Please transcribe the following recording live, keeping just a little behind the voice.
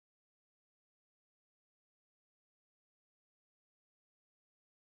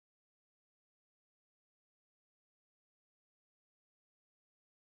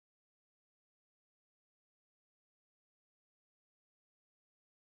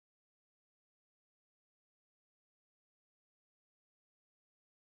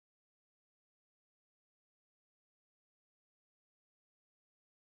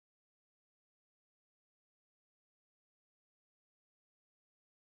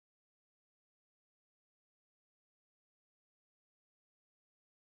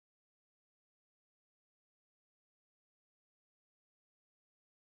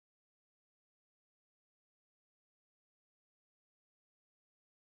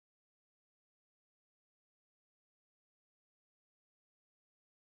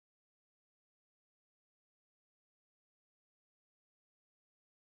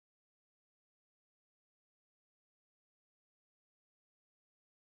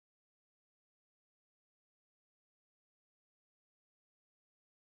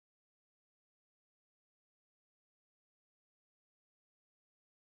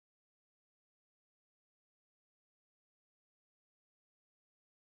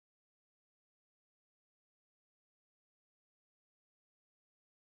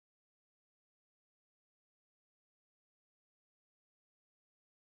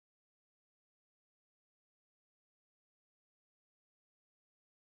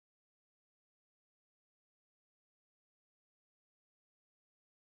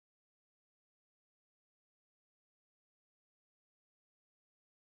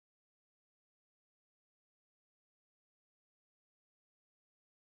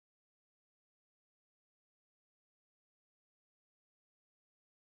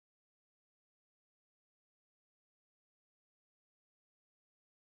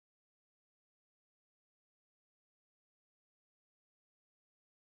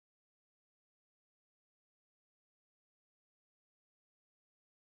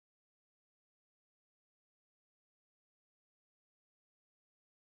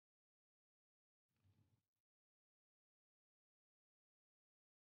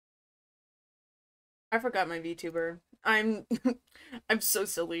I forgot my VTuber. I'm I'm so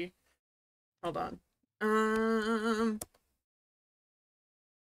silly. Hold on.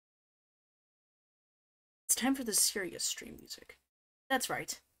 It's time for the serious stream music. That's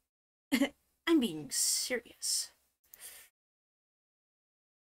right. I'm being serious.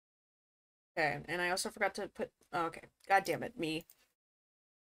 Okay, and I also forgot to put. Oh, okay, god damn it, me.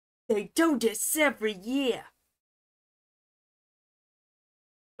 They do this every year.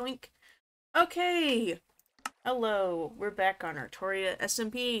 Doink. Okay. Hello, we're back on Artoria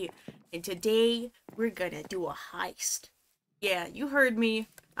SMP, and today we're gonna do a heist. Yeah, you heard me.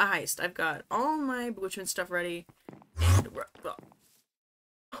 A heist. I've got all my bewitchment stuff ready. And well,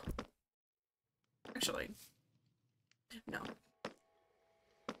 actually, no.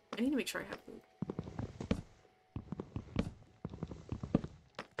 I need to make sure I have food.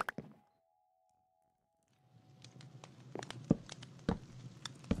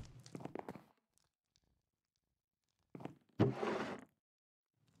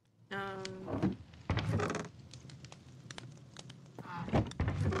 Um,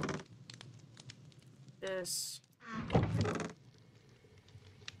 this.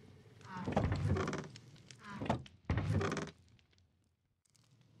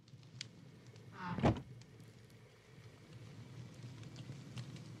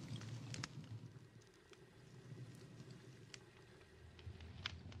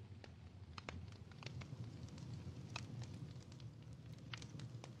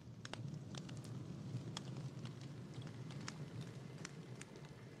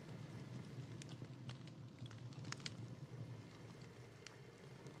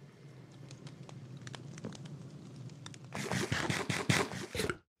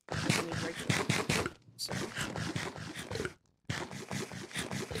 I need regular. So.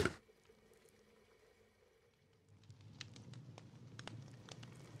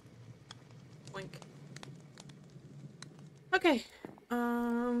 Blink. Okay.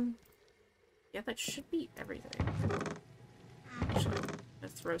 Yeah, that should be everything. Actually, I'm gonna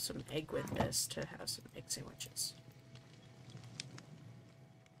throw some egg with this to have some egg sandwiches.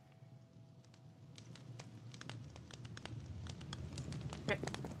 Okay.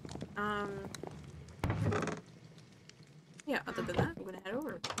 Yeah, other than that, I'm gonna head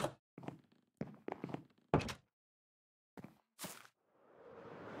over.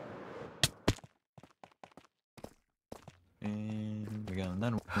 And we got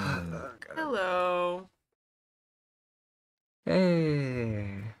another one. Hello.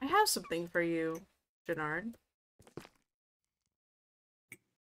 Hey. I have something for you, Jannard.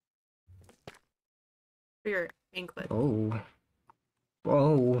 For your anklet. Oh.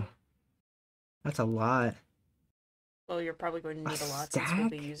 Whoa. That's a lot. Well, you're probably going to need a lot since stack? we'll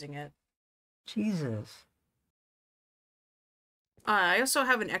be using it. Jesus. I also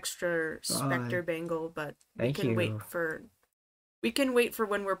have an extra Spectre bangle, but we can wait for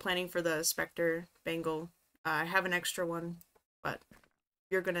when we're planning for the Spectre bangle. I have an extra one, but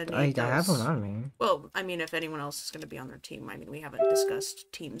you're gonna need I have one those. on me. Well, I mean, if anyone else is gonna be on their team, I mean, we haven't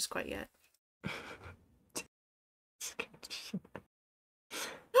discussed teams quite yet.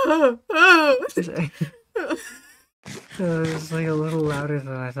 It's like a little louder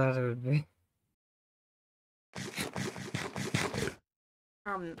than I thought it would be.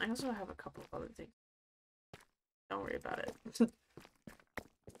 I also have a couple of other things. Don't worry about it.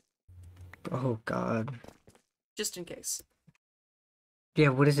 Oh god. Just in case. Yeah,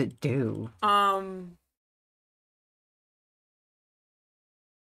 what does it do? Don't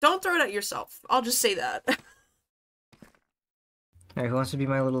throw it at yourself. I'll just say that. Alright, who wants to be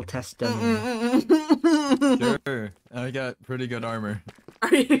my little test dummy? Sure, I got pretty good armor.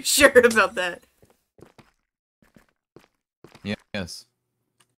 Are you sure about that? Yeah, yes.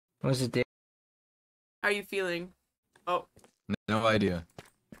 What does it do? How are you feeling? Oh. No idea.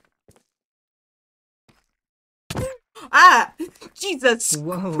 Ah! Jesus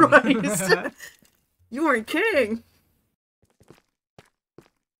Whoa. Christ! You weren't kidding!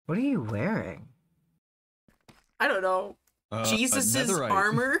 What are you wearing? I don't know. Jesus's netherite.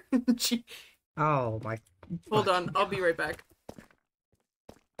 armor? Oh my... Hold on, I'll be right back.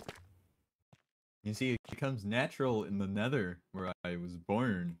 You see, it comes natural in the nether, where I was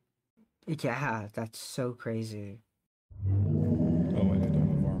born. Yeah, that's so crazy. Oh, I don't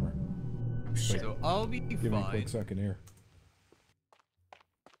have armor. Oh, shit. So I'll be Give me a fine. quick second here.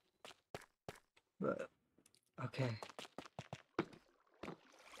 But, okay.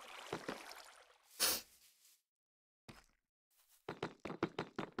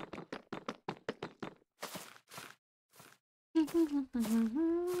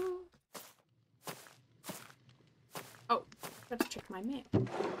 Oh, let's check my mail.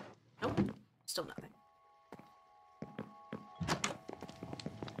 Nope, still nothing.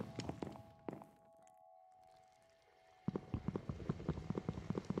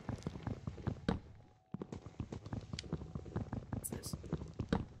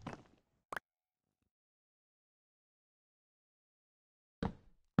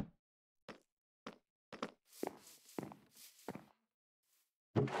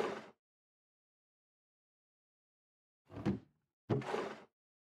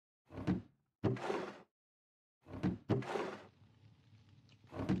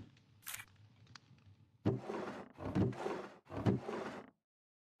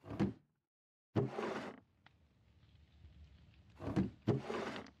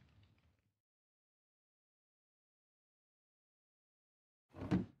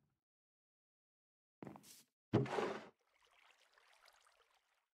 Here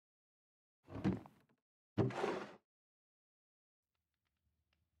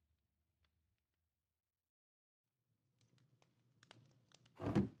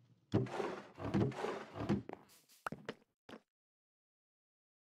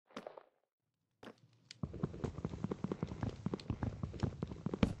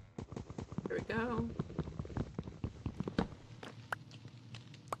we go.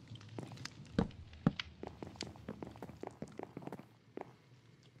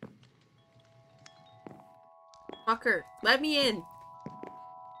 Fucker, let me in.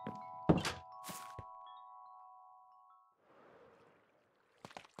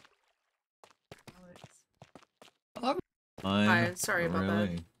 Hi, sorry about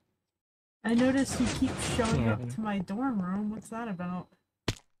that. I noticed you keep showing Yeah. up to my dorm room. What's that about?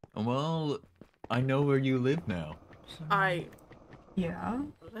 Well, I know where you live now. Yeah.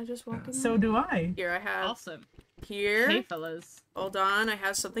 I just walked in. So do I. Here I have. Awesome. Here. Hey, fellas. Hold on, I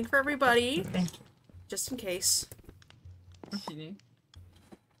have something for everybody, Thank you. just in case. What's she need?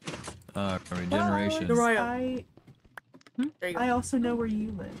 Regeneration. Well, Royal. There you go. I also know where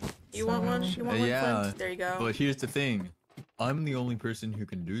you live. You want one? You want one, Yeah, Clint? There you go. But here's the thing. I'm the only person who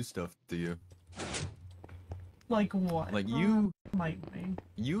can do stuff to you. Like what? Like you Lightly.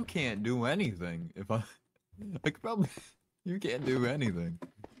 you can't do anything. If I like probably you can't do anything.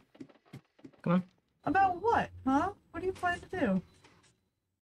 Come on. About what? Huh? What do you plan to do?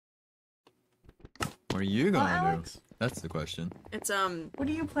 What are you gonna do? Alex? That's the question. It's What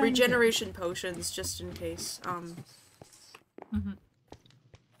do you plan regeneration potions, just in case.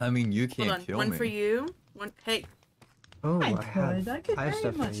 I mean, you Hold can't on. kill One me. for you. One. Hey. Oh, I I could have very high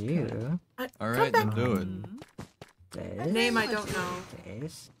stuff for much you. All come right, then back. do it. This, Name I don't know.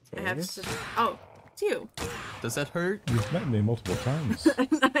 this, I have. this. Oh, it's you. Does that hurt? You've met me multiple times.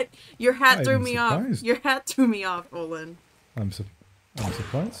 Your hat I'm threw me off. surprised. Your hat threw me off, Olin. I'm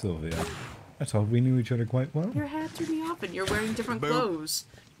surprised, Silvia. I thought we knew each other quite well. Your hat threw me off, and you're wearing different Boop. clothes.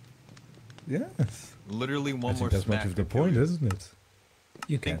 Yes. Literally one I more think that's smack much of the to kill point, you. isn't it?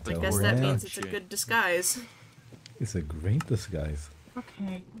 You can't I I tell guess where that I am. means it's a Shit. good disguise. It's a great disguise.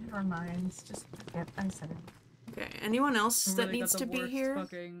 Okay, never mind. Just forget I said it. Okay. Anyone else I that really needs got to the be worst here?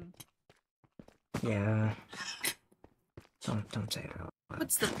 Fucking... Yeah. Don't say it out loud.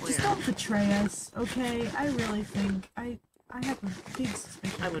 What's the Just plan? don't betray us, okay? I really think I have a big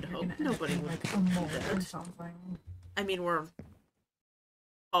suspicion. I that would you're hope gonna end up nobody being, would like a mole do or that. something. I mean, we're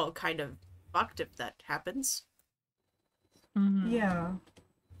all kind of fucked if that happens. Mhm. Yeah.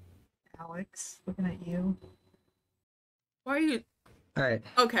 Alex, looking at you. Why are you? Alright,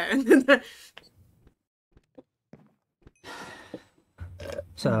 Okay.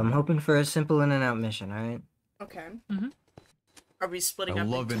 so I'm hoping for a simple in and out mission, alright? Okay. Mhm. Are we splitting I up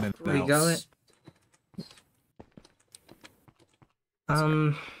love into in and groups? We go it.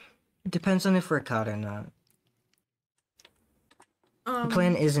 It depends on if we're caught or not. The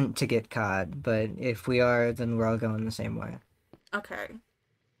plan isn't to get caught, but if we are, then we're all going the same way. Okay.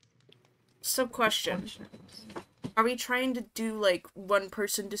 So, question. Are we trying to do, like,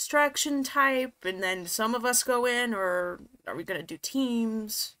 one-person distraction type, and then some of us go in, or are we gonna do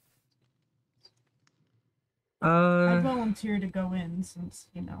teams? I volunteer to go in since,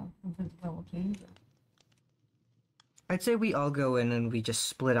 you know, invisibility. I'd say we all go in and we just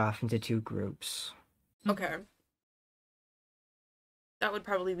split off into two groups. Okay. That would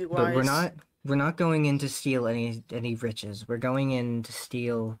probably be wise. But we're not going in to steal any riches. We're going in to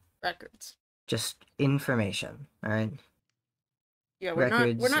steal Records. just information, alright? Yeah, we're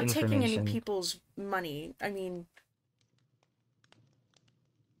Records, not taking any information. people's money. I mean,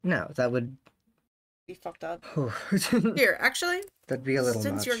 No, that would be fucked up. that'd Here, actually, be a little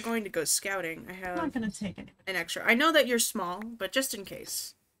since much. you're going to go scouting, I I'm have not gonna take any. an extra. I know that you're small, but just in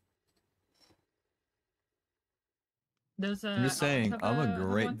case. There's I'm just saying, have I'm a have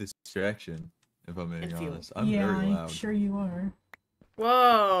great one? distraction, if I'm being And fuel. honest. I'm Yeah, very I'm loud. sure you are.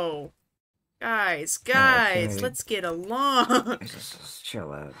 Whoa. Guys, Okay. let's get along. Just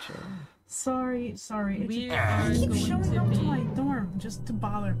chill out, chill. Sorry. It We just are keeps going showing to up to be- my dorm just to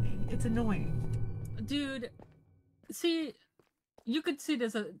bother me. It's annoying. Dude, see, you could see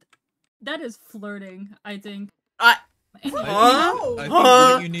this. That is flirting, I think. I- Anyway, I think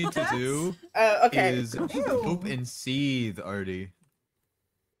what you need to do Okay. is cope and seethe, Artie.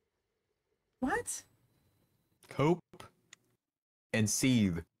 What? Cope and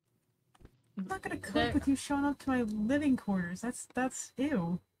seethe. I'm not gonna cope There- with you showing up to my living quarters. That's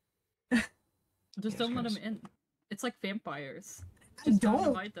ew. just don't let them in. It's like vampires. I Just don't don't.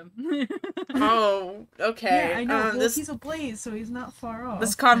 invite them. Oh, okay. Yeah, I know. Well, this he's a blaze, so he's not far off.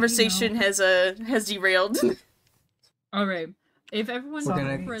 this but, you know. conversation has derailed. All right. If everyone's We're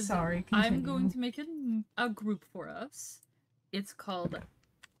gonna- present, Sorry, I'm going continue. to make a group for us. It's called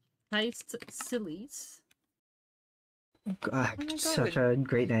Heist Sillies. God, Oh my such God. a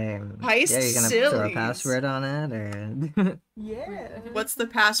great name. Heist Yeah, you're gonna throw a Sillies. password on it, or Yeah. What's the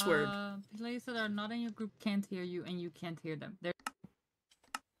password? Players that are not in your group can't hear you, and you can't hear them. They're...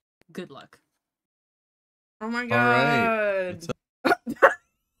 Good luck. Oh my Alright, god.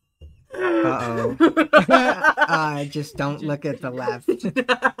 uh-oh. Just don't look at the left.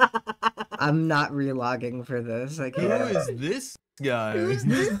 I'm not relogging for this. I who can't. is this guy? Who's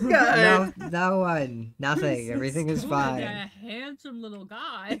this guy? No, no one. Nothing. Everything is Ooh, fine. that handsome little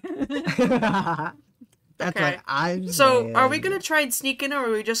guy. That's Okay. what I'm So, saying. are we gonna try and sneak in, or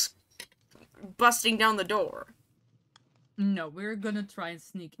are we just busting down the door? No, we're gonna try and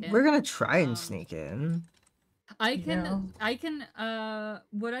sneak in. We're gonna try and Um, sneak in. I can,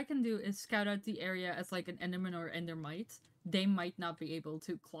 what I can do is scout out the area as like an Enderman or Endermite. They might not be able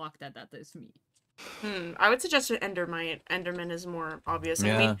to clock that is me. I would suggest an Endermite. Enderman is more obvious. I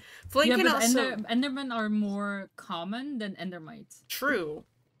Yeah. mean, Flame Yeah, can but also... Endermen are more common than Endermites. True.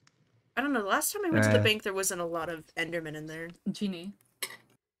 I don't know, the last time I went to the Alright. bank, there wasn't a lot of Endermen in there. Genie.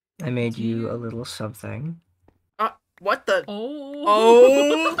 I made do you you- a little something. What the...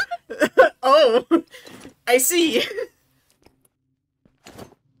 Oh. Oh! Oh! I see!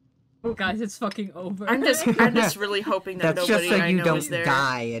 Guys, it's fucking over. I'm just really hoping that That's nobody just so I you know don't is there.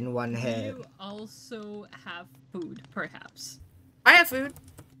 die in one Do hit. you also have food, perhaps? I have food.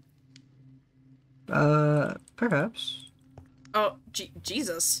 Perhaps. Oh,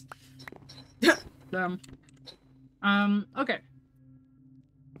 Jesus. Okay.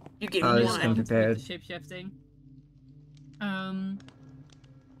 You gave Oh, me this is one. gonna be bad. Shape-shifting.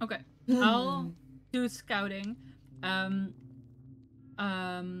 Okay. I'll do scouting.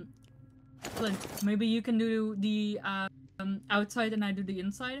 Flint, maybe you can do the outside and I do the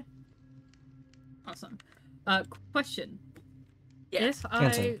inside. Awesome. Question. Yeah. If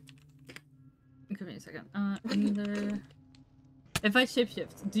Cancel. give me a second. If I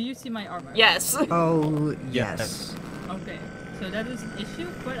shapeshift, do you see my armor? Yes. Oh, Yeah. yes. Okay. So that is an issue,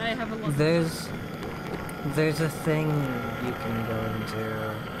 but I have a lot. There's a thing you can go into.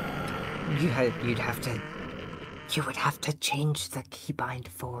 You would have to change the keybind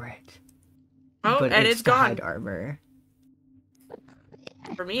for it. Oh, but and it's it's to gone. hide armor.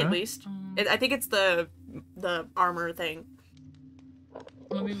 For me, at Huh? least. I think it's the armor thing.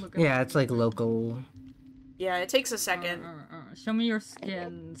 Let me look. Yeah, it's like local. Yeah, it takes a second. Show me your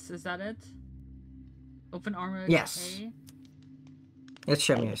skins. Is that it? Open armor. Yes. A. Let's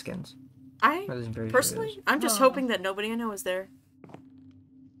show me your skins. I That isn't very personally, I'm just Oh. hoping that nobody I know is there.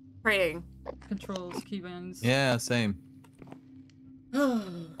 Praying. Controls, keybands. Yeah, same.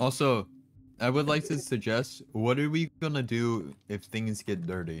 Also, I would like to suggest, what are we gonna do if things get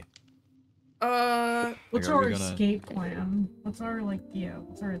dirty? What's are we our gonna- escape plan? What's our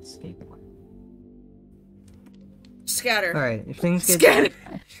escape plan? Scatter. Alright, if things get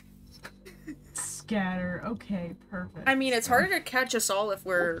Scatter. Scatter. Okay, perfect. I mean, it's harder to catch us all if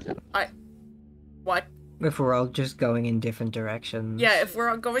we're... What? if we're all just going in different directions. Yeah, if we're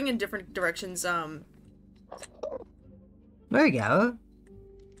all going in different directions, There you go.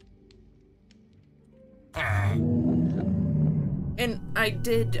 and I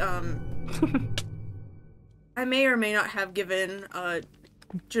did, I may or may not have given,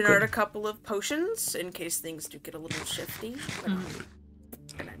 Jannard a couple of potions in case things do get a little shifty. But,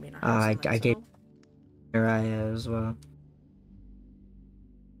 and I may not have I some gave- myself. Uriah as well.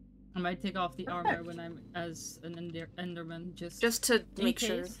 I might take off the armor when I'm as an Enderman, just Just to in make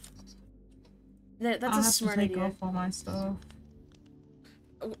sure. case. That's I'll a have smart to take idea. off all my stuff.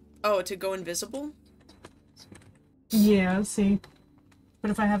 Oh, to go invisible? Yeah, see.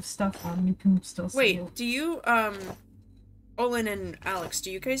 But if I have stuff on, you can still see Wait, it. do you, Olin and Alex,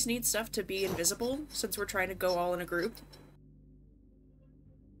 do you guys need stuff to be invisible since we're trying to go all in a group?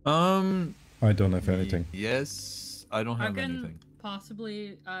 I don't have anything. Yes, I don't I have can anything.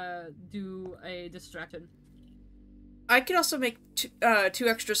 possibly do a distraction. I could also make two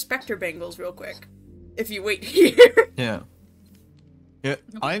extra specter bangles real quick. If you wait here. Yeah. Yeah,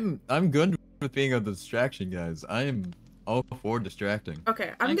 I'm good with being a distraction, guys. I am all for distracting.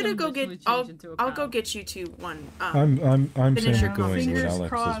 Okay, I'm I gonna can go literally get. change into a I'll go cow. get you two one. I'm Finish same your with going with Fingers Alex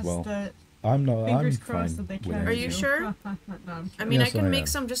crossed as well. that I'm fingers fine crossed that they with catch Are you anything. sure? No, I'm I kidding. mean, I Yes, can I make am.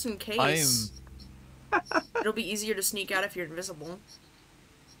 some just in case. I am. It'll be easier to sneak out if you're invisible.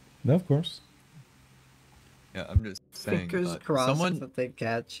 No, of course. Yeah, I'm just saying. Fingers crossed someone that they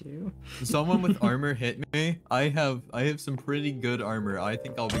catch you. with armor hit me. I have some pretty good armor. I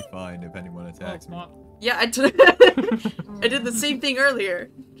think I'll be fine if anyone attacks me. Yeah, I did. I did the same thing earlier.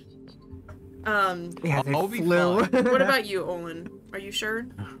 Yeah, they I'll be flew. fine. What about you, Olin? Are you sure?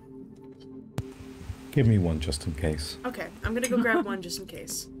 Give me one just in case. Okay, I'm gonna go grab one just in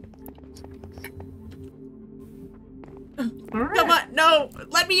case. Alright. Come on, no!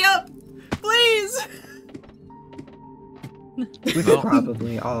 Let me up! Please! We could No.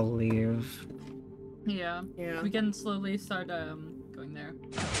 probably all leave. Yeah. Yeah. We can slowly start going there.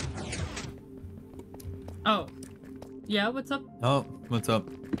 Oh. Yeah, what's up? Oh, what's up?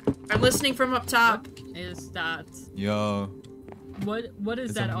 I'm listening from up top. Is that Yo, what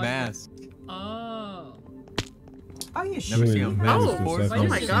is it's that a on? mask. Oh. Oh, you Never should. seen a be. mask Oh, before. I've Why oh don't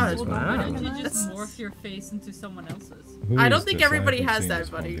my you god. just- Wow. Why don't you just That's- morph your face into someone else's? Who I is don't think this? I everybody haven't has seen that,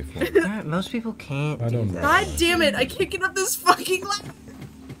 this one buddy. before. Alright, most people can't I do don't know. that. God damn it, I can't get up this fucking ladder!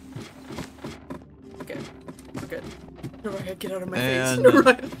 Okay, we're good. Alright, get out of my And face.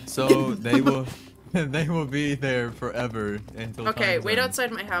 Alright. so they will, they will be there forever until. Okay, time's wait end.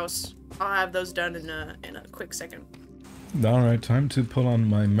 outside my house. I'll have those done in a quick second. Alright, time to put on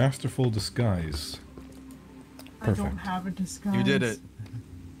my masterful disguise. I don't Perfect. have a disguise. You did it,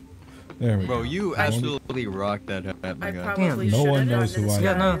 There we bro. go. You absolutely rocked that hat, my I guy. probably No should one have knows done who I this, am.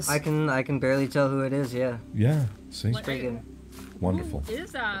 Yeah, no, guys. I can barely tell who it is, yeah. Yeah, see? What- Pretty good. Wonderful. Who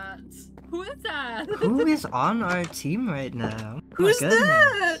is that? Who is that? Who is on our team right now? Oh my Who's goodness.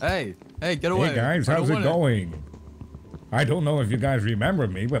 that? Hey, get away! Hey guys, I don't how's it wanna- going? I don't know if you guys remember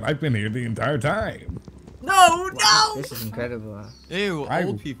me, but I've been here the entire time. No, Wow, no! this is incredible. Ew, I-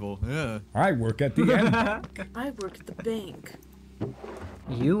 old people. Yeah. I work at the end. I work at the bank.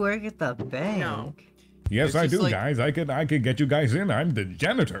 You work at the bank. No. Yes, It's I just do, like- guys. I could get you guys in. I'm the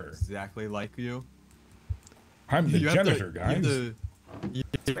janitor. Exactly like you. I'm the You have to- janitor, guys. You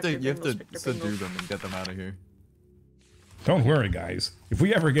have to subdue them and get them out of here. Don't worry, guys. If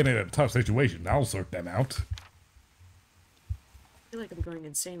we ever get in a tough situation, I'll sort them out. I feel like I'm going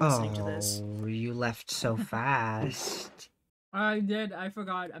insane listening to this. Oh, you left so fast. I did. I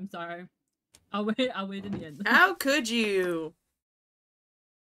forgot. I'm sorry. I'll wait in the end. How could you?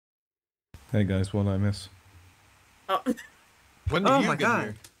 Hey guys, what'd I miss? Oh, When did Oh you my get God.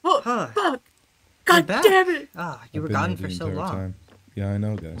 here? oh Huh. fuck! God back. damn it! Ah, you I've were been gone here for the so entire long. time. Yeah, I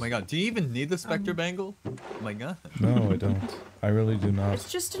know, guys. Oh my god, do you even need the Spectre Bangle? Oh my god. No, I don't. I really do not. It's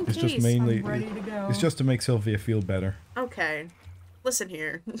just in It's case. just mainly. I'm ready to go. It's just to make Sylvia feel better. Okay. Listen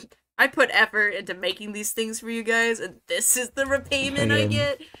here. I put effort into making these things for you guys, and this is the repayment I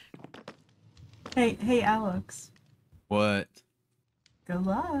Again. get? Hey, Alex. What? Good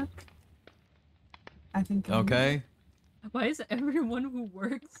luck. I think. I'm- Okay. Why is everyone who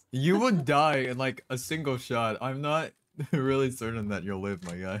works? You would die in like a single shot. I'm not really certain that you'll live,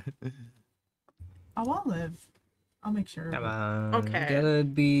 my guy. Oh, I'll live. I'll make sure. Come on. Okay. Gotta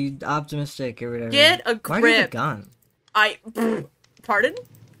be optimistic or whatever. Get a Why are you grip. gone? Pardon?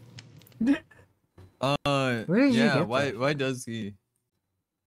 Where did you yeah, get why that? why does he?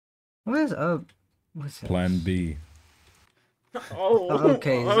 What is what's this? Plan B. Oh, Oh,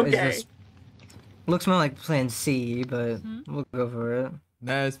 okay. okay. Is this looks more like Plan C, but Hmm? we'll go for it.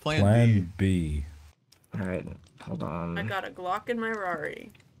 Nah, it's Plan B. Plan B. All right, hold on. I got a Glock in my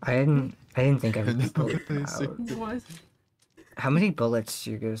Rari. I didn't think I would pull it It's out. What? How many bullets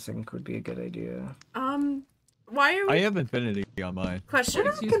do you guys think would be a good idea? Why are I we... have infinity on mine. Question.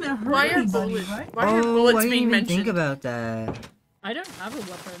 We're not gonna hurt Why are anybody, bullets... right? Why are Oh, bullets I didn't being even mentioned? think about that. I don't have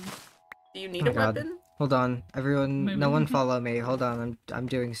a weapon. Do you need Oh a God. weapon? Hold on, everyone. Maybe No we one can- follow me. Hold on, I'm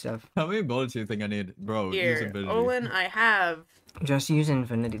doing stuff. How many bullets do you think I need, bro? Use Here, infinity. Olin, I have Just use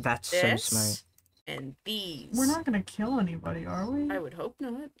infinity. That's so this smart. and these. We're not gonna kill anybody, are we? I would hope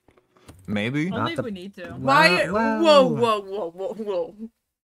not. Maybe. Not Only if the- we need to. Why? Whoa. Whoa.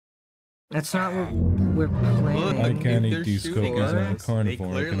 That's not what we're planning. I Look, can't if eat they're these shooting cookies. at I'm a us,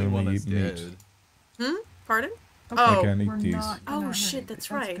 carnivore. They I can clearly want only us eat meat. dead. Pardon? Okay, Oh. I can't eat we're these. not Oh, gonna hurt shit, you. that's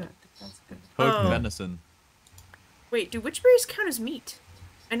right. Good. That's good. Cooked Oh. venison. Wait, do witchberries count as meat?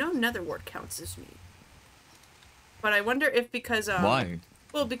 I know netherwort counts as meat. But I wonder if because, Why?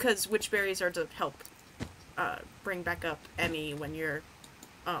 Well, because witchberries are to help, bring back up Emmy when you're,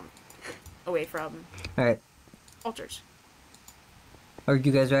 away from All right, altars. are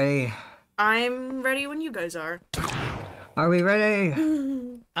you guys ready? I'm ready when you guys are. Are we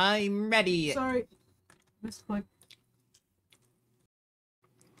ready? I'm ready. Sorry. Misclick.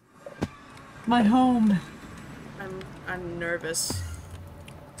 My home. I'm nervous.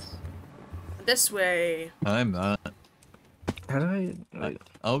 This way. I'm not. How do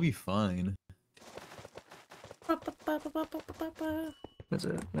I'll be fine. That's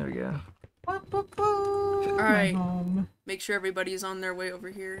it. There we go. Alright. My home. Make sure everybody's on their way over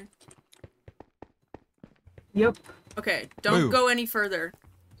here. Yep. Okay, don't Move. go any further.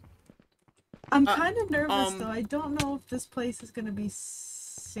 I'm kind of nervous though. um, I don't know if this place is gonna be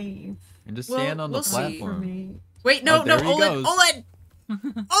safe And just Well, stand on we'll the see. for platform. me. Wait, no, Oh, no, there he Olin! goes. Olin!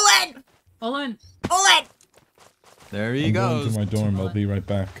 Olin! Olin! Olin! There he I'm going goes. to my dorm. I'll be right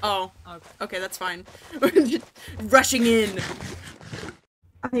back. Oh, Okay. okay, that's fine. Rushing in.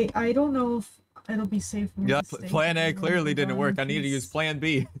 I don't know if it'll be safe for me Yeah, to stay plan A here clearly in didn't one work. I need to use piece. plan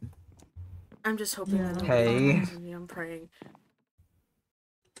B. I'm just hoping Yeah. that nobody Hey. finds me. I'm praying.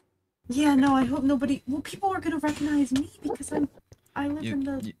 Yeah, no, I hope nobody. Well, people are gonna recognize me because I live in the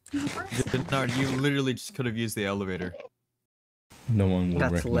university. Bernard, you literally just could have used the elevator. No one will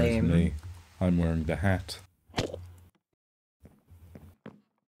That's recognize lame. me. I'm wearing the hat.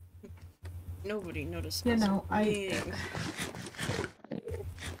 Nobody noticed. You know,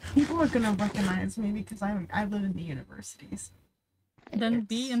 people are gonna recognize me because I live in the universities. Then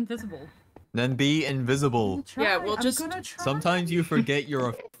be invisible. Then be invisible. Yeah, we'll I'm just- gonna try. Sometimes you forget you're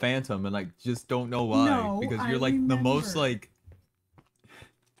a phantom and like just don't know why. No, because I you're like the most remember. like,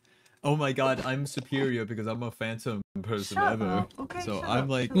 oh my god, I'm superior because I'm a phantom person Shut ever. up. Okay, So shut I'm up,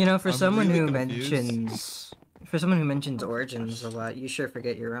 like, shut You up. know, for I'm someone really who confused. mentions origins a lot, you sure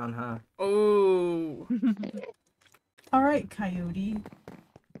forget your own, huh? Oh. All right, Coyote.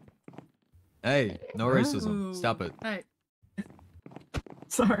 Hey, no Huh? racism. Stop it. Hey.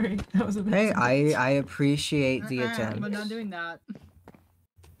 Sorry, that was a bit. Hey, too much. I appreciate the We're attempt. not doing that.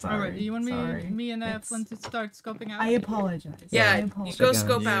 Sorry, Alright, do you want sorry. me and It's- Flynn to start scoping out? I apologize. Yeah, I you apologize. go Again.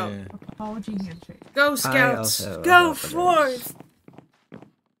 scope out. Yeah. Apology handshake. Go scouts. also Go apologize. forth.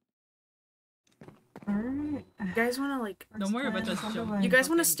 All right. You guys want to like? Don't worry about just jumping. You guys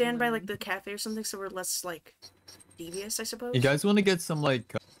want to Fucking stand by Olin. like the cafe or something so we're less like devious, I suppose. You guys want to get some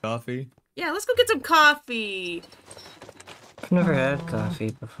like coffee? Yeah, let's go get some coffee. I've never had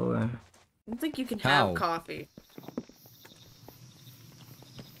coffee before. I don't think you can How? have coffee.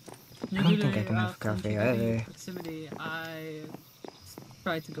 I don't think I Usually, can have from coffee PvP either. Proximity, I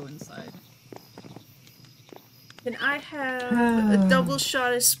try to go inside. Can I have a double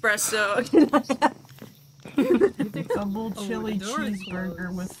shot espresso? Double Oh, chili the door is cheeseburger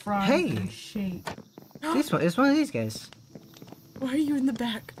closed. with fries Hey. and shake. It's one of these guys. Why are you in the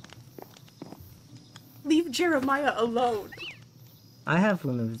back? Leave Jeremiah alone. I have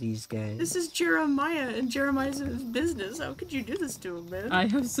one of these guys. This is Jeremiah, and Jeremiah's in his business. How could you do this to him, man? I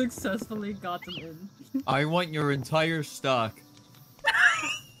have successfully gotten in. I want your entire stock.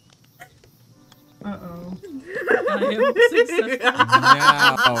 Uh-oh. I have successfully.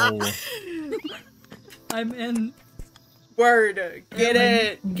 Now. I'm in. Word. Get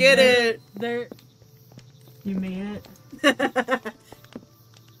it. Get it. There. You made it.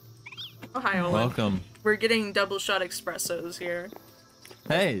 Oh, hi, Olin. Welcome. We're getting double shot espressos here.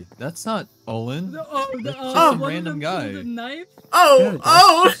 Hey, that's not Olin. Oh, That's just some one of random them guy. pulled a knife? Oh, Good,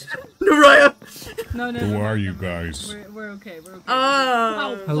 oh, Naraya. No, Who are you no, guys? We're okay. We're okay.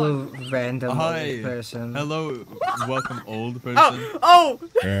 Oh. Oh, Hello, random Hi. old person. Hello, welcome old person. Oh,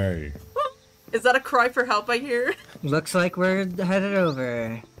 Hey. is that a cry for help I hear? Looks like we're headed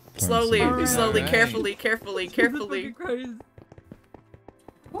over. Slowly, Alright. slowly, Alright. carefully, carefully, carefully.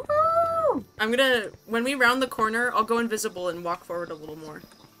 Woo! I'm gonna, when we round the corner, I'll go invisible and walk forward a little more.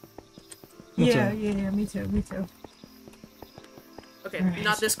 Me Yeah, too. yeah, me too, me too. Okay, Alright.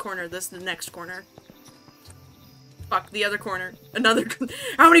 not this corner, this the next corner. Fuck, the other corner. Another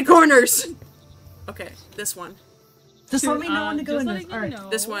How many corners? Okay, this one. Just let me know when to go just in letting this. you Alright. know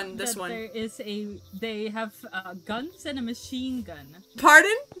This one, this that one. There is they have guns and a machine gun.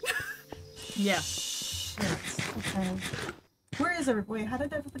 Pardon? Yeah. Yes. Okay. Where is everybody? Wait, how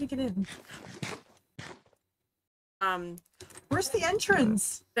did everybody get in? Where's the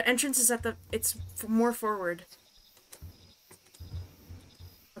entrance? The entrance is at the, it's more forward.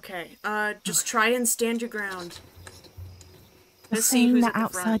 Okay, just try and stand your ground. Let's see Saying who's that at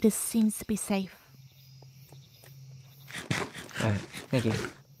the front. outsiders seems to be safe. Alright, thank you.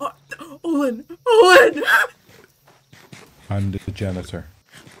 Oh, Olin! Olin! I'm the janitor.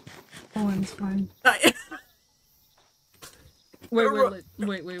 Owen's fine. Wait.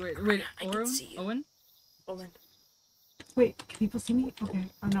 I can see you. Owen? Olin. Wait, can people see me? Okay.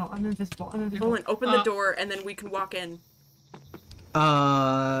 Oh no, I'm invisible. I'm invisible. Olin, open the door and then we can walk in.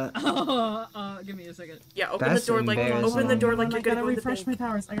 Give me a second. Yeah, open That's the door like embarrassing. open the door like I you're gotta gonna go to the refresh my bank.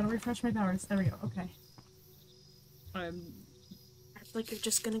 powers. I gotta refresh my powers. There we go. Okay. Act like you're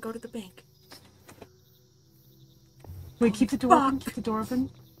just gonna go to the bank. Wait, keep the door open. Keep the door open.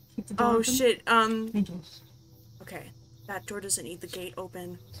 Keep the door Oh open. shit. Thank you. Okay. That door doesn't need the gate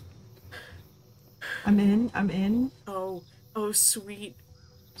open. I'm in. I'm in. Oh sweet.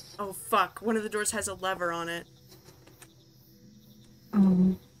 Oh fuck! One of the doors has a lever on it.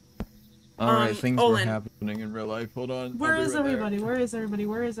 Alright, things were Olin. happening in real life. Hold on. Where I'll be is right there. everybody? Where is everybody?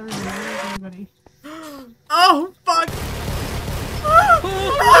 Where is everybody? Where is everybody? Oh fuck!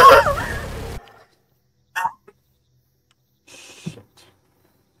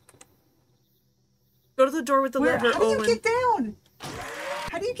 Go to the door with the Where? lever, How do you Olin. get down?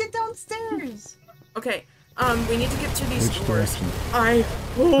 How do you get downstairs? Okay. We need to get to these Which doors. direction?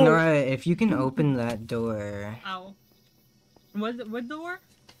 Nora, if you can open that door. Ow. What door?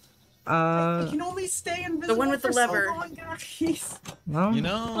 I can only stay invisible one with the for lever. so long, guys. Well, You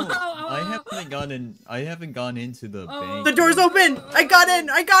know, Ow, I ow, haven't gone into the bank. The door's open! I got in!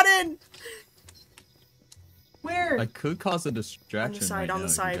 I got in! Where? I could cause a distraction side, right on now the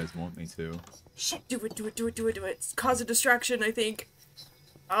if side. you guys want me to. Shit, do it, do it, do it, do it, do it. Cause a distraction, I think.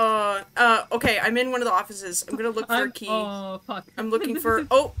 Okay, I'm in one of the offices. I'm gonna look for a key. Oh, fuck. I'm looking for,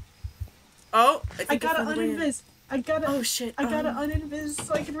 oh! I I think gotta found the way in. uninvis. I gotta. Oh shit. I gotta uninvis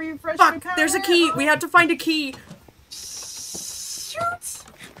so I can refresh my Fuck, car. there's a key! We have to find a key! Shoot!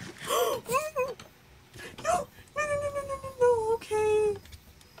 No! No! Okay.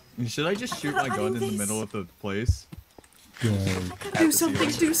 Should I just shoot gotta my gun in the uninvis. middle of the place? Good. Do something,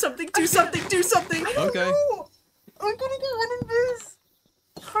 do something, do something, do something! Okay. No! I'm gonna get uninvis.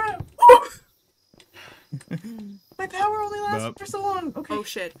 Crap! My power only lasts Bup. for so long. Okay. Oh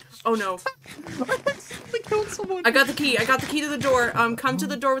shit. Oh no. I got the key. I got the key to the door. Come to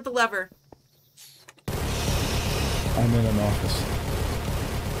the door with the lever. I'm in an office.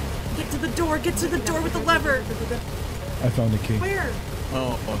 Get to the door. Get to the door with the lever. I found a key. Where?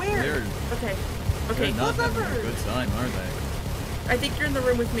 Oh, Where? they're Okay. Okay. not having a lever? good time, are they? I think you're in the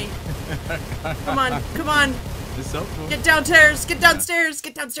room with me. Come on. Come on. It's helpful. Get downstairs. Get downstairs.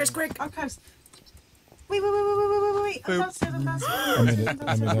 Get downstairs quick. Archives. Wait. I'm downstairs. I'm downstairs. I'm in it. I'm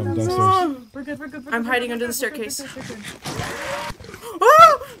downstairs. We're good. I'm we're hiding good, under we're the good, we're good, staircase. we're good.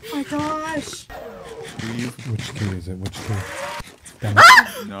 Oh! Oh my gosh. Leave. Which key is it? Which key?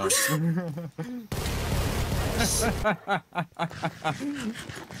 Damn No.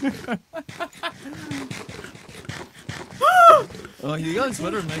 Oh, you guys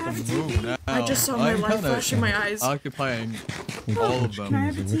better make a move now. I just saw my I'm light kinda flash in my eyes. Occupying Which, all of which them. Can I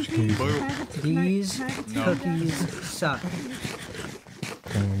have key a is it? Which TV? key is Boop. it? Can I have a TV? These Can I have a TV? No. cookies suck.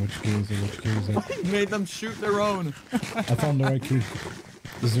 Come on, which key is it? Which key is it? Made them shoot their own. I found the right key.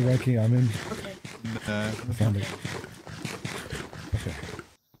 This is the right key. I'm in. Okay. Nah. I found it. Okay.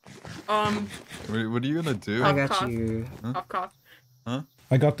 What are you gonna do? I got cough. you. Cough, cough.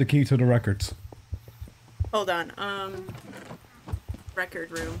 I got the key to the records. Hold on.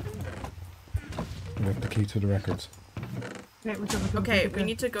 Record room. I got the key to the records. Okay, we're good, Okay, we're we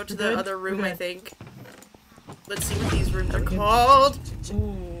need to go to We're the good? other room, We're I good. think. Let's see what these rooms are called.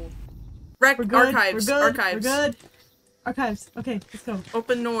 Ooh. Rec We're good. archives. We're good. Archives. We're good. Archives. Okay, let's go.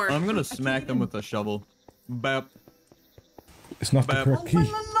 Open door. I'm gonna smack them with a shovel. Bap. It's not the Bap. correct key.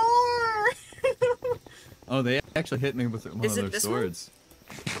 Open the door. Oh, they actually hit me with one Is of it their this one? swords.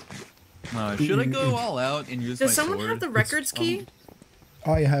 Should I go all out and use my Does someone sword? have the records key?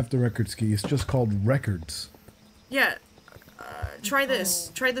 I have the records key. It's just called records. Yeah. Try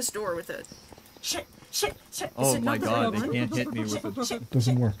this. Try this door with it. Shit. Oh it my not the god, right they one? can't hit me with it. It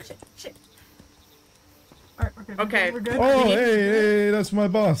doesn't work. Shit. Alright, we're good. Okay. We're good. Oh, hey, that's my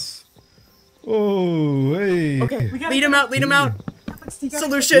boss. Oh, hey. Okay. We gotta Lead him go. out. Lead him out. Alex, you gotta-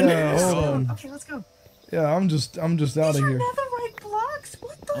 Solution. Yeah, hold on. Okay, let's go. Yeah, I'm just out These of are here. netherite blocks.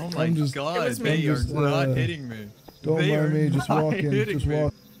 What the? Oh my I'm just- god, It was me. they are Just, not uh, hitting me. Don't They are mind me. Just not walking. hitting Just me.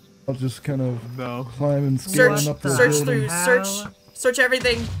 walk. I'll just kind of No. climb and Search. scaling up the Search building. through. How? Search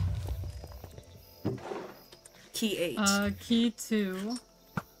everything. Key 8. Key 2.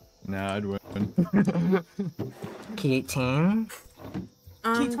 Nah, I'd win. Key 18.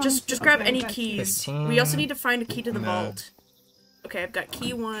 Just grab okay, any okay. keys. 15. We also need to find a key to the No. vault. Okay, I've got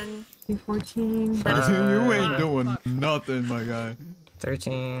key 1. Key 14. You ain't fuck. doing nothing, my guy.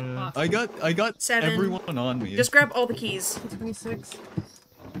 13. Fuck. I got 7. everyone on me. Just grab all the keys. 26.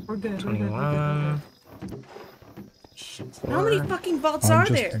 We're good. We're good. 21. How many 4. fucking vaults I'm are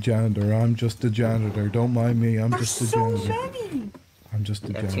just there? a janitor. I'm just a janitor. Don't mind me. I'm There's just a so janitor. many. I'm just a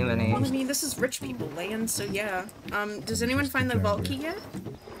Yeah, janitor. too many. I'm Well, I just- mean, this is rich people land, so yeah. Does anyone just a find the vault key janitor.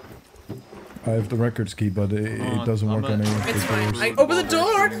 yet? I have the records key, but it doesn't work on any of the It's fine. doors. I open the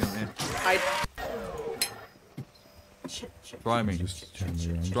door. I. Shit. Try me. I'm just a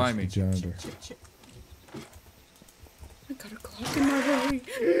janitor. I'm Try just me. a janitor. I got a clock in my eye.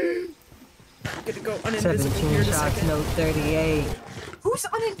 I'm gonna go uninvisible 17 here in a shots, second. no 38. Who's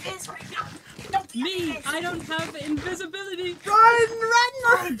uninvis right now? Don't be Me! uninvis. I don't have invisibility!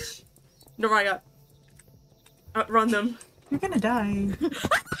 Run! Naraya. Outrun them. You're gonna die.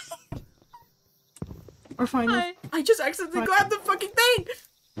 Or fine. Hi! I just accidentally grabbed the fucking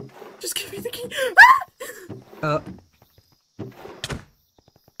thing! Just give me the key. Oh,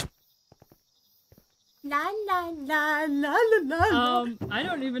 La la la la la la. I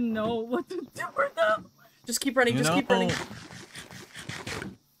don't even know what to do right now. Just keep running, You just know, keep running.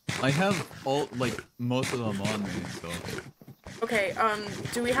 I have all, like, most of them on me, so... Okay,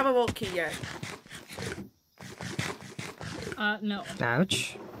 do we have a vault key yet? No.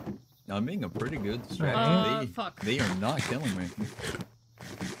 ouch. I'm being a pretty good Right. strat. Fuck. They are not killing me.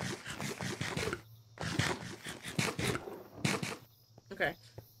 Okay.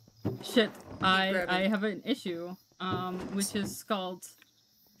 Shit. I grabbing. have an issue, which is called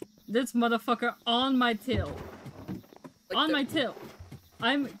this motherfucker on my tail. Like On the- my tail.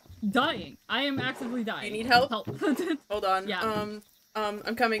 I'm dying. I am actively dying. You need help? Help. Hold on. Yeah.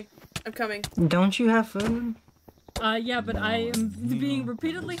 I'm coming. I'm coming. Don't you have food? Yeah, but I am being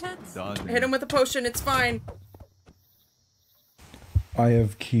repeatedly hit. Dodging. I hit him with a potion, it's fine. I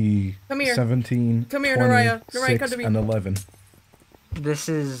have key Come here. 17, Come here, 20, Naraya. Naraya, 6, come to me. and 11. This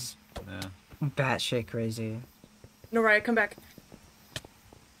is Yeah. batshit crazy. Naraya, come back.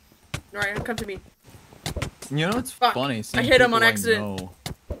 Naraya, come to me. You know what's Fuck. funny? I Seeing hit him people on I accident. know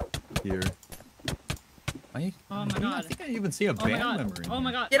here. I Oh my god. I think I even see a Oh my band god. member. in Oh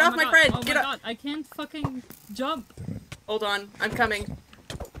my here. god. Get oh off my god. friend, Oh get my up. god. I can't fucking jump. Hold on, I'm coming.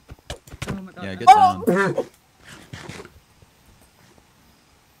 Oh my god. Yeah, get Oh! down.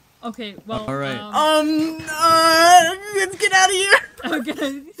 Okay, well. Alright. Let's get out of here!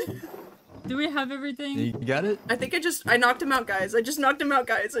 Okay. Do we have everything? You got it? I think I knocked him out, guys. I just knocked him out,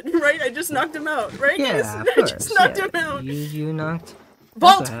 guys. Right? I just knocked him out, right, guys? Yeah, of I course. just knocked yeah. him out. You knocked.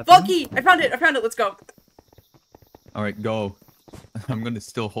 Vault! what happened. Vault key! I found it, let's go. Alright, go. I'm gonna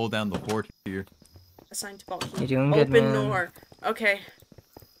still hold down the fort here. Assigned to vault key. You're doing good, Open man. door. Okay.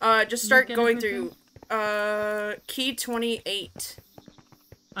 Just Did you start get going everything? through. Key 28.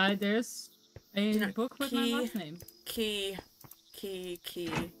 There's a No, book with my key. last name. Key.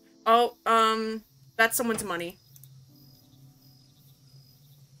 Oh, that's someone's money.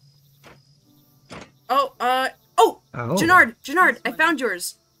 Oh, oh! Oh. Gennard, That's I fine. found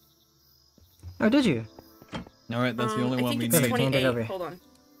yours. Oh, did you? Alright, that's the only I one think we it's need. Perfect, hand it 28. over. Hold on.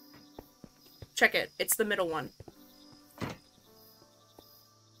 Check it. It's the middle one.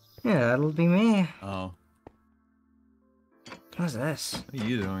 Yeah, that'll be me. Oh, What's this? what are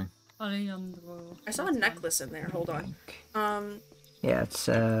you doing? Alejandro. I saw a That's fine. necklace in there. Hold on. Yeah, it's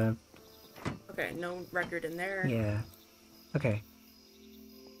Okay, no record in there. yeah. Okay.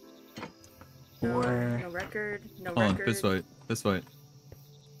 No, Or no record. No Hold on, record. this way. This way.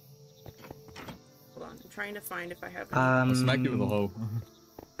 Hold on. I'm trying to find if I have. I'll smack you with a hoe.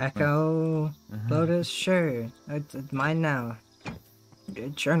 Echo, Lotus, sure. It's mine now.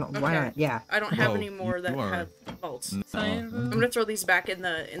 Journal, why Okay. not? Yeah. I don't have Whoa, any more you that are- have vaults. No. Side room. I'm gonna throw these back in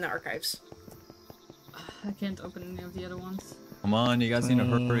the archives. I can't open any of the other ones. Come on, you guys need to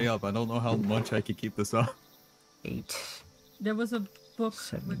hurry up. I don't know how much I can keep this up. 8. There was a book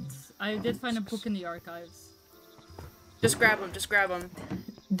Seven, with. I did find a book in the archives. Just grab them. Just grab them.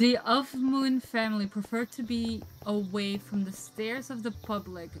 The Elf Moon family preferred to be away from the stares of the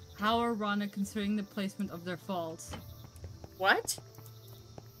public. How ironic considering the placement of their vaults. What?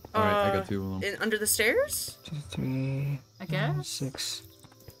 Alright, I got 2 of them. Under the stairs? 2, 3, I guess? 6.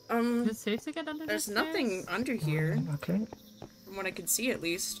 Is it safe to get under There's the nothing stairs? under here, Okay. from what I can see at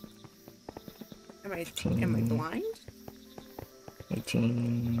least. Am I 15. blind?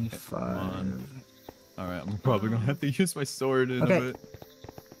 18, 5. on. Alright, I'm probably gonna have to use my sword in Okay. a bit.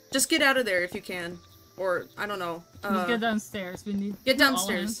 Just get out of there if you can. Or, I don't know. Let's get downstairs. We need get all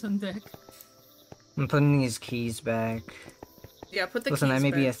downstairs. hands on deck. I'm putting these keys back. Yeah, put the Listen, keys I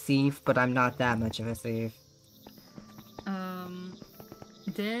may be a back. thief, but I'm not that much of a thief.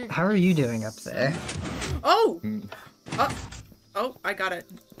 There. How are you doing up there? Oh! Mm. Oh, I got it.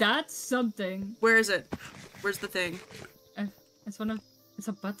 That's something. Where is it? Where's the thing? It's one of. It's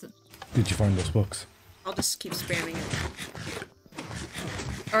a button. Did you find those books? I'll just keep spamming it.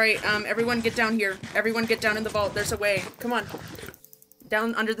 Alright, everyone get down here. Everyone get down in the vault. There's a way. Come on.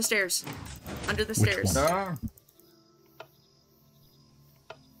 Down under the stairs. Under the Which stairs. one? Ah!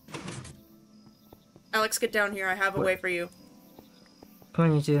 Alex, get down here. I have a way for you. Come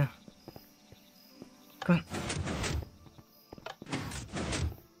on, you two. Come on.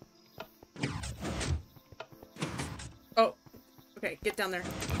 Oh. Okay, get down there.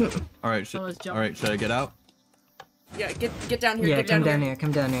 Alright, So let's jump. alright, should I get out? Yeah, get down here. Yeah, get come down down here. here.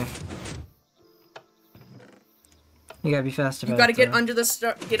 Come down here. You gotta be fast about You it. gotta get though. under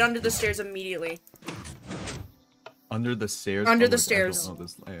the get under the stairs immediately. Under the stairs? Under Oh, the look, I don't stairs. know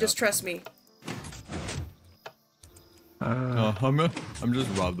this layout. Just trust me. I'm just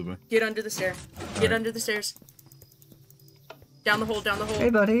robbed of it. Get under the stair. Get Alright. under the stairs. Down the hole, down the hole. Hey,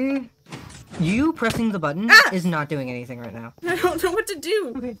 buddy. You pressing the button Ah! is not doing anything right now. I don't know what to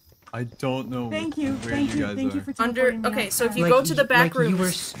do. Okay. I don't know Thank you. where Thank you. guys Thank are. you for Under. teleporting me Okay, so if outside. you go to the back like you were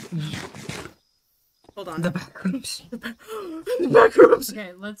rooms. Hold on. the back rooms. The back rooms.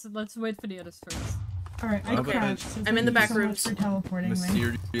 Okay, let's wait for the others first. Alright, I Okay. crashed. So I'm in the thank you back so much rooms. for teleporting me.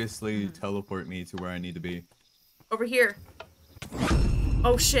 Mysteriously teleport me to where I need to be. Over here.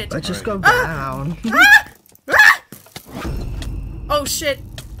 Oh shit. Let's just Alright. go down. Oh shit.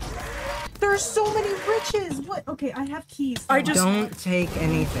 There's so many riches! What? Okay, I have keys. I though. just- Don't take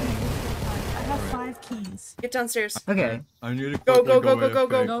anything. I have 5 keys. Get downstairs. Okay. I need to Go, quickly go, go, go,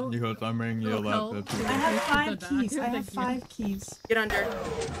 go, go. because I'm ringing your Go, laptop. go. I have 5 Thank keys. you. I have 5 keys. Get under.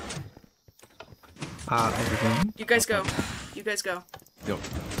 Everything. You guys go. You guys go. Yo.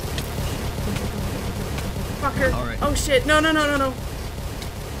 Fucker. Alright. Oh shit. No, no, no, no, no.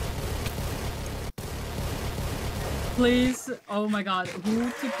 Please, oh my god, who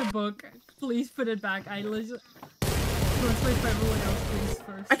took the book? Please put it back. Let's wait for everyone else, please,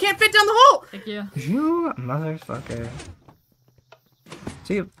 first. I can't fit down the hole. Thank you. You motherfucker.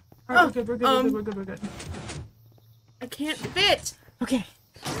 See you. Alright, we're good, we're good, we're good, we're good. I can't fit. Okay.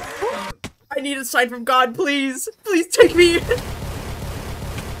 I need a sign from God, please. Please take me.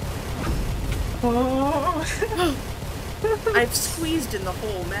 Oh. I've squeezed in the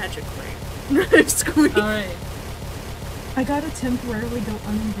hole magically. I've squeezed. Alright. I gotta temporarily go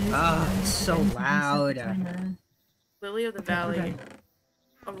uninvisible. Ah, and it's set so it into loud. reset the timer. Lily of the Okay, we're Valley. good.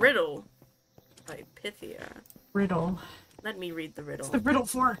 A riddle by Pythia. Riddle. Let me read the riddle. It's the riddle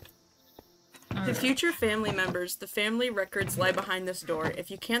for. To Alright. future family members, the family records lie behind this door.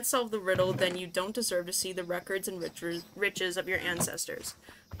 If you can't solve the riddle, then you don't deserve to see the records and riches of your ancestors.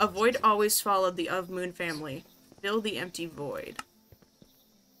 A void always followed the Of Moon family. Fill the empty void.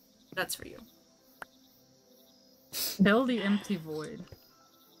 That's for you. Fill the empty void.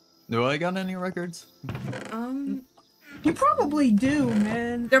 Do I got any records? You probably do,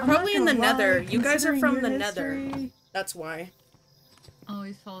 man. They're I'm not probably in the gonna Nether. lie, You guys are from considering the your Nether. history. That's why.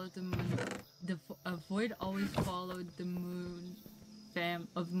 Always followed the moon. A void always followed the moon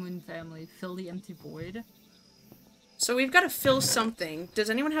of moon family. Fill the empty void. So we've got to fill something. Does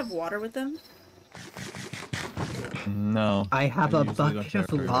anyone have water with them? No. I have I a usually don't bucket of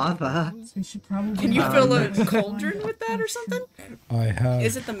carry. lava. So we should probably. Can you Um, fill a cauldron with that or something? I have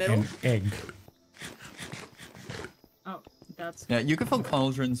Is it the middle? an egg. Oh, that's Yeah, you can fill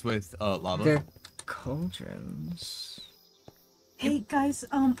cauldrons with lava. They're cauldrons. Hey guys,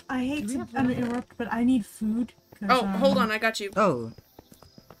 I hate we to have water? interrupt, but I need food. 'cause, Oh, hold on, I got you. Oh,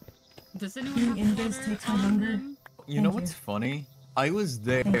 Does anyone Being have invis water takes my on hunger. them? You know Thank what's you. funny? I was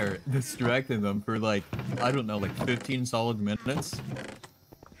there distracting them for like, I don't know, like 15 solid minutes.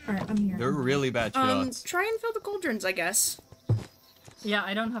 Alright, I'm here. They're really bad shots. Try and fill the cauldrons, I guess. Yeah,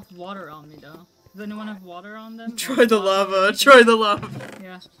 I don't have water on me though. Does anyone have water on them? Try the lava. Try the lava.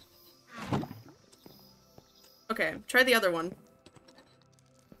 Yeah. Okay, try the other one.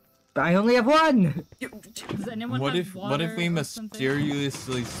 I only have one. Does anyone What have if water we or something?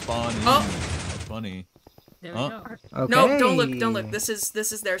 mysteriously spawn in? Oh. That's funny. There we Huh? go. Okay. No, don't look, don't look. This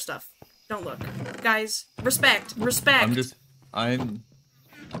is their stuff. Don't look. Guys, respect, respect. I'm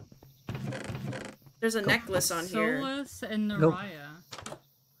There's a necklace on here. Solus and Nope. Naraya.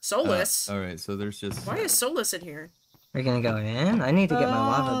 Solus? Alright, so there's just Why is Solus in here? We're gonna go in. I need to get my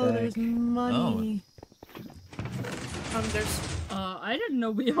lava Oh, there's back. money. There's I didn't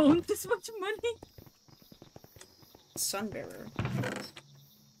know we owned this much money. Sunbearer.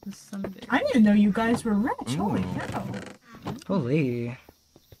 The Sunday. I didn't know you guys were rich. Holy Ooh. cow. Holy.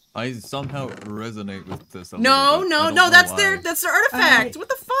 I somehow resonate with this. A No, little bit. I no, don't no, know that's why. their artifact. Alright. What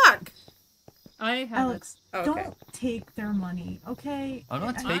the fuck? I have Alex, Oh, okay. don't take their money, okay? I'm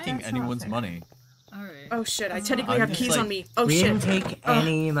not taking That's not anyone's fair. money. it. Alright. Oh shit, I technically I'm have just keys like- on me. Oh we shit. didn't take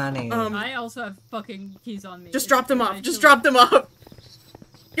any money. I also have fucking keys on me. Just It's drop them because off. I Just killed- drop them off.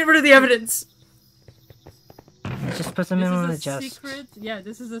 Get rid of the evidence. Just put them This in is one a of the chests. secret. Yeah,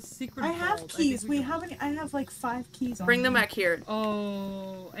 this is a secret. I have vault. keys. think We can- haven't. I have like 5 keys on Bring them me. back here.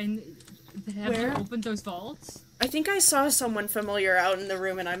 Oh, and have Where? you opened those vaults? I think I saw someone familiar out in the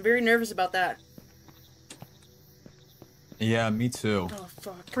room, and I'm very nervous about that. Yeah, me too. Oh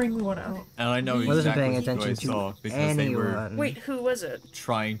fuck. Bring what out? And I know Wasn't exactly paying who I attention saw to because they were anyone. Wait, who was it?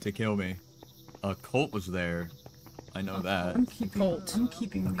 trying to kill me. Colt was there. I know that. I'm keeping. Colt. I'm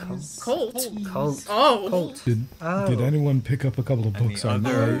keeping Colt. these. Colt? keys. Colt. Oh. Colt. Did Oh. anyone pick up a couple of And books? the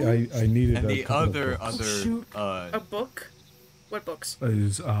other- I needed And a the couple other of books. shoot. A book? What books?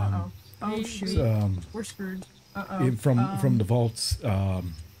 Is Uh-oh. Oh shoot. We're screwed. Uh-oh. from the vaults, or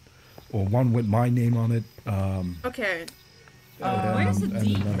one with my name on it. Okay. Where's the and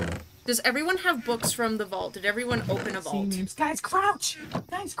D? another one. Does everyone have books from the vault? Did everyone open a See vault? names. Guys, crouch!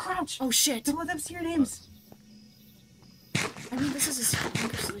 Guys, crouch! Oh shit. Don't let them see your names. I mean, this is a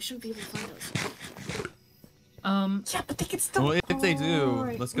secret, so they shouldn't be able to find us. Yeah, but they can still. Well, if they do,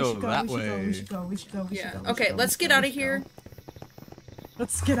 Alright, let's we go should that we should way. We should go. We should go. We Yeah. should go. we Okay, should go, let's we should get go, out we of should here, go.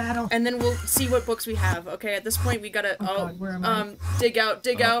 Let's get out of. and then we'll see what books we have. Okay, at this point, we gotta. Oh, God, where am I? dig out.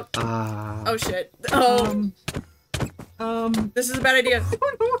 Ah. Oh shit. Oh, this is a bad idea.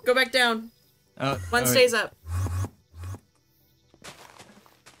 Go back down. One alright. stays up.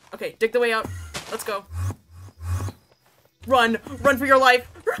 Okay, dig the way out. Let's go. Run! Run for your life!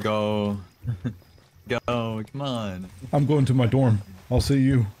 Go. Go, come on. I'm going to my dorm. I'll see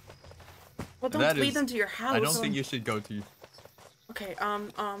you. Well, don't That lead is- them to your house. I don't think you should go to... Okay,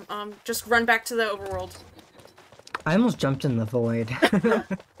 just run back to the overworld. I almost jumped in the void.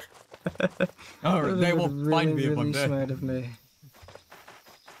 Oh, That they was won't find me if I'm dead. smart of me.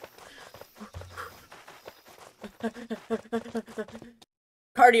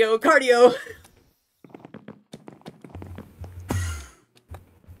 Cardio, cardio!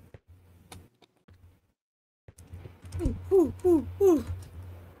 Ooh.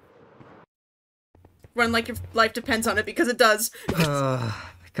 Run like your life depends on it, because it does.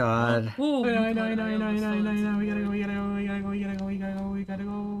 Oh, God. Oh, I know. We gotta go. We gotta go. We gotta go. We gotta go. We gotta go. We gotta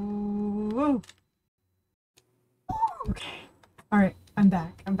go. Okay. All right. I'm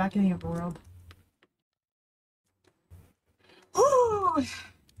back. I'm back in the overworld. Ooh.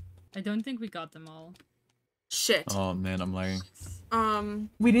 I don't think we got them all. Shit. Oh man, I'm lagging.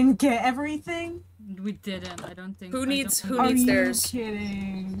 We didn't get everything. We didn't. I don't think. Who needs I don't think- theirs? Are you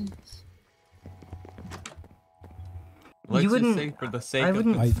kidding? Let's just wouldn't- say for the sake I of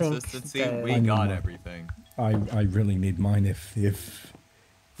wouldn't think consistency, that- we I got know. everything. I really need mine. If you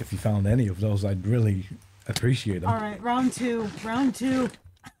found any of those, I'd really appreciate them. All right. Round two. Round two.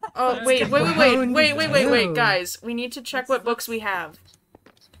 Oh, wait, Round guys. We need to check what books we have.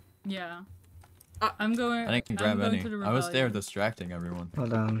 Yeah. Uh, I'm going. I didn't grab I'm going any. to the I was there rebellion. distracting everyone.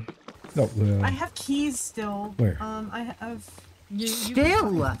 Hold on. No, I have keys still. Where? I have You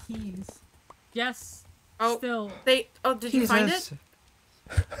Still! keys. Yes. Oh, Still. did you find it?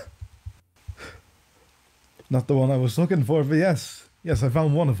 not the one I was looking for, but yes, I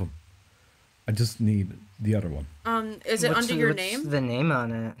found one of them. I just need the other one. Is it under your name? The name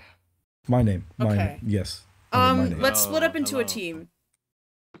on it? My name. Mine. Okay. Yes. under my name. Let's split up into a Hello. team.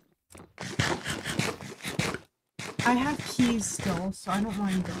 I have keys still, so I don't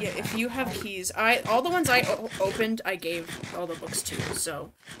mind going Yeah, back. if you have keys, all the ones I opened, I gave all the books to,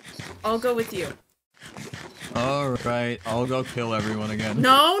 so I'll go with you. Alright, I'll go kill everyone again.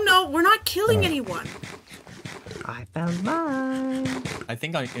 No, we're not killing anyone. I found mine. I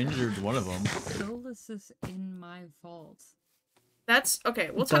think I injured one of them. Solus is in my vault. That's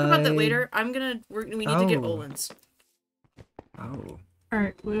okay. We'll talk about that Died. later. We need to get Oh. Olin's. Oh.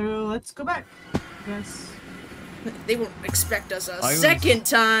 Alright, well, let's go back. Yes. They won't expect us a I was- second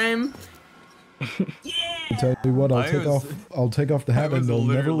time. I tell you what, I was- I'll take off the hat was and they'll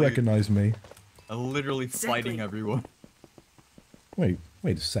never literally- recognize me. I'm literally fighting everyone. Wait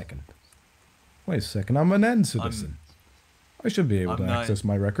a second. I'm an N citizen. I should be able I'm to not- access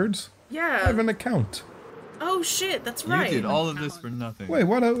my records. I Yeah. have an account. Oh shit, that's You right. did all of this for nothing. Wait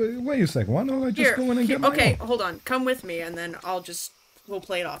a second. Why don't I just go in and get my okay, own? hold on. Come with me, and then we'll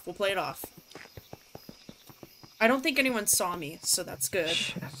play it off. I don't think anyone saw me, so that's good.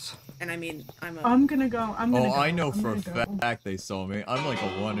 Shit. And I mean, I'm a. I'm gonna go. I'm gonna Oh, go. I know I'm for a gonna go. fact they saw me. I'm like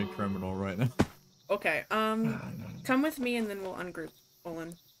a wanted criminal right now. Okay, come with me, and then we'll ungroup.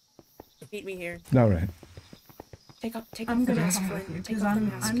 Olin, meet me here. All right. Take off I'm the gonna mask, come Flynn. with you, Take 'cause off the I'm-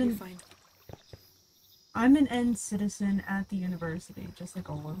 mask. I'm You're in- fine. I'm an N citizen at the university, just like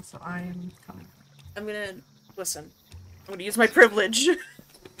Olin, so I am coming. I'm gonna listen. I'm gonna use my privilege.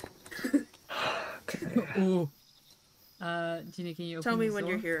 Ooh. Gina, can you open Tell me this when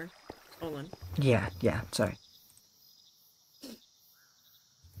door? you're here, Olin. Yeah, sorry.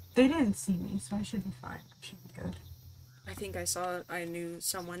 They didn't see me, so I should be fine. I should be good. I knew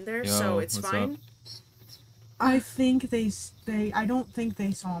someone there, Yo, so it's what's fine. up? I think I don't think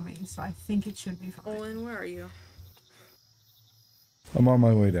they saw me, so I think it should be fine. Olin, where are you? I'm on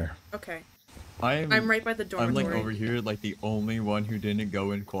my way there. Okay. I'm right by the dormitory. I'm like over here, like the only one who didn't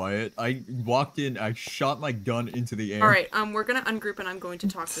go in quiet. I walked in, I shot my gun into the air. Alright, we're gonna ungroup and I'm going to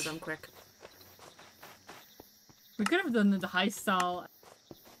talk to them quick. We could have done the heist style.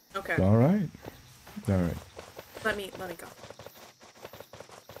 Okay. Alright. Alright. Let me go.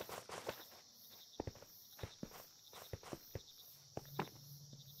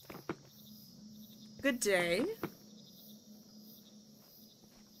 Good day.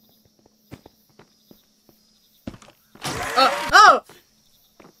 Oh!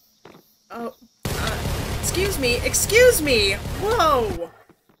 Oh, excuse me! Whoa!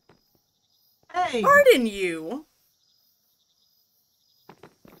 Hey! Pardon you!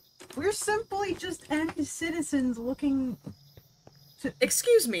 We're simply just end citizens looking to-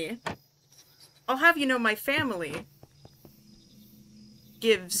 Excuse me. I'll have you know my family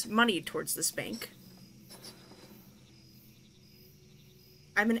gives money towards this bank.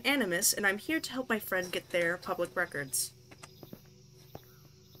 I'm an animus, and I'm here to help my friend get their public records.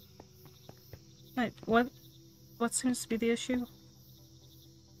 Right, what seems to be the issue?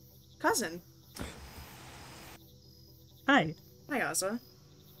 Cousin. Hi. Hi, Ozza.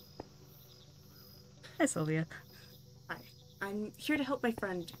 Hi, Silvia. Hi. I'm here to help my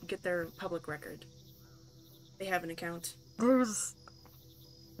friend get their public record. They have an account. There's...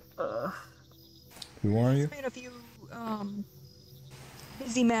 Who are you? A few,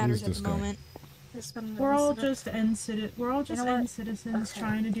 busy matters Who's at this the guy? moment. We're all just end citizens Okay.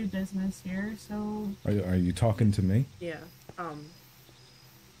 trying to do business here, so Are you talking to me? Yeah.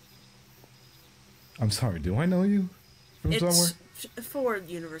 I'm sorry, do I know you? From somewhere? It's for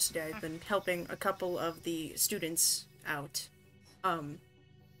university. I've been helping a couple of the students out.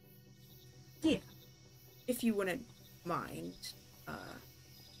 Yeah. If you wouldn't mind,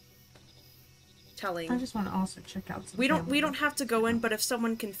 telling. I just want to also check out some We family. don't have to go in, but if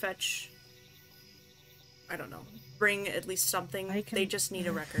someone can fetch, I don't know, bring at least something. They just need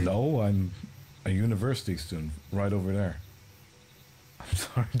a record. No, I'm a university student right over there. I'm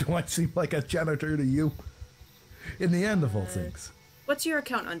sorry, do I seem like a janitor to you? In the end of all things. What's your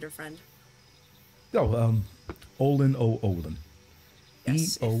account under, friend? Oh, Olin O. Olin.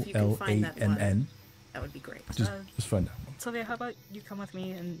 Yes, if you can find that one. EOLANN. That would be great. Just find that one. Sylvia, how about you come with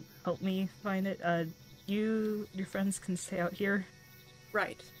me and help me find it? Your friends can stay out here.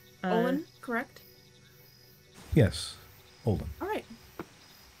 Right. Olin, correct? Yes, Olin. All right.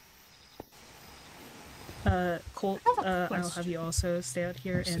 Colt, I'll have you also stay out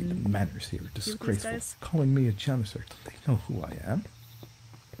here See, and... manners here, these disgraceful. guys? Calling me a janitor. Don't they know who I am?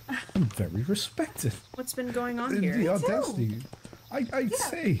 I'm very respected. What's been going on The here? audacity. I'd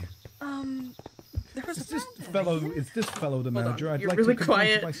say. There was It's this fellow, the Hold manager. on, I'd you're like really to complain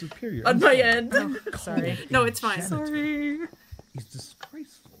quiet to my superior. On I'm my sorry. end. Oh, sorry. No, it's fine. Sorry. He's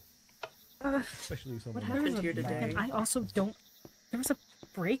disgraceful. Especially someone What happened here today? And I also don't... There was a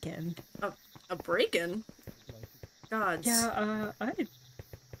break-in. A break-in? Gods. Yeah, I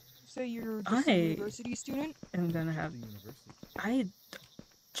So you're just a university student? am gonna have... I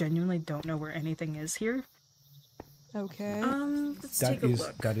genuinely don't know where anything is here. Okay. Let's take a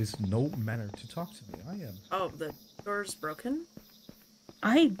look. That is no manner to talk to me. I am. Oh, the door's broken?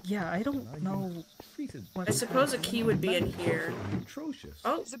 I don't know Treated what... I suppose a key would be in here. atrocious.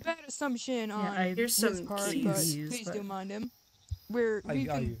 Oh, It's a bad assumption on here's his some part, keys. but Keys, please but- don't mind him. We've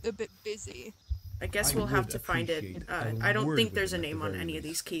been a bit busy. I guess I we'll have would to find it. appreciate a I don't word think with there's a him at name the on very any of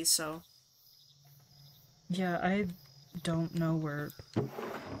least. these keys, so... Yeah, I don't know where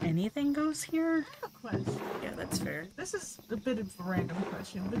anything goes here. I have a question. Yeah, that's fair. This is a bit of a random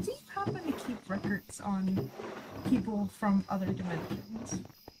question, but do you happen to keep records on people from other dimensions?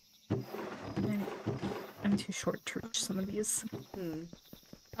 I'm too short to reach some of these.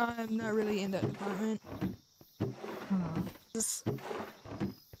 I'm not really in that department. Just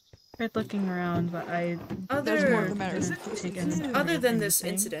tried looking around, but I That's more of Other a matter didn't of take business. any- other than this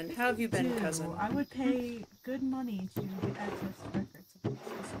anything. incident, how have you been, Do. cousin? I would pay good money to get access to records of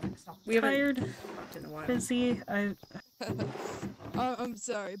specific stuff. We haven't Tired, talked in a while. busy. I'm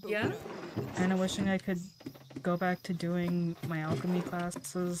sorry, but Yeah? we don't do this. Kind of wishing I could go back to doing my alchemy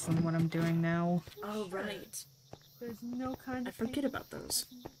classes and what I'm doing now. Oh, right. There's no kind I of forget about those.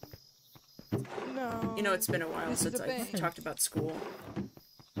 No. You know, it's been a while This is since a I've bank. talked about school.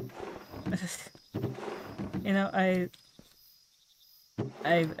 You know, I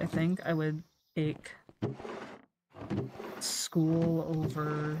think I would take school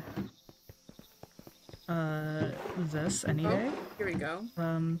over this any day. Oh, here we go.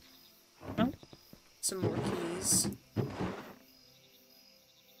 Oh, Some more keys.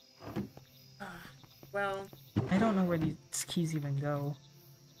 Well, I don't know where these keys even go.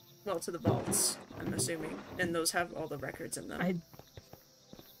 Well, to the vaults, I'm assuming. And those have all the records in them. I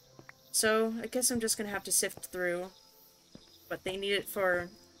So, I guess I'm just gonna have to sift through. But they need it for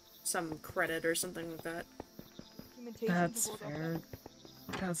some credit or something like that. That's fair.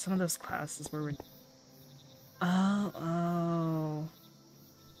 God, some of those classes were. Oh.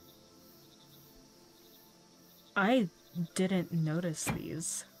 I didn't notice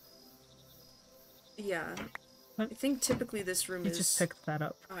these. Yeah. What? I think typically this room You is... just picked that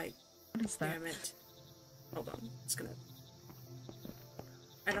up. I... What is that? Damn it. Hold on. It's gonna...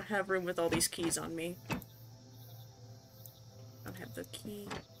 I don't have room with all these keys on me. I don't have the key.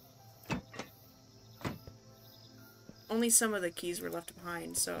 Only some of the keys were left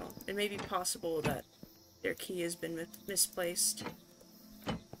behind, so it may be possible that their key has been misplaced.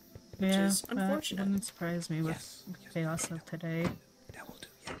 Which Yeah, is unfortunate. That wouldn't surprise me with chaos of today. That will do,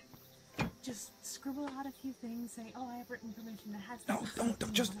 yeah. Just scribble out a few things, say, "Oh, I have written permission that has." No,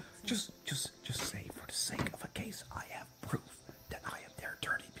 don't, just say, for the sake of a case, I have proof that I am their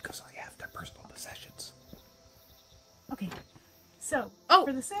attorney because I have their personal possessions. Okay, so Oh,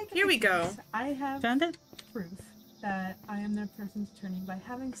 for the sake of here the we go. case, I have Found it? proof that I am their person's attorney by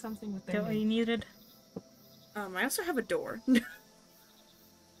having something with their Get what you name. needed? I also have a door.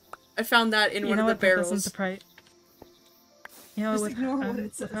 I found that in You one know of the what? That doesn't barrels. surprise. You know, Just with ignore what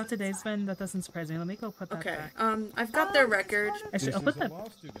it says how today's inside. been, that doesn't surprise me. Let me go put that Okay, back. I've got their record. Actually, I'll put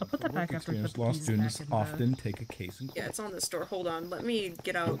that back after we put the Law keys students back in the... often take a case in court. Yeah, it's on this door. Hold on, let me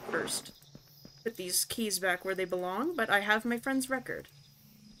get out first. Put these keys back where they belong, but I have my friend's record.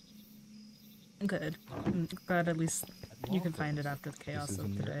 Good. I'm glad at least you can find it after the chaos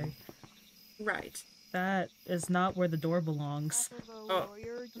of today. Right. That is not where the door belongs. Oh.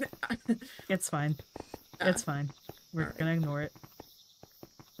 It's fine. It's fine. We're gonna ignore it.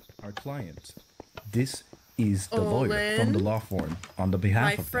 Our client. This is the lawyer from the Olin? law firm on the behalf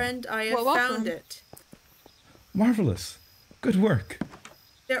My of them. friend, I have What law found firm? it. Marvelous. Good work.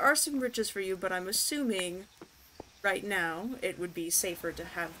 There are some riches for you, but I'm assuming right now it would be safer to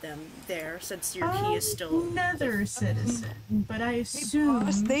have them there since your key is still... Another citizen, but I assume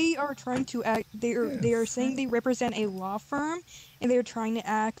Boss, they are trying to act. They are saying they represent a law firm, and they are trying to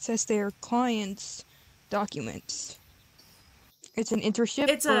access their clients' documents. It's an internship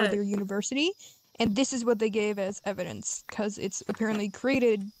It's for a- their university, and this is what they gave as evidence because it's apparently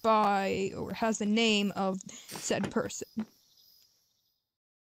created by or has the name of said person.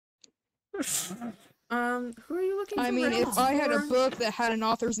 Who are you looking for? I mean, if records I had a for? book that had an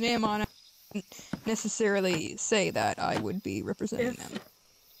author's name on it, I wouldn't necessarily say that I would be representing them.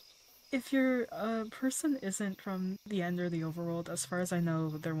 If your person isn't from the end or the overworld, as far as I know,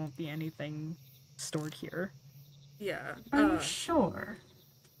 there won't be anything stored here. Yeah. I'm sure.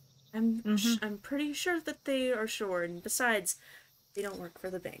 I'm pretty sure that they are sure, and besides, they don't work for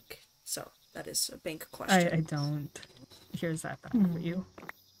the bank. So, that is a bank question. I don't. Here's that back for you.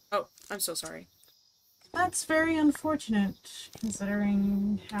 Oh, I'm so sorry. That's very unfortunate,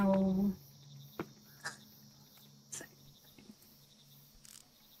 considering how...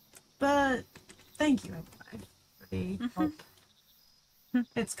 But, thank you, anyway, for the help.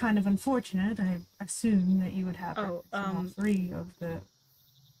 It's kind of unfortunate. I assume that you would have records from all three of the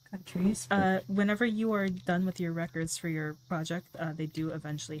countries. Whenever you are done with your records for your project, they do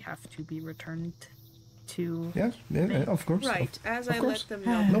eventually have to be returned to... Yes, of course. Right, as I course. let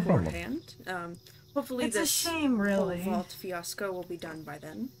them know No problem. beforehand. Hopefully It's a this shame, whole really. vault fiasco will be done by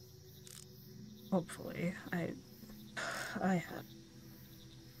then. Hopefully.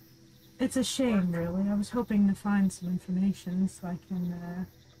 It's a shame, really. I was hoping to find some information so I can,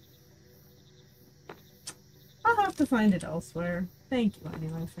 I'll have to find it elsewhere. Thank you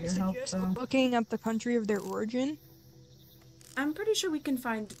anyway for your help, Suggest though. looking up the country of their origin. I'm pretty sure we can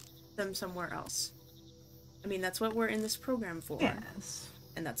find them somewhere else. I mean, that's what we're in this program for. Yes.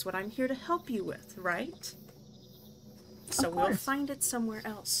 And that's what I'm here to help you with, right? So Of we'll course. find it somewhere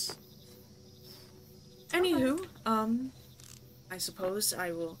else. Anywho, I suppose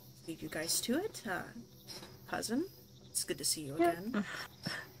I will leave you guys to it. Cousin, it's good to see you again.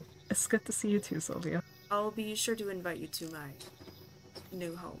 It's good to see you too, Silvia. I'll be sure to invite you to my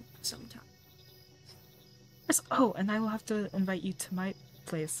new home sometime. Yes, oh, and I will have to invite you to my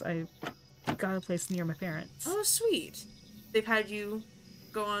place. I got a place near my parents. Oh, sweet. They've had you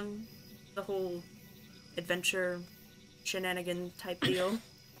go on the whole adventure shenanigan type deal.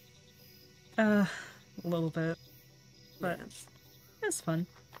 A little bit. But Yeah. it's fun.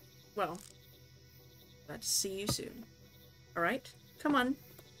 Well, glad to see you soon. Alright, come on.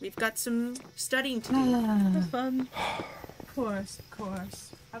 We've got some studying to do. It's fun. Of course, of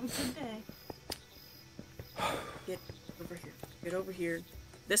course. Have a good day. Get over here. Get over here.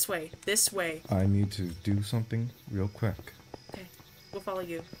 This way. This way. I need to do something real quick. Okay. We'll follow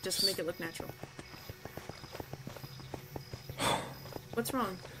you. Just make it look natural. What's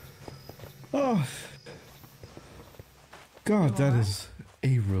wrong? Oh, God, that is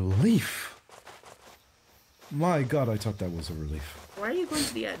a relief. My God, I thought that was a relief. Why are you going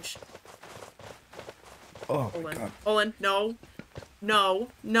to the edge? Oh, my Olin. God. Olin, no. No.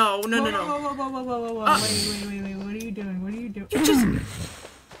 No, no, no, no. Whoa. Wait. What are you doing? What are you doing? You just...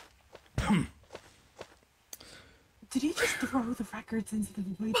 Did he just throw the records into the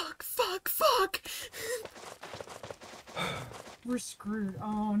void? Fuck. We're screwed.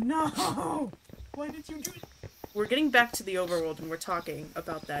 Oh, no. Why did you do it? We're getting back to the overworld and we're talking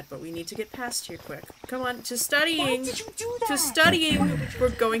about that, but we need to get past here quick. Come on, to studying. Why did you do that? To studying. We're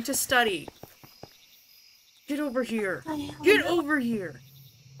going to study. Get over here. Get over here.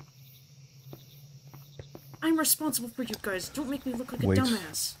 I'm responsible for you guys. Don't make me look like a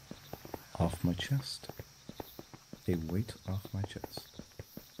dumbass. Off my chest. A weight off my chest.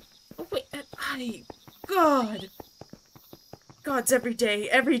 Oh wait, God. God's every day,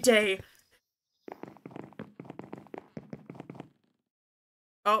 every day.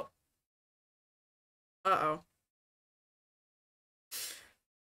 Oh. Uh-oh.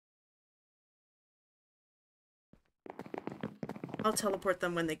 I'll teleport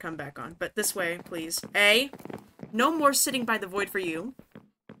them when they come back on, but this way, please. No more sitting by the void for you.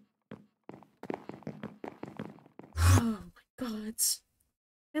 Oh my gods.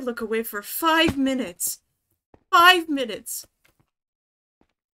 I look away for 5 minutes. 5 minutes.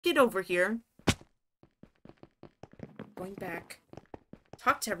 Get over here. Going back.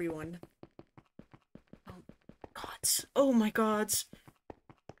 Talk to everyone. Oh gods. Oh my gods.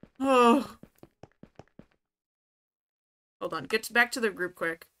 Oh. Hold on. Get back to the group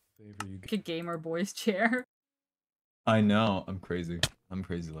quick. A gamer boy's chair. I know. I'm crazy. I'm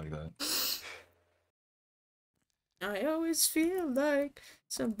crazy like that. I always feel like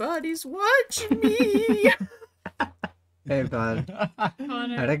somebody's watching me. Hey, bud.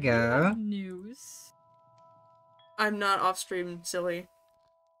 Connor, How'd it go? News. I'm not off stream, silly.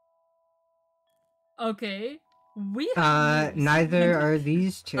 Okay. We have news. Neither are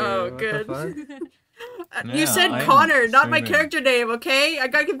these two. Oh, What the good. fuck? You said I am Connor, not my streaming. character name, okay? I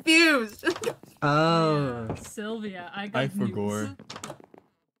got confused. Oh. Yeah, Silvia, I got I news. forgot.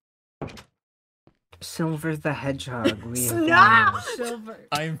 Silver the Hedgehog. We have Snap! news. Silver.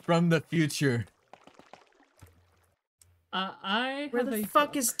 I'm from the future. I Where have the a fuck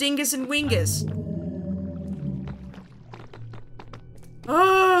book. is Dingus and Wingus?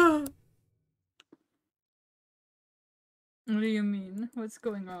 Oh! What do you mean? What's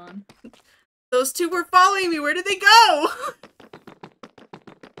going on? Those two were following me. Where did they go?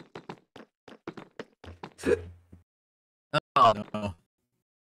 Oh no.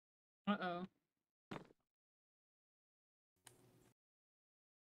 Uh-oh.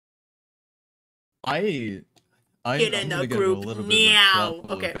 I'm Get in gonna the get a group little bit of a now.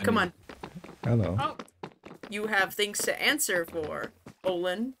 shuffle Okay, if come any- on. Hello. Oh, You have things to answer for,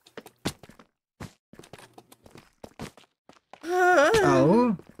 Olin.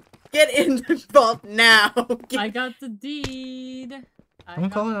 Oh? Get in the vault now. I got the deed. Don't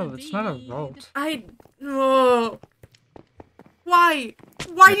call it it's not a vault. Oh. Why?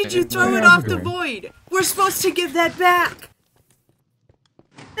 Why did you throw it off the void? We're supposed to give that back.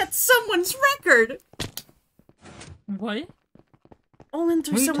 That's someone's record. What? Olin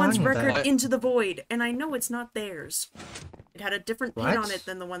threw What are you someone's talking record about? into the void, and I know it's not theirs. It had a different pin on What? it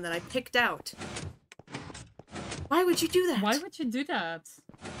than the one that I picked out. Why would you do that? Why would you do that?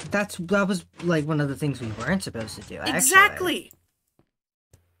 That was like one of the things we weren't supposed to do. Actually. Exactly.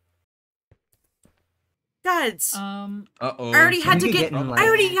 Gods. Uh-oh. I already had We to could get. get in, I like-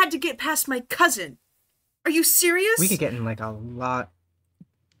 already had to get past my cousin. Are you serious? We could get in like a lot.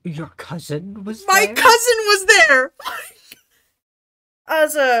 Your cousin was My there? cousin was there.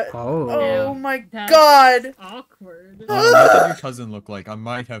 As a. Oh. Oh my That's god. awkward. What did your cousin look like? I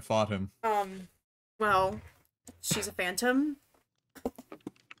might have fought him. Well, she's a phantom.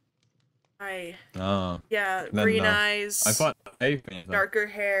 Yeah, Then green no. eyes. I fought a phantom. Darker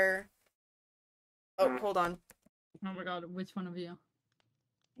hair. Oh, hold on. Oh my god, which one of you?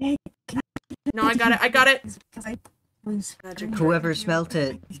 No, I got it. I got it. Because I blue screen. Whoever smelt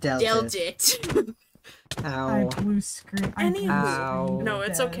it dealt Dealt it. it. I Ow. blue screen. I Anyway. blue Ow. screened No,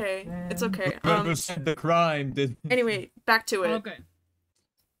 it's that, okay. It's man. okay. Whoever said the crime did. Anyway, back to it. Okay.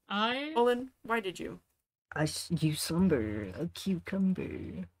 Olin, why did you? You slumber, a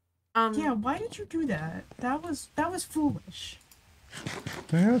cucumber. Yeah, why did you do that? That was foolish.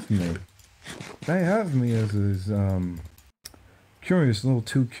 They have me. They have me as curious, a little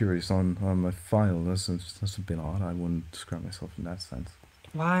too curious on my file. That's a bit odd. I wouldn't describe myself in that sense.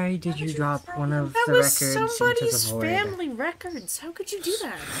 Why did you drop one of That the was records into the somebody's void? family records. How could you do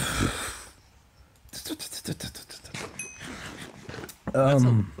that? That's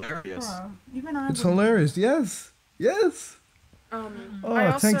hilarious. Even I It's wouldn't- hilarious. Yes, yes. I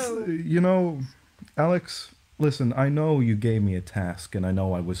Oh, thanks. also... You know, Alex. Listen, I know you gave me a task, and I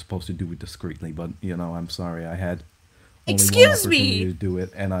know I was supposed to do it discreetly, but you know, I'm sorry. I had only one Excuse opportunity me! to do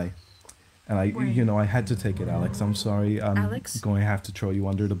it, and I, you know, I had to take it, Alex. I'm sorry. I'm Alex? going to have to throw you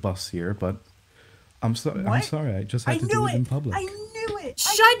under the bus here, but I'm sorry. I'm What? sorry. I just had I to knew do it in it! public. I knew it!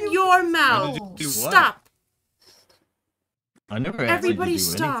 Shut your How mouth! did you do what? Stop! I never asked Everybody you to do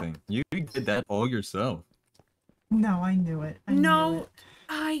stop. anything. You did that all yourself. No, I knew it. I knew No, it.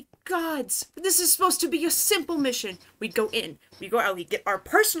 my gods. This is supposed to be a simple mission. We go in, we go out, we get our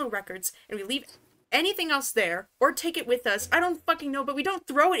personal records, and we leave anything else there, or take it with us. I don't fucking know, but we don't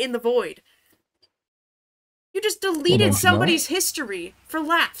throw it in the void. You just deleted don't you know? somebody's history for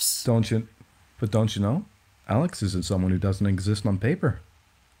laughs. Don't you know? Alex isn't someone who doesn't exist on paper.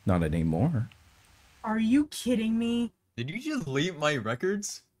 Not anymore. Are you kidding me? Did you just delete my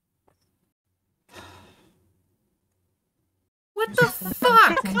records? What the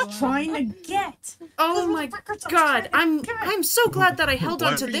fuck? I'm trying to get. Oh my god, I'm so glad that I held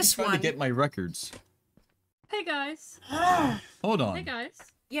Why on to are you this trying one. to get my records? Hey guys. Hold on. Hey guys.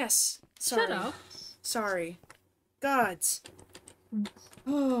 Yes, sorry. Shut up. Sorry. Gods. I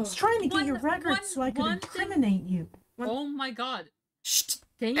Oh. was trying to get your records so I could one thing- incriminate you. Oh my god. Shh.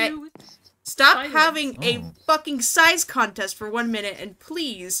 Can Hey. you Stop Silence. having a Oh. fucking size contest for 1 minute and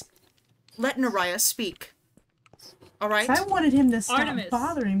please let Naraya speak. Alright? I wanted him to stop Artemis.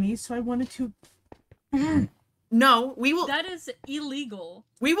 bothering me, so I wanted to. No, we will That is illegal.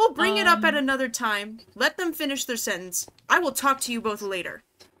 bring it up at Um, another time. Let them finish their sentence. I will talk to you both later.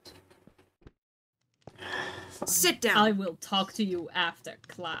 Sit down. I will talk to you after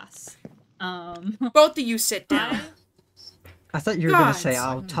class. Both of you sit down. I thought you were gonna say, Gods.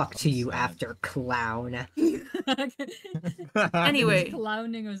 I'll talk to you after, clown. Anyway.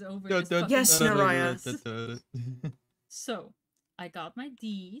 Clowning was over. this fucking Yes, podcast. Naraya. So, I got my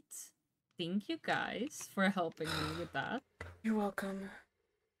deeds. Thank you guys for helping me with that. You're welcome.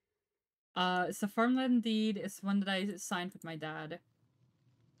 It's a farmland deed. It's one that I signed with my dad.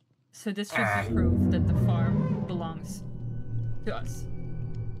 So this should be proof that the farm belongs to us.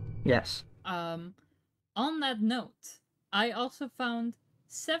 Yes. On that note, I also found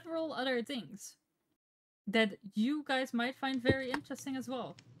several other things that you guys might find very interesting as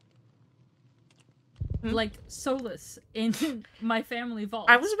well. Like solace in my family vault.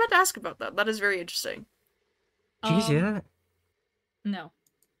 I was about to ask about that. That is very interesting. Did you see that? No.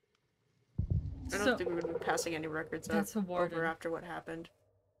 I don't So, think we would be passing any records up that's a warden. over after what happened.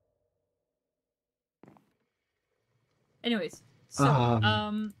 anyways, so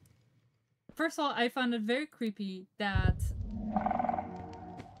first of all, I found it very creepy that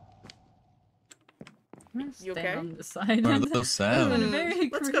I'm gonna You stand okay? on the side. What are I those found it sounds? very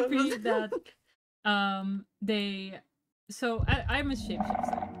Let's go. creepy that I'm a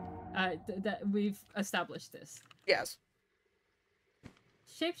shapeshifter. That we've established this. Yes.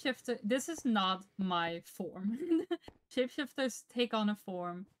 Shapeshifter, this is not my form. Shapeshifters take on a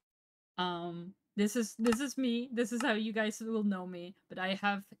form. This is me. This is how you guys will know me. But I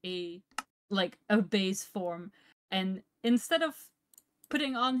have a base form, and instead of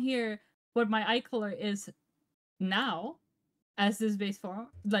putting on here what my eye color is now, as this base form,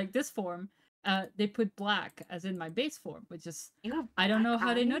 like this form, they put black as in my base form, which is You have I don't know black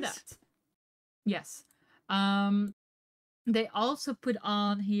how they know eyes? that. Yes. They also put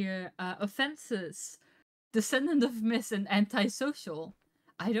on here offenses, descendant of Miss, and antisocial.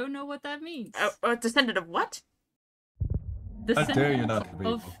 I don't know what that means. A descendant of what? How dare you not read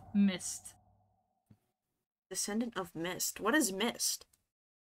of me. Mist. Descendant of Mist. What is Mist?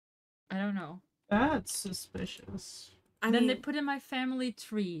 I don't know. That's suspicious. I Then mean, they put in my family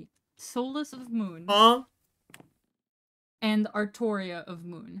tree Solus of Moon and Artoria of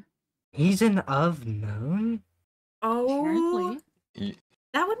Moon. He's an of moon? oh, Apparently.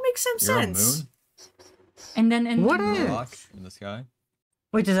 that would make some You're a sense. moon? And then in What the is- Rock in the sky?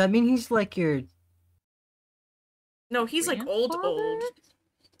 Wait, does that mean he's like your... No, he's like old. Grandfather?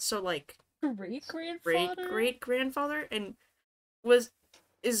 So like great grandfather. great grandfather, and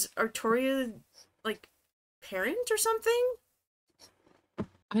is Artoria like parent or something?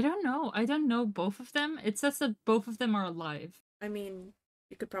 I don't know. I don't know both of them. It says that both of them are alive. I mean,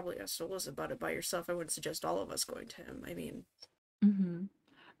 you could probably ask Solus about it by yourself. I wouldn't suggest all of us going to him. I mean, Mm-hmm.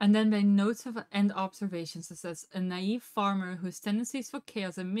 And then by notes of and observations, it says a naive farmer whose tendencies for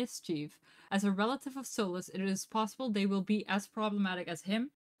chaos and mischief. As a relative of Solus, it is possible they will be as problematic as him.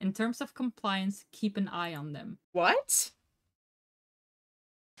 In terms of compliance, keep an eye on them. What?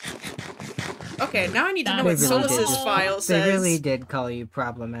 Okay, now I need to know That's what not Solus's all. file says. They really did call you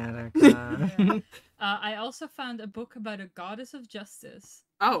problematic. I also found a book about a goddess of justice.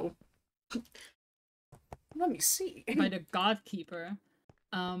 Oh. Let me see. By the Godkeeper.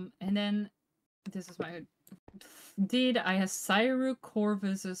 And then this is my deed. I have Cyru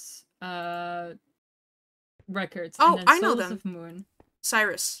Corvus's records. Oh, and then I know Solus them. of Moon.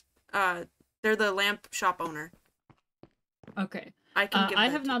 Cyrus. They're the lamp shop owner. Okay. I can give I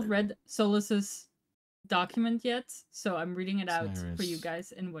that have to not them. read Solus's document yet, so I'm reading it out for you Cyrus.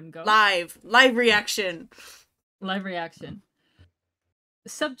 guys in one go. Live reaction. Live reaction.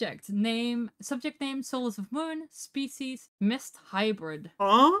 Subject name Solus of Moon. Species Mist Hybrid.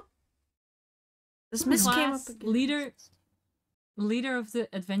 Huh? This miss came up Class again. leader of the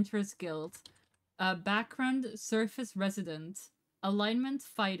Adventurers Guild. Background surface resident. Alignment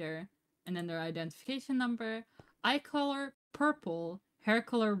fighter, and then their identification number. Eye color purple, hair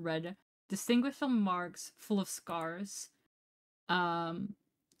color red. Distinguishable marks full of scars.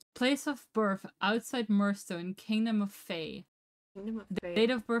 Place of birth outside Murstone, Kingdom of Fae. Date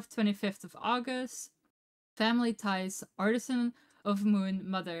of birth 25th of August. Family ties Artisan of Moon,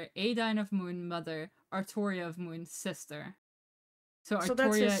 mother. Adine of Moon, mother. Artoria of Moon, sister. So So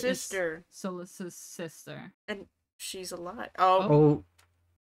that's Artoria his sister. is Solus's sister. And she's alive. Oh. Oh,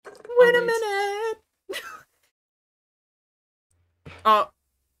 Wait a wait. minute. Oh,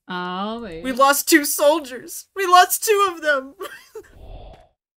 Oh wait. we lost 2 soldiers. We lost 2 of them.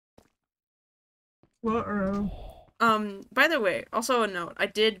 By the way, also a note. I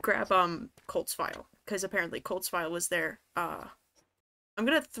did grab Colt's file because apparently Colt's file was there. I'm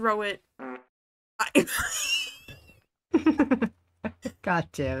gonna throw it. God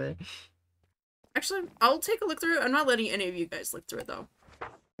damn it. Actually, I'll take a look through it. I'm not letting any of you guys look through it though.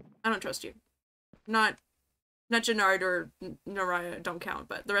 I don't trust you. Not Jannard or Naraya don't count,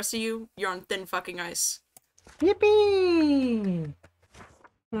 but the rest of you, you're on thin fucking ice. Yippee!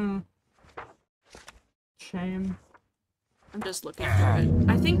 Shame. I'm just looking through it.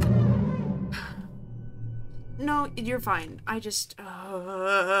 I think. No, you're fine. I just.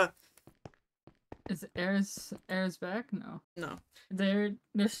 Is Air's back? No. No. Their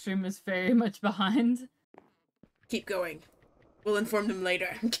stream is very much behind. Keep going. We'll inform them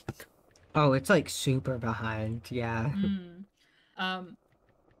later. Oh, it's like super behind, yeah. On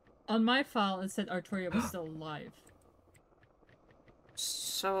my file it said Artoria was still alive.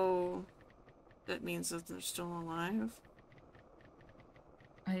 So that means that they're still alive?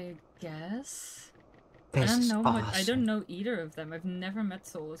 I guess. This I don't is know awesome. I don't know either of them. I've never met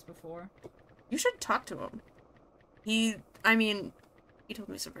Solus before. You should talk to him. He told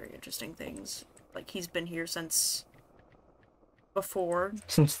me some very interesting things. Like, he's been here since before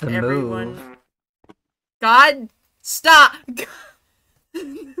Since the everyone. move. God, stop!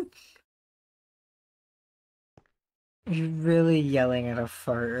 You're really yelling at a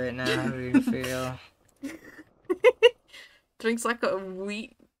fart right now. How do you feel? Drinks like a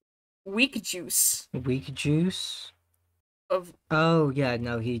weak juice Weak juice? of. Oh, yeah,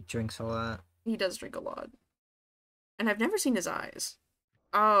 no, he drinks a lot. He does drink a lot, and I've never seen his eyes.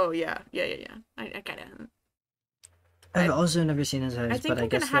 Oh yeah. I kind of. I've also never seen his eyes, I think but I I'm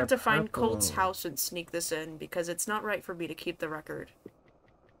guess gonna have they're to find purple. Colt's house and sneak this in because it's not right for me to keep the record.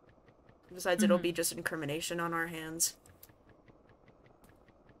 Besides, it'll be just incrimination on our hands.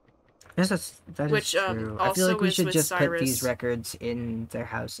 Yes, that is Which, true. I feel also like we is should with just put these Cyrus. records in their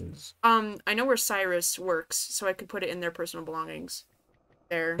houses. I know where Cyrus works, so I could put it in their personal belongings.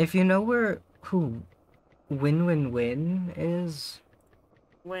 There. If you know who Win is,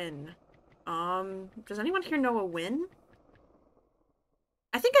 Win. Does anyone here know a Win?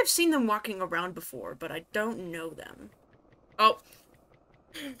 I think I've seen them walking around before, but I don't know them. Oh.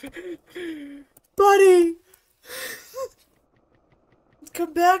 Buddy!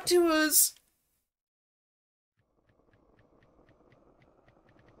 Come back to us!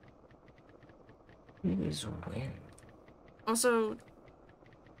 who is Win? Also,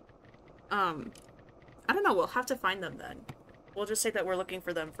 I don't know, we'll have to find them then. We'll just say that we're looking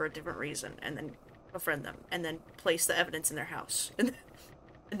for them for a different reason, and then befriend them, and then place the evidence in their house, and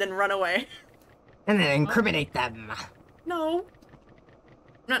then run away. And then incriminate them. No.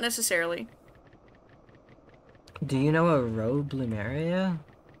 Not necessarily. Do you know a Ro Blumeria?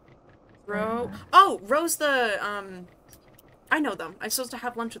 Rose the, I know them. I'm supposed to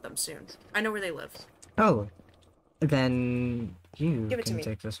have lunch with them soon. I know where they live. Oh. Then you Give it to can me.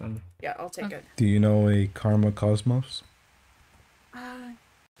 take this one. Yeah, I'll take it. Do you know a Karma Cosmos?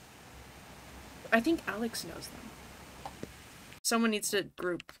 I think Alex knows them. Someone needs to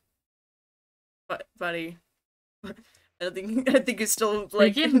group. But, buddy. I think it's still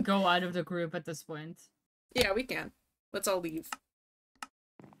like. We can go out of the group at this point. Yeah, we can. Let's all leave.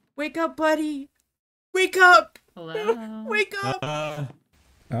 Wake up, buddy! Wake up! Hello. Wake up!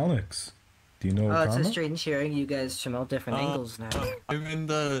 Alex, do you know a It's Karma? a strange hearing you guys from all different angles now. I'm in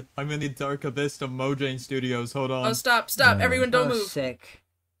the dark abyss of Mojang Studios. Hold on. Oh, stop! Everyone, don't move! Sick.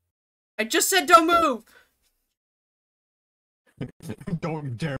 I just said don't move!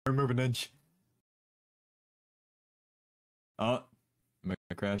 Don't dare move an inch. Am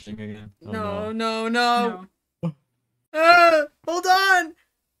I crashing again? Oh, No. No. Hold on!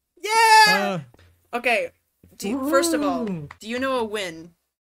 Yeah! Okay. First of all, do you know a win?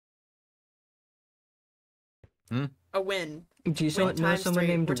 A win. Do you Win know times someone 3.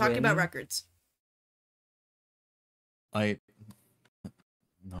 named We're talking about Win? records.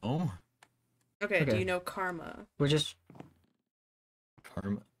 No. Okay, do Okay. you know karma? We're just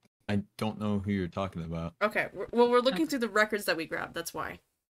Karma. I don't know who you're talking about. Okay, we're looking through the records that we grabbed, that's why.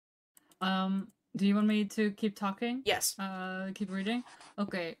 Do you want me to keep talking? Yes. Keep reading?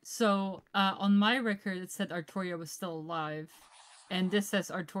 Okay, so, on my record it said Artoria was still alive. And this says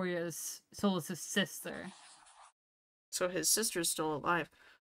Artoria's Solus' sister. So his sister's still alive.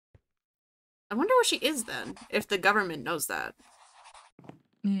 I wonder where she is then, if the government knows that.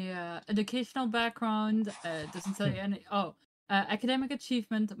 Yeah, educational background, doesn't tell you any. Oh, academic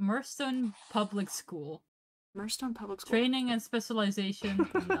achievement, Murstone Public School. Murstone Public School. Training and specialization,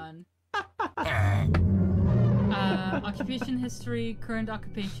 none. Occupation history, current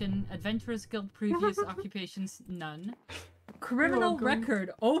occupation, adventurous guild previous occupations, none. Criminal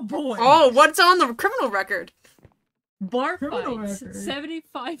record, oh boy! Oh, what's on the criminal record? Bar Criminal fights, record.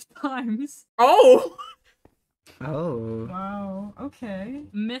 75 times. Oh! Oh. Wow. Okay.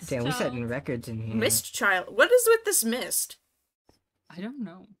 Missed Damn, we're setting child. records in here. Mist child. What is with this mist? I don't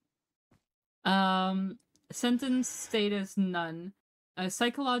know. Sentence status, none.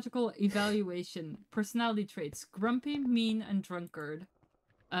 Psychological evaluation, personality traits, grumpy, mean, and drunkard.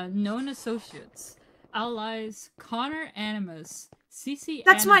 Known associates, allies, Connor Animus, CC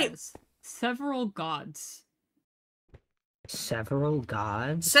That's my- Animus, several gods. Several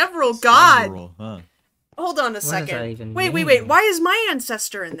gods? Several gods! Several, huh? Hold on a does second. that even Wait. mean? Why is my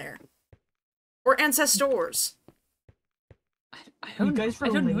ancestor in there? Or ancestors? I You don't, guys I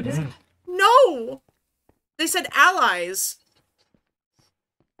don't related? notice that. No! They said allies.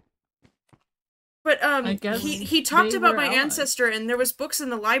 But I guess he talked they about were my allies. ancestor, and there was books in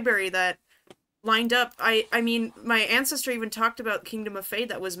the library that lined up. I mean, my ancestor even talked about Kingdom of Fate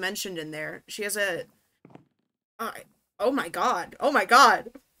that was mentioned in there. She has a oh my god.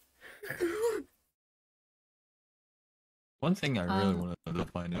 One thing I really wanted to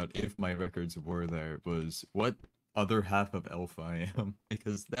find out if my records were there was what other half of elf I am,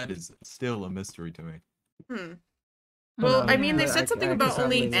 because that is still a mystery to me. Well, I yeah, mean, they I- said something I about could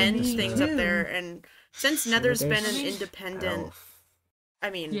only probably end look things into up it. there, and since Sure, Nether's been there's an independent, elf. I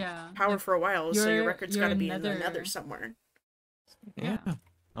mean, Yeah, power for a while, so your you're- record's you're gotta be in the Nether. Nether somewhere. Yeah.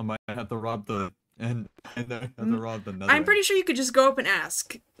 I might have to rob the and I have to rob the Nether. I'm pretty sure you could just go up and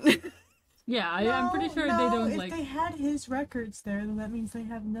ask. Yeah, I'm pretty sure they don't if like. they had his records there, then that means they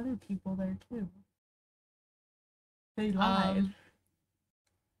have other people there too. They lied.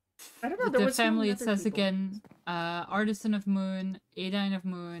 I don't know. With There the was some family, it Nether says people. again, Artisan of Moon, Adine of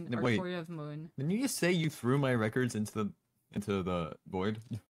Moon, No, wait. Artoria of Moon. Didn't you just say you threw my records into the void?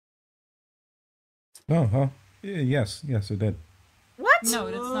 Oh, huh? Yes, it did. What? No,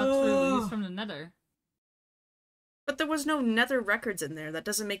 that's not true. He's from the Nether. But there was no Nether records in there. That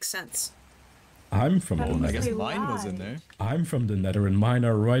doesn't make sense. I'm from the That means I Nether. guess they mine was in lied. there. I'm from the Nether, and mine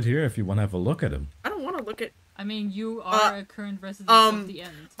are right here if you want to have a look at them. I don't want to look at. I mean, you are a current resident of the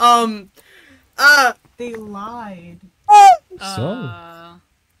end. They lied. Uh,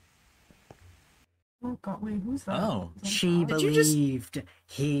 Oh god, wait, who's that? Oh. Is that She God? Did you just- believed.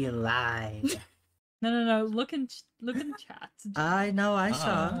 He lied. no. Look in chat. I know, I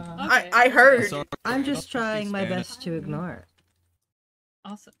saw. Okay, I heard. Sorry. I'm just She's trying my Spanish. best to ignore it.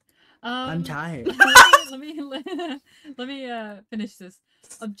 Awesome. I'm tired. let me finish this.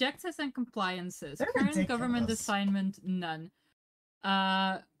 Objectives and compliances. They're Current government ridiculous. assignment, none.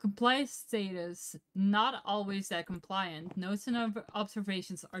 Compliance status, not always that compliant. Notes and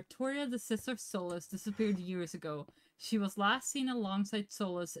observations. Artoria, the sister of Solus, disappeared years ago. She was last seen alongside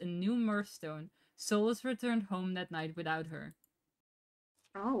Solus in New Murstone. Solus returned home that night without her.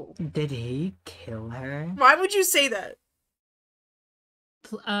 Oh. Did he kill her? Why would you say that?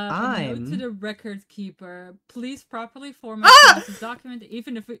 A note to the record keeper. Please properly format this document,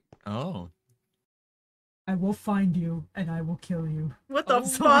 even if it... Oh. I will find you, and I will kill you. What the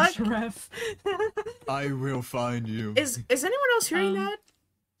So much fuck? ref. I will find you. Is anyone else hearing that?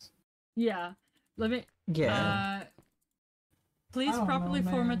 Yeah. Let me... Yeah. Please properly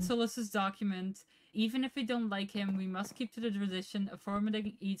know, format man. Solus's document. Even if we don't like him, we must keep to the tradition of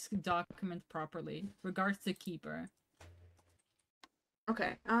formatting each document properly. Regards the keeper.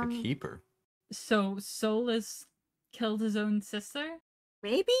 Okay. The keeper. So Solus killed his own sister?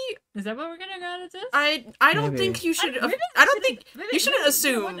 Maybe? Is that what we're gonna go out of this? I don't Maybe. think you should. maybe I don't shouldn't- think maybe- you shouldn't maybe-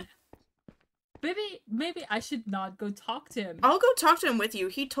 assume. Maybe I should not go talk to him. I'll go talk to him with you.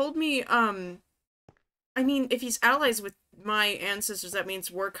 He told me, I mean, if he's allies with my ancestors, that means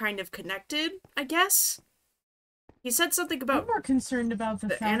we're kind of connected, I guess? He said something I'm about more concerned about the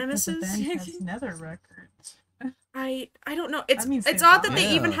the fact animuses? that the bench has nether records. I don't know. It's means it's they odd that lie.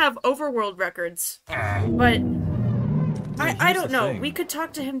 they even Yeah. have overworld records. But I here's don't the know. thing. We could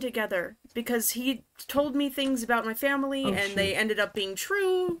talk to him together because he told me things about my family Oh, and they shoot. ended up being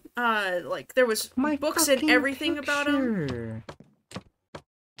true. Like there was My books and fucking everything about him. picture.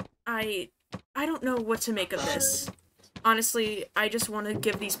 I don't know what to make of this. Honestly, I just want to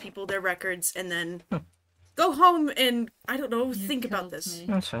give these people their records and then go home and I don't know, You think about killed this. me.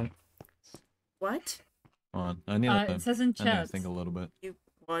 That's fine. What? Hold on. I need to It says in I need to chat. think a little bit. You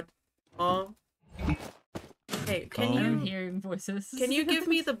what? Oh. Hey, can Oh. I'm you hearing voices. can you give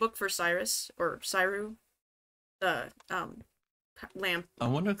me the book for Cyrus or Cyru? The lamp. I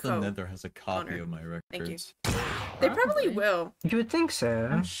wonder if the Co- Nether has a copy honor. of my Thank you. records. They probably Probably. will. You would think so.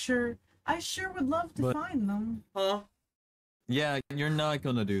 I sure would love to But- find them. Huh? Yeah, you're not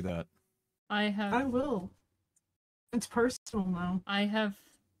gonna do that. I I have. will. It's personal now. I have.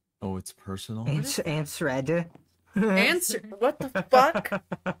 Oh, it's personal? Ansred. Answer. What the fuck?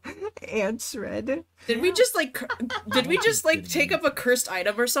 Ansred. Did we just like did we just like take up a cursed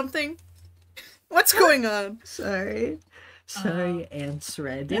item or something? What's going on? Sorry. Sorry,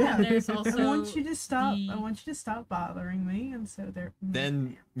 Ansred. Yeah, there's I also. want you to stop. the- I want you to stop bothering me, and so there.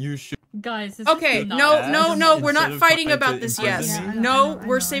 Then you should. Guys, this Okay, is no, not- no, we're Instead not of fighting trying to about this yet. imprison me? No, I know,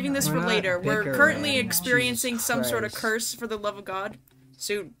 we're I saving this know. for We're later. not We're bickering. currently Jesus experiencing some sort of Christ. curse for the love of God.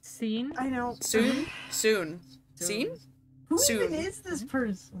 Soon. Scene? I know. Soon? Soon. Seen? Who Soon. even is this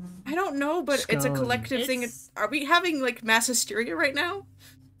person? I don't know, but it's a Scone. collective thing. It's- Are we having like mass hysteria right now?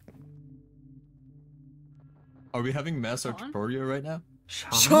 Are we having mass Sean? Artoria right now?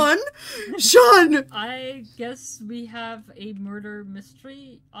 Sean? Sean! I guess we have a murder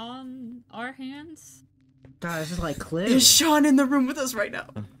mystery on our hands. God, this is like Clue. Is Sean in the room with us right now?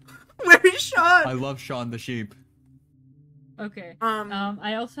 Where is Sean? I love Sean the sheep. Okay. Um,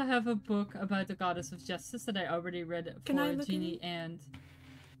 I also have a book about the goddess of justice that I already read Can I for look Jeannie and...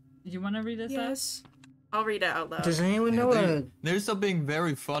 Do you want to read this out? yes. I'll read it out loud. Does anyone know what There's something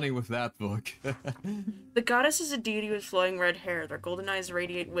very funny with that book. The goddess is a deity with flowing red hair. Their golden eyes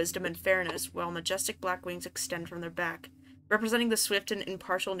radiate wisdom and fairness, while majestic black wings extend from their back, representing the swift and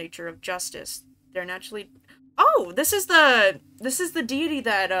impartial nature of justice. They're naturally... Oh, this is the deity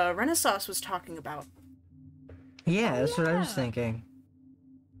that Renaissance was talking about. Yeah, that's what I was yeah. thinking.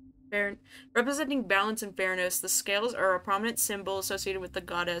 Representing balance and fairness, the scales are a prominent symbol associated with the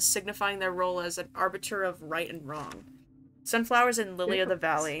goddess, signifying their role as an arbiter of right and wrong. Sunflowers and lily of the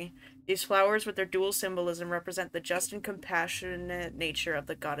valley. These flowers, with their dual symbolism, represent the just and compassionate nature of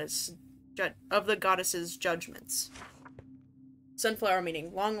the goddess's judgments. Sunflower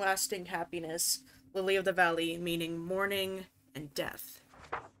meaning long-lasting happiness. Lily of the valley meaning mourning and death.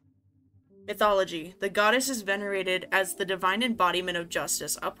 Mythology. The goddess is venerated as the divine embodiment of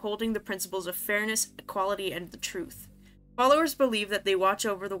justice, upholding the principles of fairness, equality, and the truth. Followers believe that they watch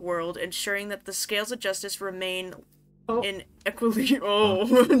over the world, ensuring that the scales of justice remain in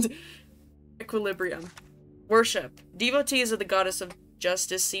equilibrium. Worship. Devotees of the goddess of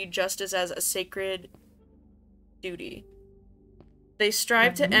justice see justice as a sacred duty. They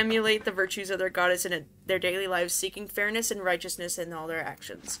strive to emulate the virtues of their goddess in their daily lives, seeking fairness and righteousness in all their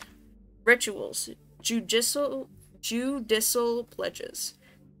actions. Rituals. Judicial pledges.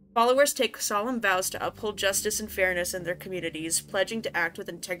 Followers take solemn vows to uphold justice and fairness in their communities, pledging to act with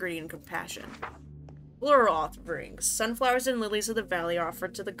integrity and compassion. Floral offerings. Sunflowers and lilies of the valley are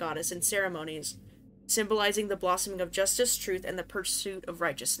offered to the goddess in ceremonies, symbolizing the blossoming of justice, truth, and the pursuit of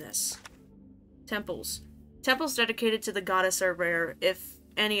righteousness. Temples. Temples dedicated to the goddess are rare, if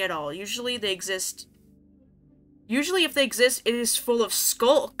any at all. Usually if they exist, it is full of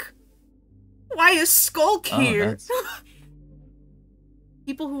skulk. Why is skulk Oh, here? that's-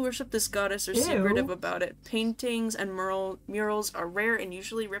 People who worship this goddess are secretive about it. Paintings and murals are rare and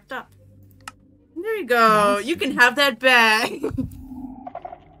usually ripped up. There you go. You can have that back.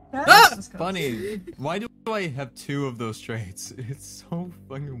 That's Funny. Why do I have 2 of those traits? It's so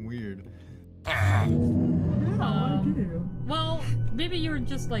fucking weird. Well, maybe you're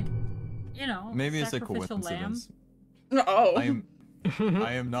just like, you know, Maybe it's a sacrificial lamb. coincidence. No.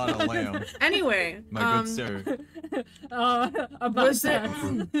 I am not a lamb. Anyway, My good sir. About was that.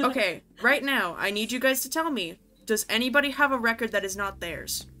 it? Okay, right now, I need you guys to tell me. Does anybody have a record that is not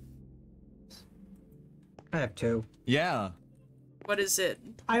theirs? I have 2. Yeah. What is it?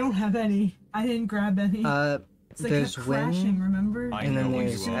 I don't have any. I didn't grab any. It's like There's kept crashing, Wind, remember? I and then know what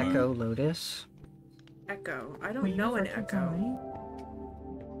there's you are. Echo Lotus. Echo. I don't Wait, know you an have Echo.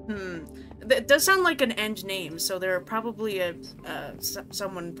 That does sound like an end name, so there are probably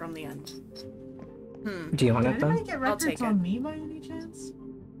someone from the end. Do you want Did it then? anybody get I'll take records on me by any chance?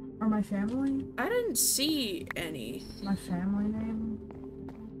 Or my family? I didn't see any. My family name?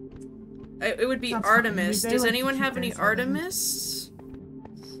 It would be That's fine. Artemis. They Does like to anyone keep have any theirs hidden. Artemis?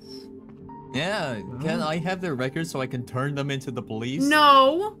 Yeah. Can I have their records so I can turn them into the police?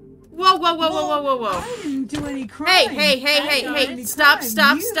 No. Whoa, whoa, whoa, whoa, whoa, whoa, whoa. I didn't do any crime. Hey, stop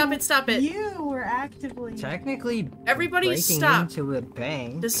it. You were actively... Technically, Everybody breaking stop. into a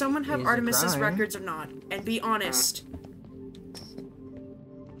bank. Does someone have is a Artemis's crime. records or not? And be honest.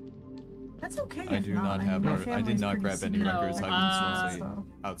 That's okay I if do not I have. mean, my I did family's not pretty grab any No, records. I was mostly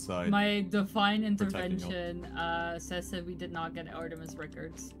outside. My divine Protecting intervention says that we did not get Artemis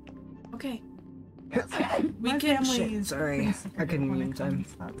records. Okay. My can- family Shit, is sorry. pretty I secretive couldn't when it mean time.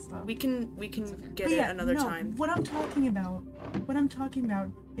 comes to that stuff. We can get But it yeah, another no, time. What I'm talking about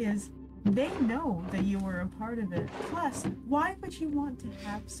is they know that you were a part of it. Plus, why would you want to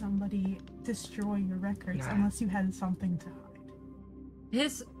have somebody destroy your records Yeah. unless you had something to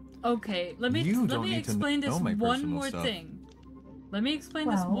hide? Okay, let me You don't need to explain this know my one personal more stuff. thing. Let me explain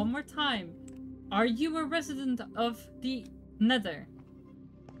this Well- one more time. Are you a resident of the Nether?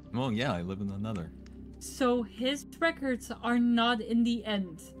 Well, yeah, I live in the Nether. So his records are not in the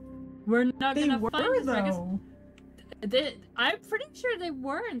end. We're not They gonna were find his records. though. I'm pretty sure they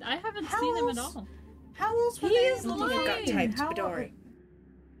weren't. I haven't How seen them at else- all. How else were He they is able to lying. find Got typed, How- but don't worry.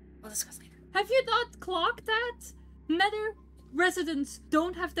 We'll discuss later. Have you not clocked that? Nether residents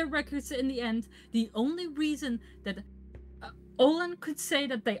don't have their records in the end. The only reason that Olin could say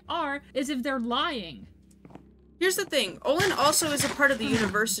that they are is if they're lying. Here's the thing. Olin also is a part of the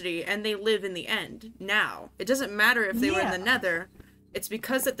university, and they live in the end now. It doesn't matter if they were in the Yeah. Nether. It's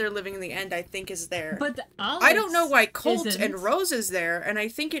because that they're living in the end, I think, is there. But Alex I don't know why Colt isn't. and Rose is there, and I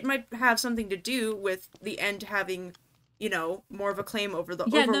think it might have something to do with the end having, you know, more of a claim over the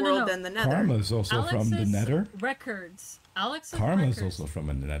Yeah, overworld no. than the Nether. Karma's also from the Alex's Nether. records. Alex's Karma's records. also from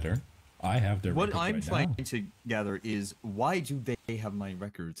the Nether. I have their What records I'm right trying now. to gather is why do they have my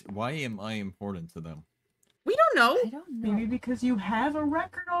records? Why am I important to them? We don't know. I don't know. Maybe because you have a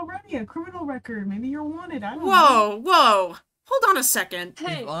record already, a criminal record. Maybe you're wanted. I don't know. Whoa. Hold on a second.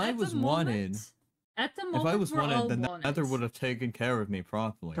 Hey, If I at the was moment- wanted- at the If moment, I was we're all wanted, the wanted. Nether would have taken care of me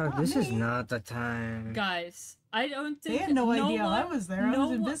properly. Bro, this is not the time. Guys, I don't They think had no idea I one- was there. I no was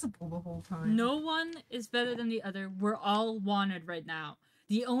one- invisible the whole time. No one is better than the other. We're all wanted right now.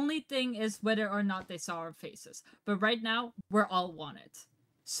 The only thing is whether or not they saw our faces. But right now, we're all wanted.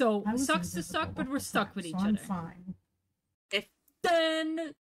 So, I was sucks to invisible suck, but the we're whole stuck time, with each so I'm other. fine.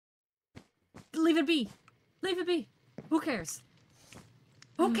 Then leave it be. Leave it be. Who cares?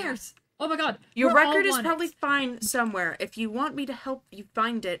 Who cares? Oh my god. Your we're all record is wanted. probably fine somewhere. If you want me to help you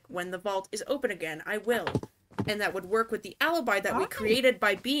find it when the vault is open again, I will. And that would work with the alibi that we Alright. created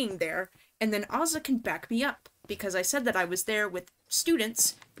by being there, and then Ozza can back me up. Because I said that I was there with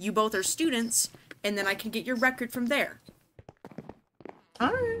students, you both are students, and then I can get your record from there.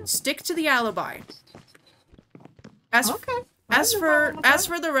 Alright. Stick to the alibi. As Okay. I have no problem with as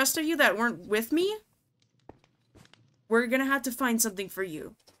that. for the rest of you that weren't with me, we're gonna have to find something for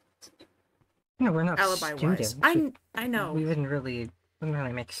you, No, we're not alibi students. wise. I know. We wouldn't really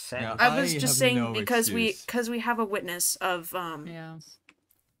make sense. Yeah, I was I just have saying no because excuse. we have a witness of Yeah.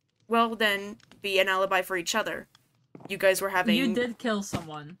 well then be an alibi for each other. You guys were having You did kill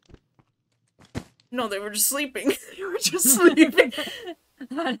someone. No, they were just sleeping. They were just sleeping.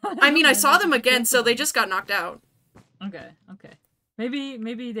 I mean, I saw them again, so they just got knocked out. Okay.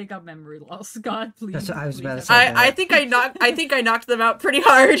 Maybe they got memory loss. God, please. That's what I was about to please. say. I think I knocked them out pretty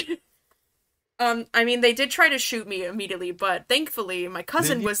hard. I mean, they did try to shoot me immediately, but thankfully my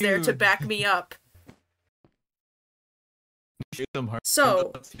cousin Did was there to you? back me up. Shoot them hard.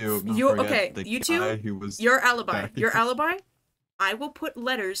 So, To not you forget okay? the You two, guy who was your alibi, back. your alibi. I will put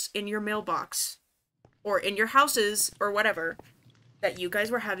letters in your mailbox or in your houses or whatever that you guys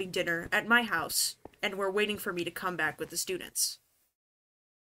were having dinner at my house and were waiting for me to come back with the students.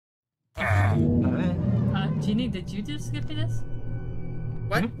 Alright. Jeannie, did you just give me this?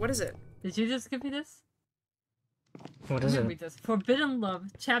 What? What is it? Did you just give me this? What is Let me it? read this. Forbidden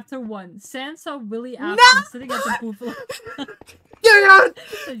Love, Chapter 1. Sans saw Willie Afton sitting at the booth. Give me out!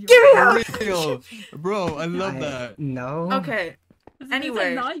 Give me out! For real. Bro, I love that. No. Okay,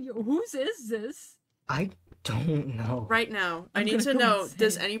 Anyway. Whose is this? I don't know. right now, I I'm need to gonna go know,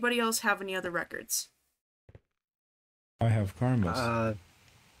 does insane. anybody else have any other records? I have karmas. I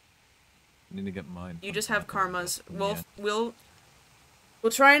need to get mine. You just have karmas. We'll Yeah.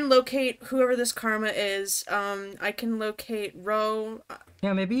 we'll try and locate whoever this karma is. I can locate Ro.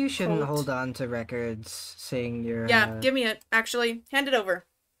 Yeah, maybe you shouldn't Colt. hold on to records saying you're. Yeah, give me it. Actually, hand it over.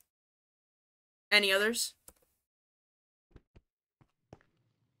 Any others?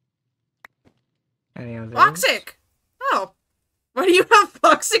 Any others? Toxic! Oh. Why do you have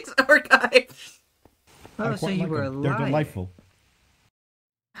Toxic's archive? Oh, I so quite you like were them. They're alive. delightful.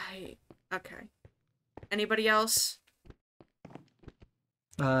 Okay. Anybody else?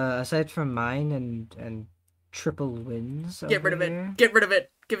 Aside from mine and triple wins. Get rid of over it. here. Get rid of it.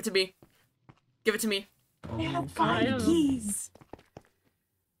 Give it to me. Give it to me. I have I 5 don't- keys.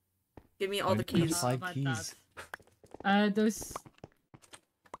 Give me all the I don't keys. Five About keys. that. Those...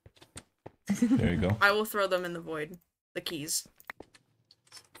 There you go. I will throw them in the void. The keys.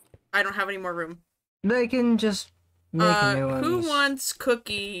 I don't have any more room. They can just make new ones. Who wants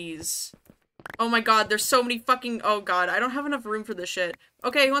cookies? Oh my god, there's so many fucking... Oh god, I don't have enough room for this shit.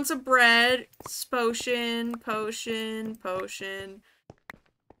 Okay, who wants some bread? Potion, potion, potion.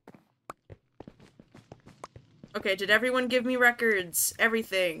 Okay, did everyone give me records?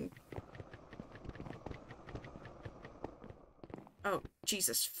 Everything. Oh,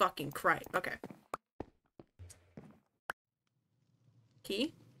 Jesus fucking Christ. Okay.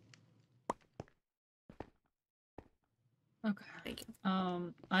 Key? Okay. Thank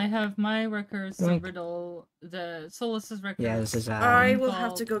you. I have my records, the Like- riddle, the Solus's records. Yeah, this is I will have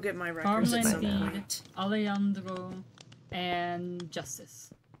Involved to go get my records at Farmland some Deed, point. Alejandro, and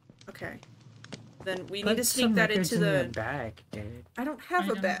Justice. Okay. Then we Put need to some sneak that records into in your the... bag, dude. I don't have I a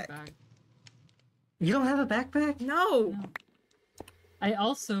don't bag. bag. You don't have a backpack? No! No. I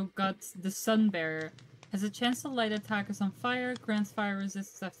also got the Sun Bearer. Has a chance to light attackers on fire, grants fire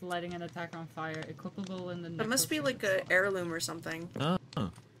resistance after lighting an attacker on fire, equippable in the That must be like a heirloom or something. Oh.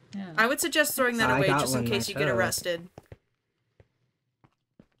 Yeah. I would suggest throwing that I away got just in one case you get myself. arrested.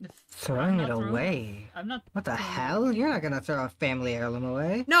 Throwing I'm it not throwing- away? I'm not. What the throwing it hell? away. You're not gonna throw a family heirloom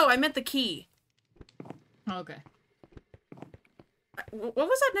away. No, I meant the key. Okay. What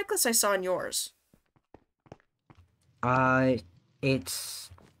was that necklace I saw in yours?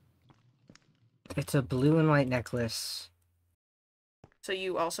 It's a blue and white necklace. So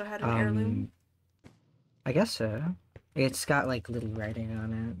you also had an heirloom? I guess so. It's got like little writing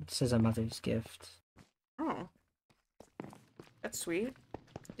on it. It says a mother's gift. Oh. That's sweet.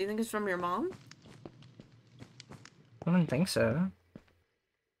 Do you think it's from your mom? I don't think so.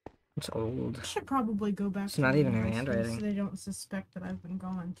 It's old. I should probably go back. It's to not the even her university handwriting. So they don't suspect that I've been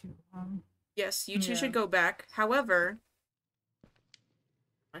gone too long. Yes, you two Yeah. should go back. However,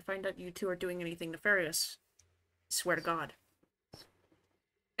 I find out you two are doing anything nefarious. I swear to God.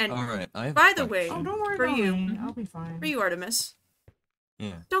 And Alright, I have by the a way, Oh, don't worry for about you. me. I'll be fine. for you, Artemis,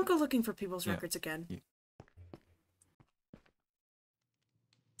 Yeah. don't go looking for people's Yeah. records again. Yeah.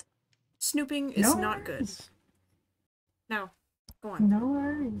 Snooping is No not good. worries. Now, go on. No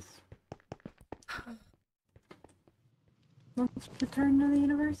worries. Let's return to the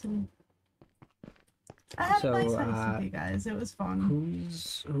university. I had So, a nice night with you guys. It was fun.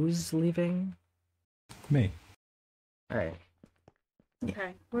 Who's leaving? Me. Alright.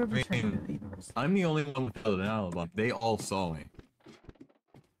 Okay. We're mean, returning to the university. I'm the only one without an alibi. They all saw me.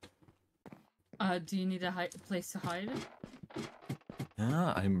 Do you need a place to hide?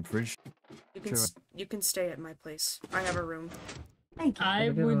 Yeah, I'm pretty sure. You can Sure. you can stay at my place. I have a room. Thank you. I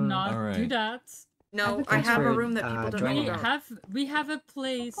Have a good would one. not do Alright. that. No, Thanks I have a for, room that people don't joining know us. about. We have a Of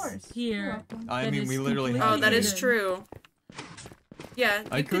place course. You're here. welcome. I That mean, is we literally completely have. Oh, that is hidden. true. Yeah,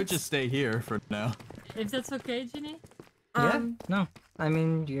 I you could just stay here for now. If that's okay, Ginny. Yeah? No. I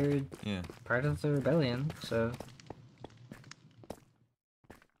mean, you're Yeah. part of the rebellion, so...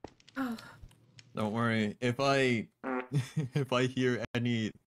 Don't worry. If I if I hear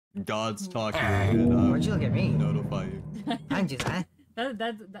any gods talking, then Why'd you look at me? notify you. I didn't do that.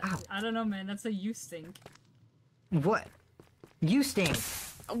 that Ow. I don't know, man. That's a you stink. What? You stink.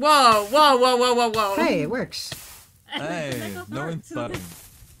 Whoa, whoa, whoa, whoa, whoa, whoa. Hey, it works. Hey, Mega no heart. inspiring.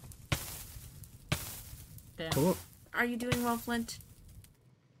 Damn. Cool. Are you doing well, Flint?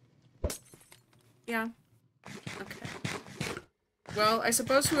 Yeah. Okay. Well, I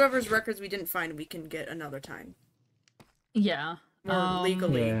suppose whoever's records we didn't find, we can get another time. Yeah. More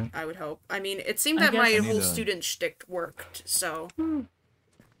legally, Yeah. I would hope. I mean, it seemed I that my guess- I need whole a- student shtick worked, so...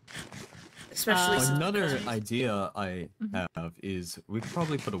 Especially since- Another idea I have is we could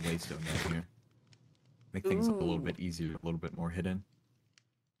probably put a waystone down here. Make things a little Ooh. bit easier, a little bit more hidden.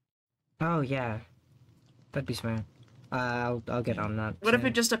 Oh yeah, that'd be smart. I'll get on that. What if soon.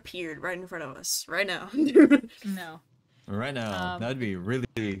 it just appeared right in front of us, right now? No. Right now, that'd be really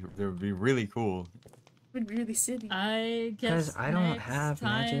cool. Would be really silly. I guess 'Cause I don't next have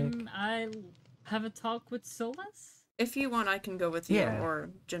time magic. I'll have a talk with Solus. If you want, I can go with you, Yeah. or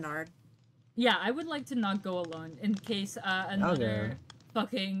Jannard. Yeah, I would like to not go alone in case another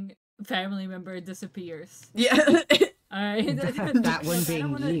fucking family member disappears. Yeah. Alright. That one I being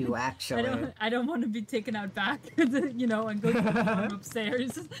don't wanna- you, actually. I don't want to be taken out back, you know, and go to the farm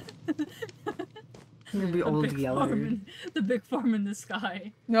upstairs. You'll be The old big yeller. farm in- the big farm in the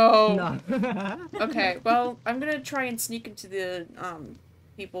sky. No. No. Okay, well, I'm gonna try and sneak into the,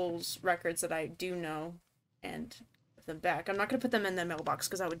 people's records that I do know, and put them back. I'm not gonna put them in the mailbox,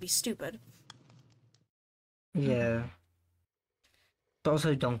 because that would be stupid. Yeah. But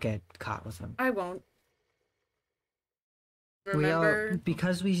also, don't get caught with them. I won't. Remember?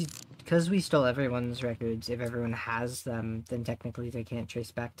 Because we stole everyone's records. If everyone has them, then technically they can't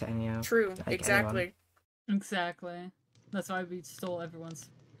trace back to any of. True, like, exactly. Exactly. That's why we stole everyone's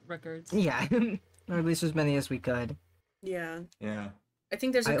records. Yeah, or at least as many as we could. Yeah. Yeah. I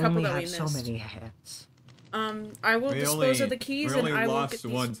think there's a I couple only that we have missed. so many hats. I will dispose of the keys, we only and I will lost get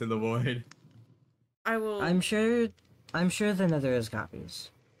these... one to the void. I will... I'm sure the Nether has copies.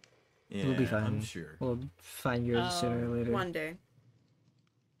 Yeah, We'll be fine. I'm sure. We'll find yours sooner or later. One day.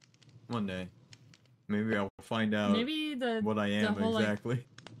 One day. Maybe I'll find out Maybe what I am whole, exactly.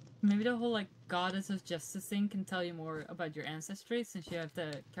 Maybe the whole, like, goddess of justice thing can tell you more about your ancestry since you have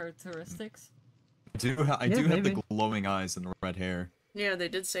the characteristics. I do have maybe. the glowing eyes and the red hair. Yeah, they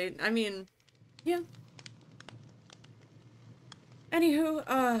did say... I mean... Yeah.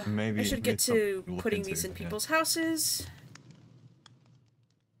 Anywho, Maybe I should get it's something to look putting into, these in yeah. people's houses.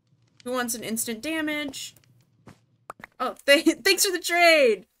 Who wants an instant damage? Oh, thanks for the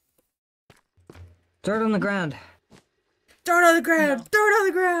trade! Throw it on the ground. Throw it on the ground! No. Throw it on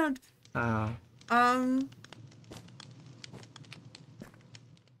the ground! Oh.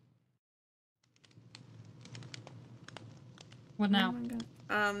 What now? Oh my God.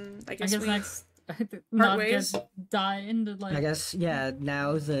 I I guess, guess we... next... not ways? die in the, like... I guess, yeah,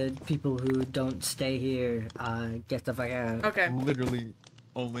 now the people who don't stay here, get the fuck out. Okay. Literally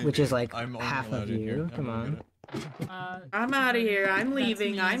only Which is like I'm only half allowed of in here. you. I'm Come not on. gonna- I'm out of here. I'm That's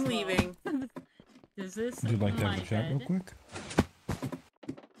leaving. me I'm as well. leaving. Is this Would you like to my have a chat real bed? quick?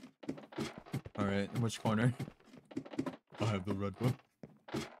 Alright, which corner? I have the red one.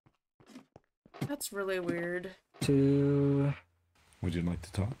 That's really weird. To... Would you like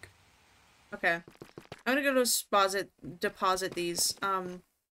to talk? Okay. I'm gonna go to deposit these.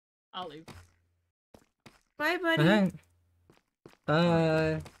 I'll leave. Bye, buddy.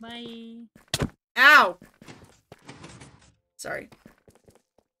 Alright. Bye. Ow! Sorry.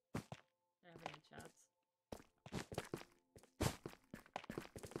 They're having a chat.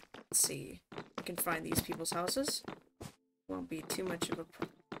 Let's see. I can find these people's houses. Won't be too much of a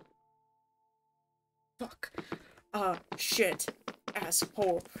fuck. Shit.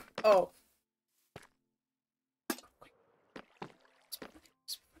 Asshole. Oh.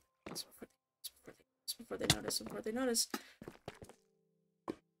 Before they notice.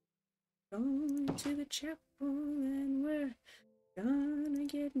 Going to the chapel and we're gonna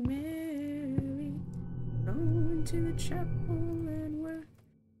get married. Going to the chapel and we're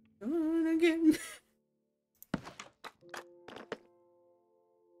gonna get married.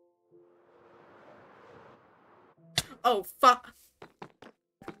 Oh, fuck.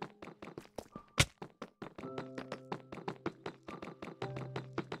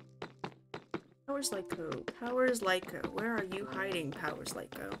 Powers Lyco. Powers Lyco. Where are you hiding, Powers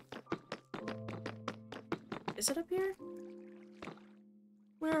Lyco? Is it up here?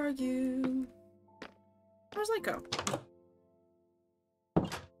 Where are you? Powers Lyco.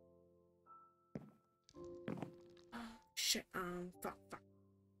 Shit, fuck.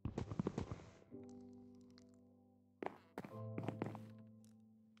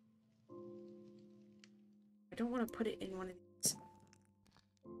 I don't want to put it in one of these.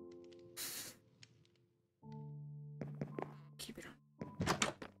 Keep it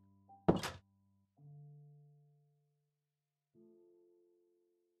on.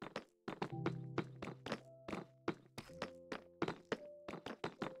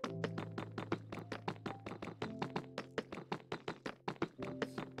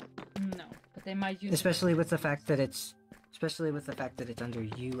 But they might use Especially with the fact that it's under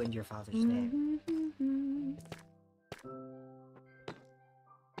you and your father's name.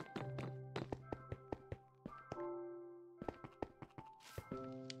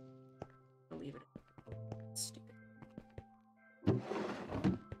 Believe it. Stupid.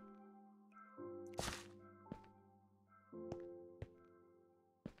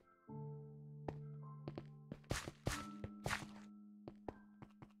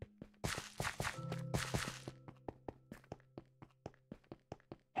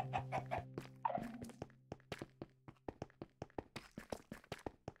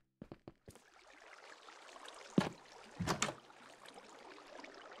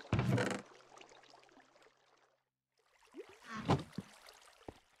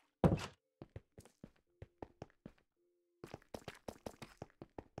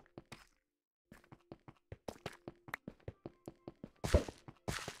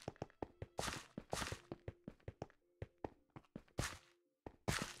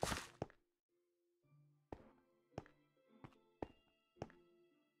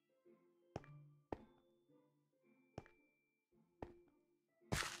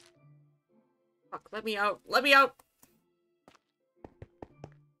 Fuck, let me out! Let me out!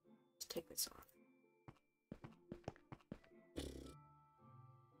 Let's take this off.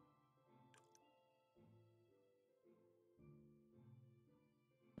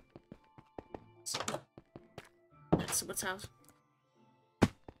 That's what's out.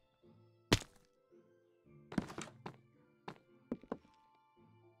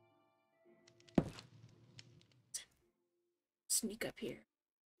 Sneak up here.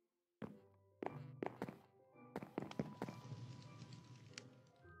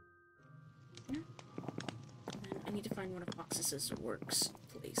 And then I need to find one of Fox's works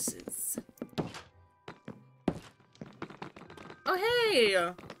places. Oh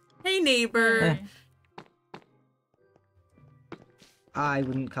hey! Hey neighbor! I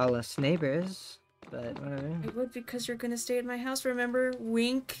wouldn't call us neighbors, but whatever. I would because you're gonna stay at my house, remember?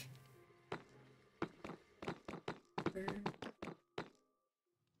 Wink.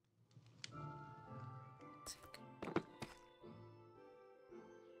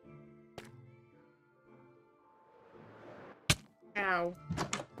 Ow.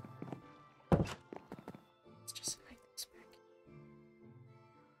 Let's just hide this back.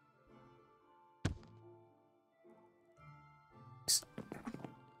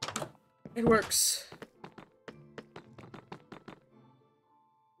 It works.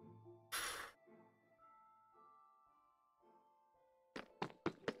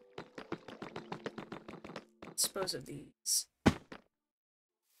 Dispose of these.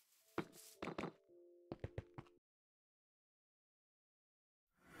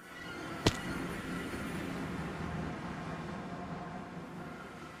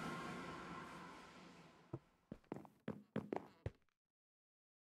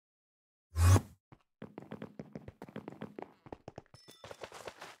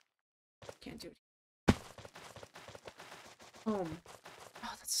 Can't do it. Home.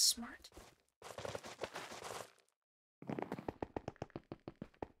 Oh, that's smart.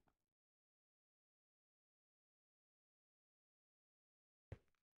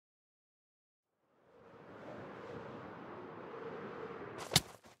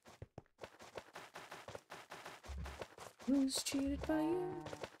 Was cheated by you,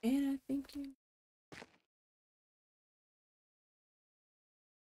 and I think you.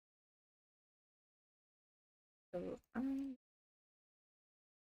 So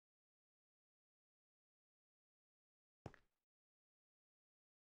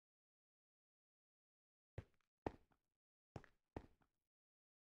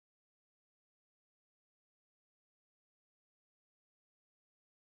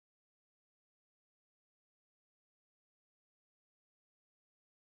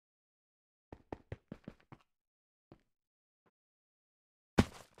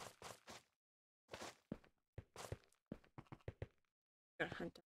gotta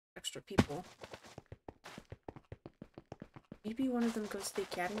hunt down extra people. Maybe one of them goes to the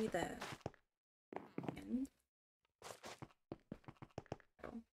academy that end.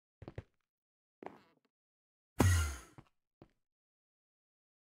 Oh.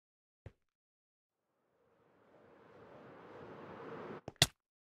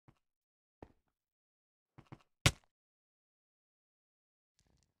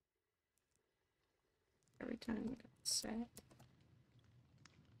 Every time we got set.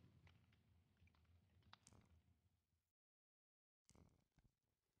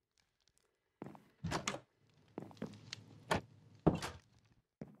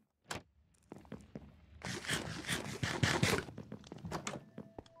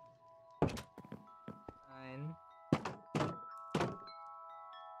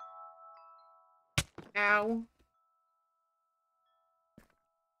 Ow.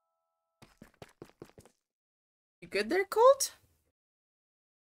 You good there, Colt?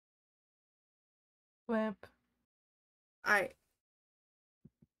 Lamp.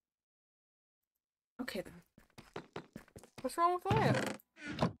 Okay then. What's wrong with that?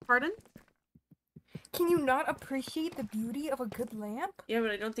 Pardon? Can you not appreciate the beauty of a good lamp? Yeah,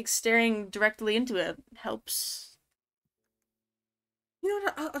 but I don't think staring directly into it helps. You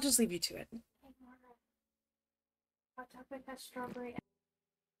know what? I'll just leave you to it. Hot chocolate has strawberry.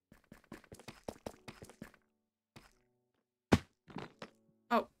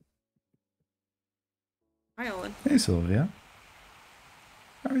 Oh. Hi, Owen. Hey, Silvia.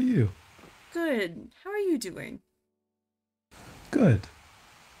 How are you? Good. How are you doing? Good.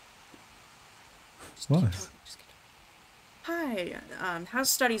 Just What? keep talking, just keep talking. Hi. How's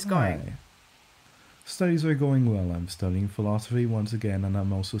studies going? Hi. Studies are going well. I'm studying philosophy once again, and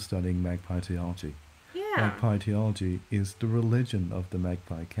I'm also studying magpie theology. Yeah. Magpie theology is the religion of the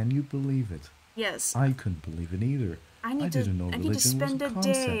magpie. Can you believe it? Yes. I couldn't believe it either. I didn't know I religion need to was spend a a day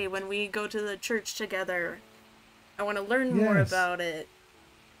concept. when we go to the church together. I want to learn more Yes. about it.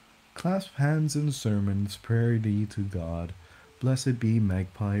 Clasp hands in sermons, prayer thee to God. Blessed be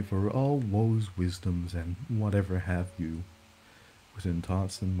magpie for all woes, wisdoms, and whatever have you, within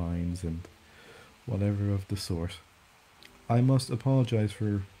thoughts and minds and whatever of the sort. I must apologize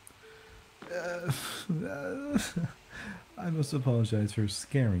for. I must apologize for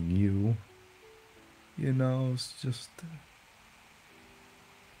scaring you. You know, it's just.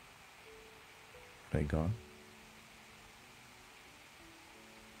 Are they gone?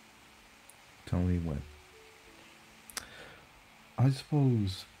 Tell me when. I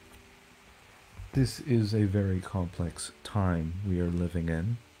suppose this is a very complex time we are living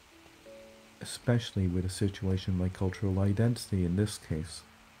in, especially with a situation like cultural identity in this case.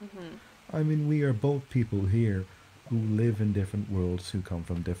 I mean, we are both people here who live in different worlds, who come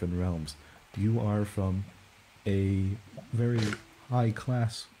from different realms. You are from a very high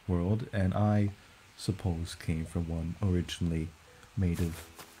class world, and I suppose came from one originally made of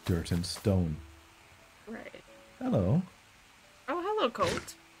dirt and stone. Right. Hello. Oh, hello,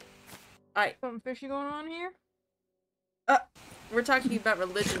 Colt. Something fishy going on here? We're talking about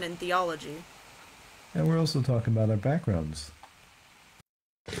religion and theology. And we're also talking about our backgrounds.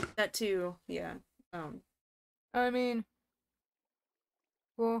 That too, yeah. I mean,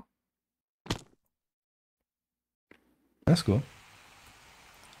 well, That's cool.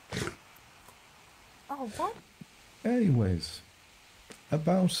 oh, what? Anyways,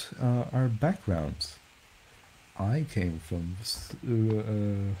 about our backgrounds. I came from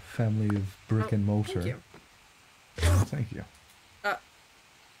a family of brick and mortar. Thank you. Thank you.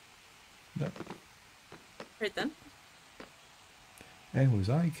 No. Right then. Anyways,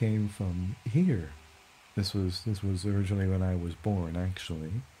 I came from here. This was originally when I was born,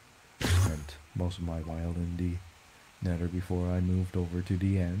 actually. Spent most of my while in the Nether before I moved over to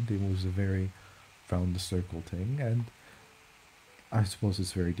the end. It was a very round the circle thing, and I suppose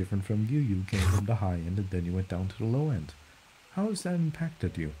it's very different from you. You came from the high end and then you went down to the low end. How has that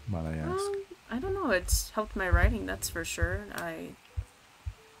impacted you, might I ask? I don't know. It's helped my writing, that's for sure.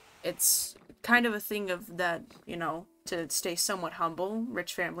 It's kind of a thing of that, you know, to stay somewhat humble.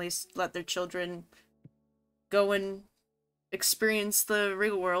 Rich families let their children go and experience the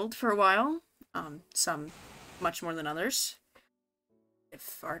real world for a while. Some much more than others.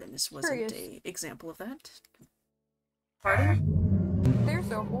 If Artemis wasn't Curious. a example of that. Pardon?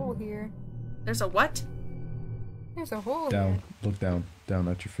 There's a hole here. There's a what? There's a hole Down. here. Look down. Down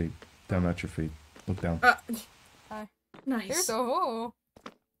at your feet. Down at your feet. Look down. Hi. Nice. There's a hole.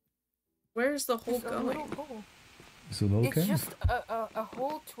 Where's the hole There's a little going? hole. Is it okay? It's just a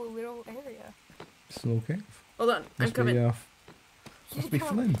hole to a little area. Is it okay? Hold on, I'm Must coming. be, must be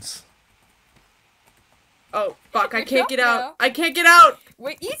flints. Oh, fuck, I You're can't get drunk out. now. I can't get out!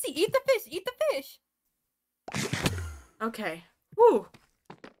 Wait, easy. Eat the fish. Eat the fish. Okay. Woo!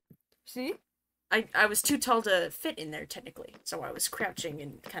 See? I was too tall to fit in there, technically, so I was crouching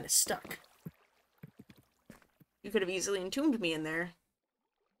and kind of stuck. You could have easily entombed me in there.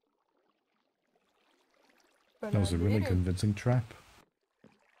 But That was a really didn't. convincing trap.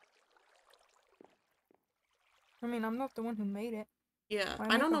 I mean, I'm not the one who made it. Yeah, Why I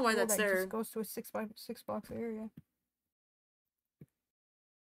make don't a know why hole that's that there. just goes to a 6x6 box area.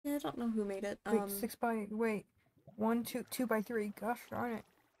 Yeah, I don't know who made it. Wait, 2 by 3. Gosh darn it.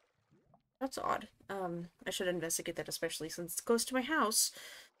 That's odd. I should investigate that, especially since it's close to my house.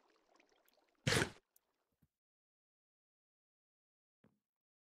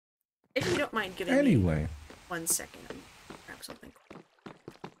 If you don't mind giving me Anyway, 1 second, grab something.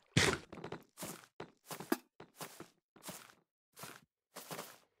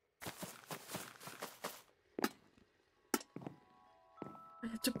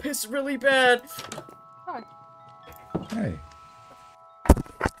 have to piss really bad. Hi. Hey.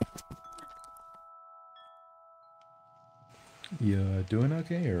 You doing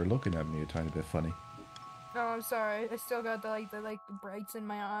okay, or looking at me a tiny bit funny? No, I'm sorry. I still got the brights in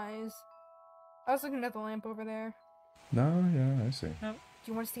my eyes. I was looking at the lamp over there. No, yeah, I see. Do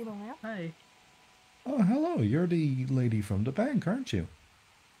you want to see the lamp? Hi. Oh, hello. You're the lady from the bank, aren't you?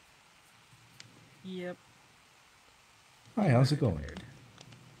 Yep. Hi, how's it going? Weird.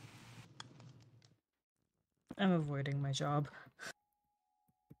 I'm avoiding my job.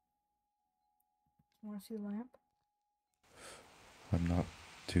 You want to see the lamp? I'm not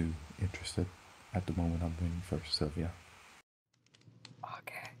too interested. At the moment, I'm waiting for Silvia.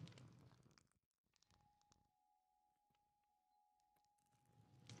 Okay.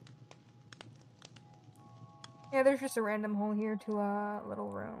 Yeah, there's just a random hole here to a little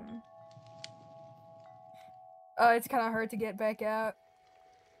room. It's kind of hard to get back out.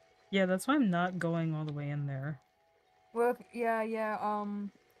 Yeah, that's why I'm not going all the way in there. Well, Sylvia.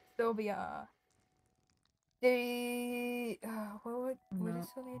 What No. did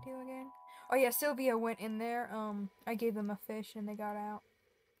Sylvia do again? Oh yeah, Sylvia went in there. I gave them a fish and they got out.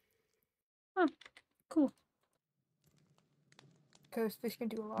 Huh. Cool. Because fish can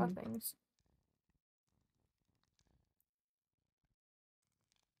do a lot of things.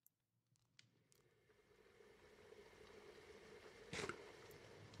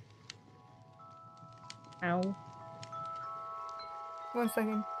 Ow. 1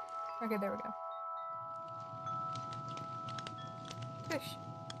 second. Okay, there we go. Fish.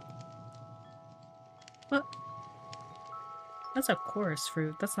 What? That's a chorus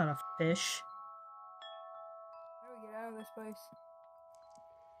fruit. That's not a fish. How do we get out of this place?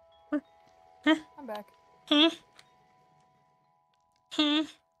 What? Huh? I'm back. Huh? Huh?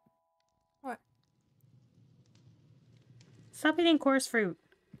 What? Stop eating chorus fruit.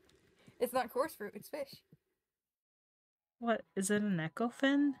 It's not coarse fruit, it's fish. What? Is it an echo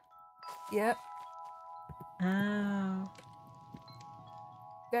fin? Yep. Oh.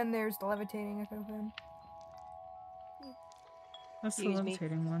 Then there's the levitating echo fin. That's the Excuse me.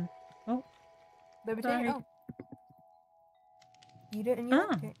 levitating one. Oh. Levitating? Sorry. Oh. Eat it and you Oh.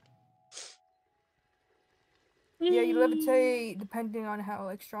 levitate. Yeah, you levitate depending on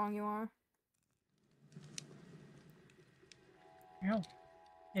how strong you are. Oh.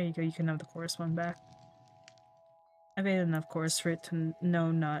 There you go. You can have the chorus one back. I've ate enough chorus fruit to know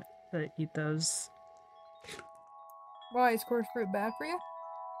not to eat those. Why is coarse fruit bad for you?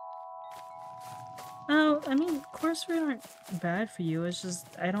 Oh, I mean, chorus fruit aren't bad for you. It's just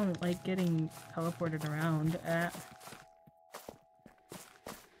I don't like getting teleported around.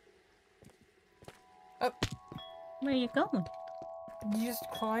 Oh. Where you going? Did you just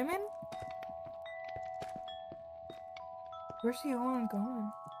climb in? Where's the one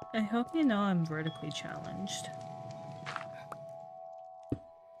going? I hope you know I'm vertically challenged.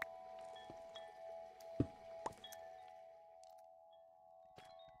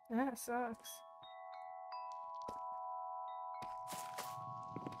 That sucks.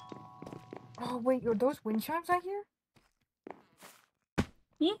 Oh wait, are those wind chimes I hear?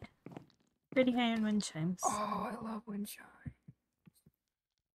 Yeah. Pretty high on wind chimes. Oh, I love wind chimes.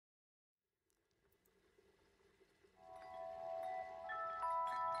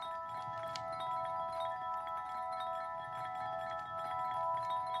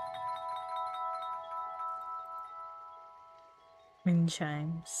 Wind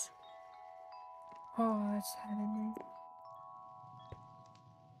chimes. Oh, that's heavenly.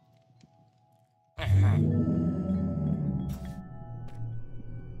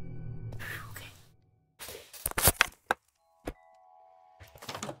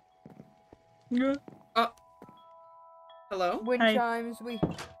 Yeah. Oh. Hello? Wind Hi. chimes. We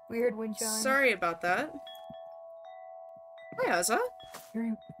heard wind chimes. Sorry about that. Hi, Ozza.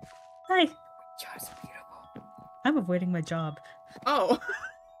 Wind Hi. chimes are beautiful. I'm avoiding my job. Oh.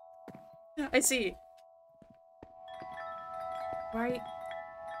 I see. Why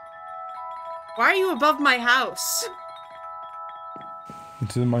are you above my house?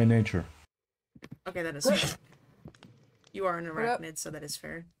 It's in my nature. Okay, that is fair. You are an What up? arachnid, so that is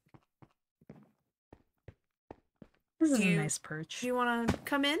fair. This is Do a you- nice perch. Do you want to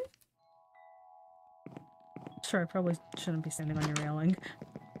come in? Sure, I probably shouldn't be standing on your railing.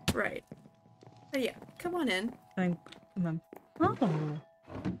 Right. But yeah, come on in. I think. Oh.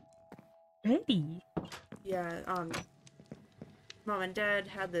 Hey. Yeah, Mom and Dad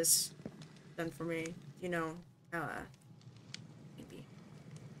had this done for me. You know, maybe.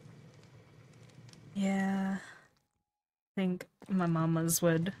 Yeah. I think my mamas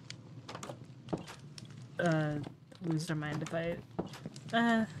would lose their mind if I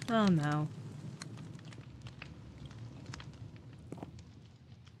Oh no.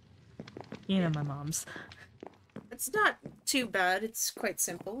 You know my mom's. It's not too bad. It's quite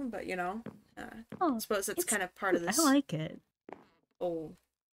simple, but you know, I Oh, suppose it's kind of part of I this like it. whole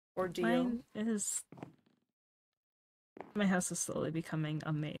ordeal. Mine is... My house is slowly becoming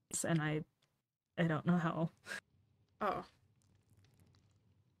a maze, and I don't know how. Oh.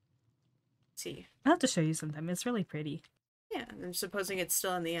 Let's see. I'll have to show you sometime. It's really pretty. Yeah, I'm supposing it's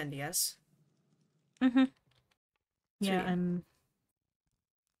still in the end, yes? Mm-hmm. Yeah, Sweet.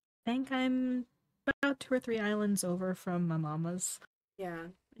 I think I'm about 2 or 3 islands over from my mama's. Yeah,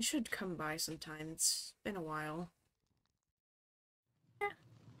 you should come by sometime. It's been a while. Yeah.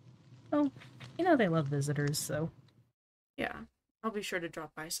 Well, you know they love visitors, so... Yeah, I'll be sure to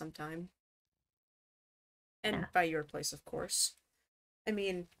drop by sometime. And Yeah. by your place, of course. I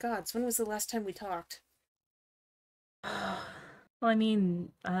mean, gods, when was the last time we talked? Well, I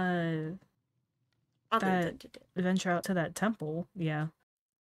mean, Other that than today. venture out to that temple, yeah.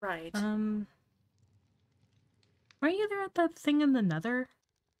 Right. Weren't you there at that thing in the Nether?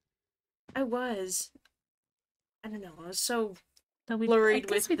 I was. I don't know, I was so I flurried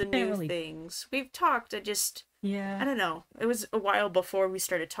guess with we the didn't new really... things. We've talked, I Yeah. don't know. It was a while before we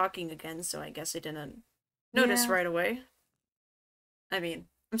started talking again, so I guess I didn't notice Yeah. right away. I mean,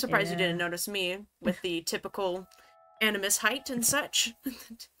 I'm surprised you didn't Yeah. notice me with the typical animus height and such.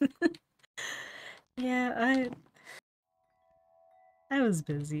 Yeah, I was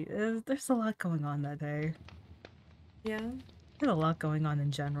busy. There's a lot going on that day. Yeah, There's a lot going on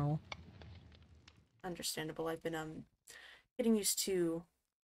in general. understandable. I've been getting used to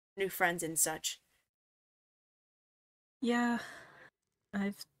new friends and such. Yeah,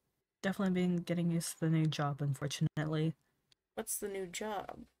 I've definitely been getting used to the new job, unfortunately. What's the new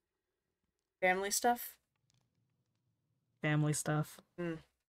job? Family stuff? Family stuff. I'm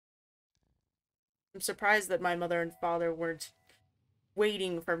surprised that my mother and father weren't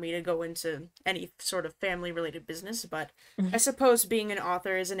waiting for me to go into any sort of family-related business, but I suppose being an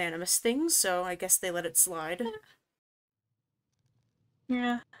author is an animus thing, so I guess they let it slide.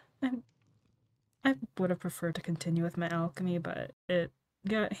 Yeah, I would have preferred to continue with my alchemy, but it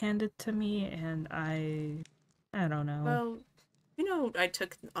got handed to me, and I don't know. Well, you know, I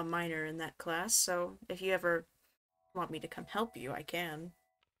took a minor in that class, so if you ever want me to come help you, I can.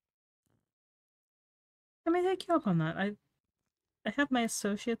 I may take you up on that. I have my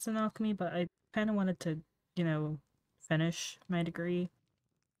associates in alchemy, but I kind of wanted to, you know, finish my degree.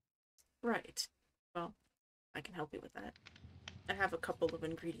 Right. Well, I can help you with that. I have a couple of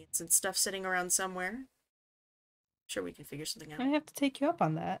ingredients and stuff sitting around somewhere. Sure, we can figure something I out. have to take you up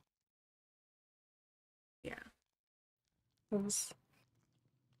on that. Yeah. 'Cause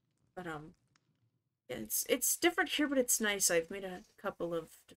But it's different here, but it's nice. I've made a couple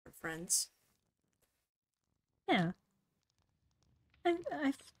of different friends. yeah,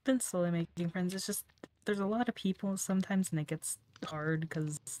 I've been slowly making friends. It's just there's a lot of people sometimes, and it gets hard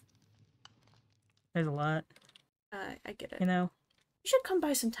because there's a lot. I get it. You know. You should come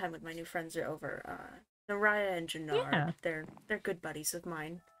by sometime when my new friends are over. Naraya and Janard. Yeah. They're good buddies of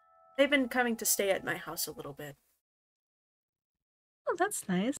mine. They've been coming to stay at my house a little bit. Oh, that's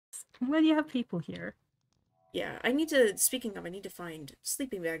nice. I'm glad you have people here. Yeah, speaking of, I need to find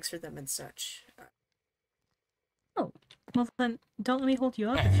sleeping bags for them and such. Oh, well then, don't let me hold you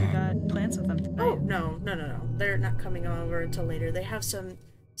up if you got plans with them tonight. Oh, no. They're not coming over until later. They have some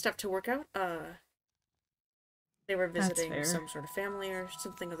stuff to work out. They were visiting some sort of family or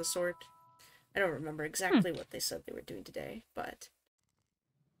something of the sort. I don't remember exactly what they said they were doing today, but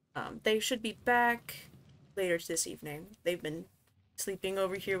they should be back later this evening. They've been sleeping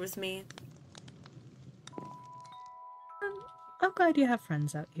over here with me. I'm glad you have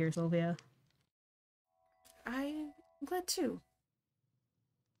friends out here, Silvia. I'm glad too.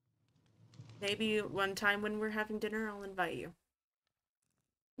 Maybe one time when we're having dinner, I'll invite you.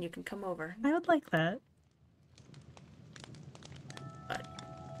 You can come over. I would like that. But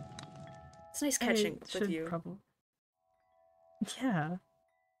it's nice catching with you. Yeah.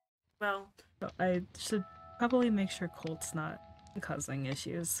 Well, I should probably make sure Colt's not causing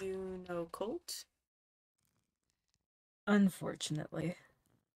issues. You know Colt? Unfortunately.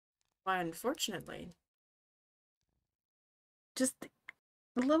 Why unfortunately? Just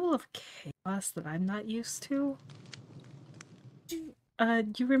the level of chaos that I'm not used to.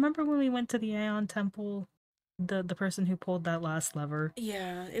 Do you remember when we went to the Aeon Temple? The person who pulled that last lever?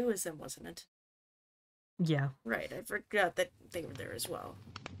 Yeah, it was them, wasn't it? Yeah. Right, I forgot that they were there as well.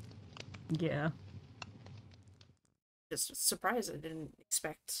 Yeah. Just surprised. I didn't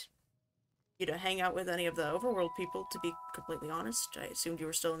expect you to hang out with any of the overworld people, to be completely honest. I assumed you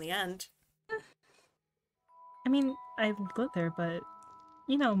were still in the end. I mean, I lived there, but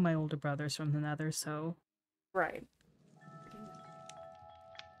you know my older brother's from the Nether, so... Right.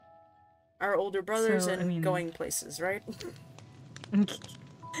 Our older brothers So, and I mean... going places, right?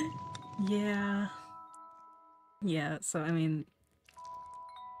 Yeah. Yeah, so, I mean...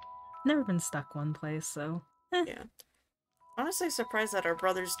 Never been stuck one place, so... Yeah. Honestly surprised that our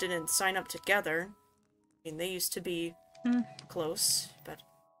brothers didn't sign up together. I mean, they used to be close, but...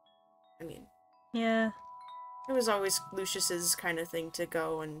 I mean... Yeah. It was always Lucius's kind of thing to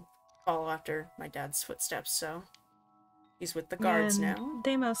go and follow after my dad's footsteps, so... He's with the guards now.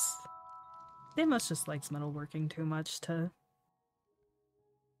 Deimos just likes metalworking too much to...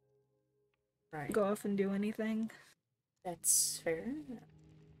 Right. go off and do anything. That's fair.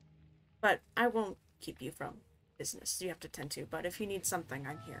 But I won't keep you from business you have to tend to, but if you need something,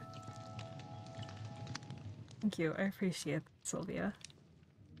 I'm here. Thank you, I appreciate it, Silvia.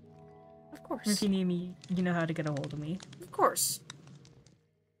 Of course. If you need me, you know how to get a hold of me. Of course.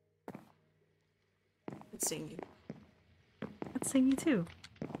 Good seeing you. Good seeing you too.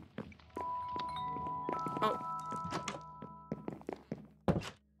 Oh.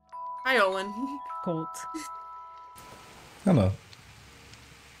 Hi, Olin. Colt. Hello.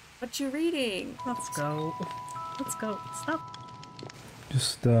 What you reading? Let's go. Let's go. Stop.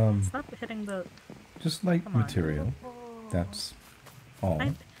 Just Stop hitting the... just light Come on. material. That's all.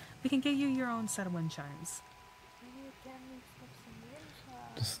 We can get you your own set of wind chimes.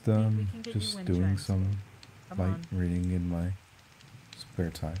 Just we can get you just wind doing chimes. some Come light on. reading in my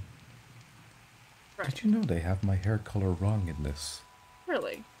spare time. Right. Did you know they have my hair color wrong in this?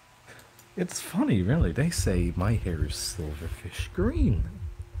 Really? It's funny, really. They say my hair is silverfish green.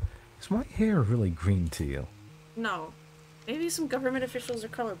 Is my hair really green to you? No. Maybe some government officials are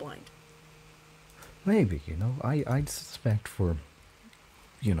colorblind. Maybe, you know. I'd suspect for,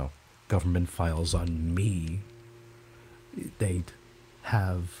 you know, government files on me, they'd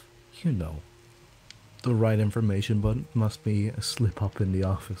have, you know, the right information, but it must be a slip up in the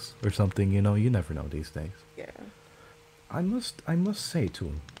office or something, you know. You never know these days. Yeah. I must say to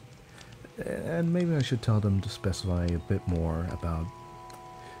them, and maybe I should tell them to specify a bit more about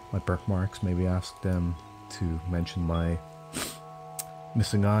my birthmarks. Maybe ask them to mention my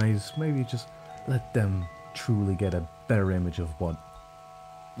missing eyes. Maybe just let them truly get a better image of what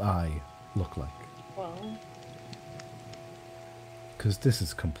I look like. Well... Because this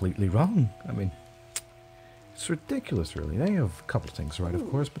is completely wrong. I mean, it's ridiculous, really. They have a couple of things right, of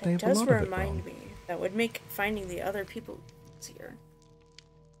course, but they have a lot of it wrong. It does remind me. That would make finding the other people easier.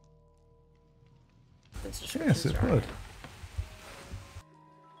 Yes, it would.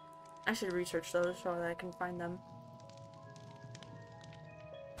 I should research those so that I can find them.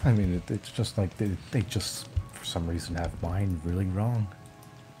 I mean, it's just like they just, for some reason, have mine really wrong.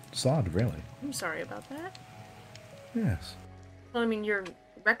 It's odd, really. I'm sorry about that. Yes. Well, I mean, your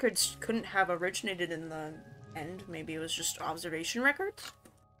records couldn't have originated in the end. Maybe it was just observation records?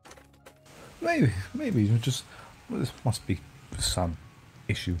 Maybe it just, this must be some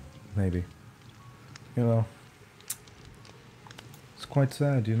issue, maybe. You know, it's quite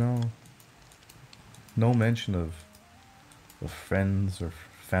sad, you know. No mention of friends or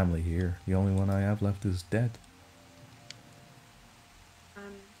family here. The only one I have left is dead.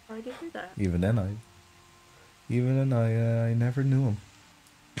 I'm sorry to hear that. Even then, I never knew him.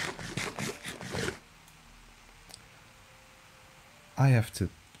 I have to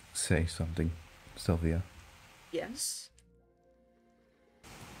say something, Silvia. Yes?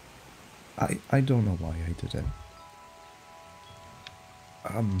 I don't know why I did it.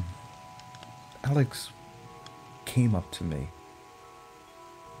 Alex came up to me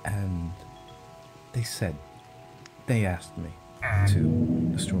and they asked me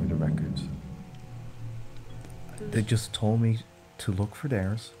to destroy the records. They just told me to look for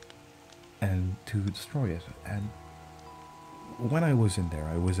theirs and to destroy it. And when I was in there,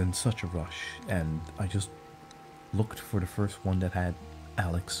 I was in such a rush, and I just looked for the first one that had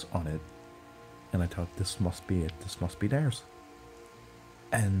Alex on it, and I thought, this must be it, this must be theirs.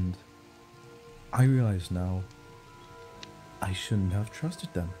 And I realize now I shouldn't have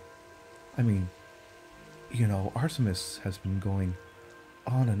trusted them. I mean, you know, Artemis has been going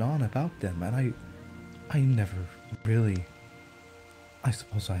on and on about them, and I never really... I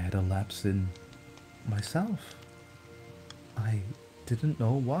suppose I had a lapse in myself. I didn't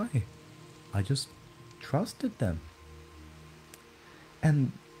know why. I just trusted them.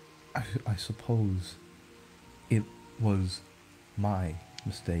 And I suppose it was my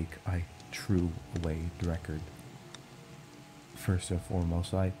mistake. I threw away the record. First and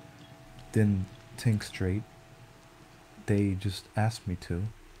foremost, didn't think straight. They just asked me to,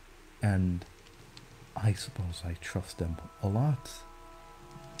 and I suppose I trust them a lot.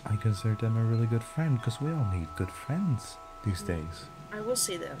 I consider them a really good friend because we all need good friends these days. I will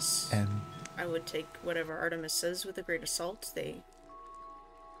say this. And I would take whatever Artemis says with a grain of salt. They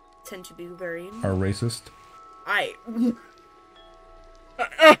tend to be very... are racist? I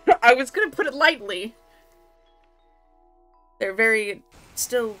was gonna put it lightly. They're very...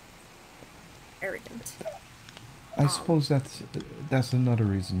 still... arrogant. I suppose that's another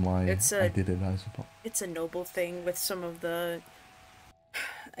reason why I did it, I suppose. It's a noble thing with some of the...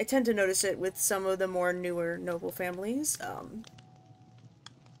 I tend to notice it with some of the more newer noble families.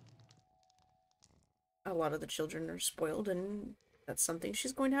 A lot of the children are spoiled, and that's something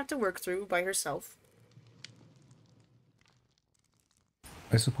she's going to have to work through by herself.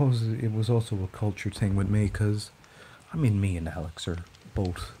 I suppose it was also a culture thing with me, because, I mean, me and Alex are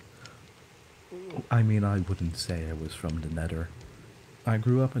both... I mean, I wouldn't say I was from the Nether. I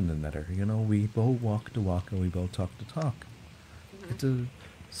grew up in the Nether, you know, we both walk the walk and we both talk the talk. Mm-hmm. It's a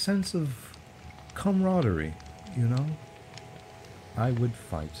sense of camaraderie, you know? I would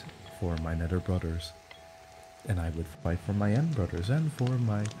fight for my Nether brothers, and I would fight for my End brothers and for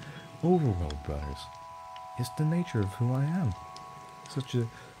my Overworld brothers. It's the nature of who I am. Such a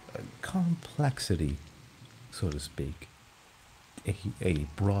complexity, so to speak. A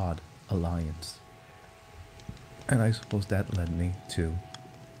broad alliance. And I suppose that led me to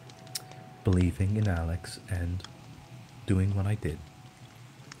believing in Alex and doing what I did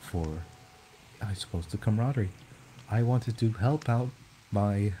for, I suppose, the camaraderie. I wanted to help out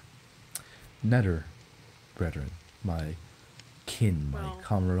my Nether brethren, my kin, my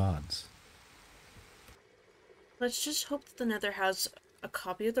comrades. Let's just hope that the Nether has a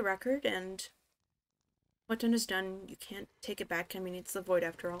copy of the record, and what done is done. You can't take it back. I mean, it's the Void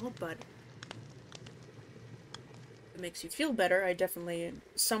after all, but if it makes you feel better, I definitely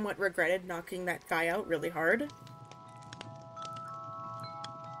somewhat regretted knocking that guy out really hard.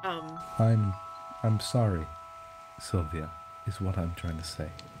 I'm sorry, Silvia, is what I'm trying to say.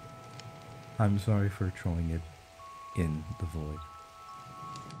 I'm sorry for throwing it in the void.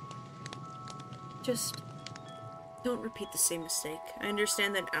 Just don't repeat the same mistake. I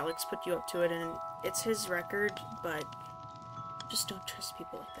understand that Alex put you up to it and it's his record, but just don't trust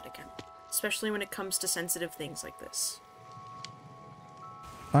people like that again. Especially when it comes to sensitive things like this.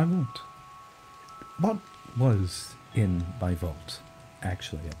 I won't. What was in my vault,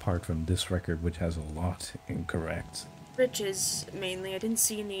 actually, apart from this record, which has a lot incorrect? Riches, mainly. I didn't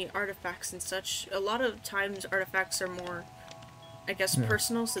see any artifacts and such. A lot of times artifacts are more, I guess,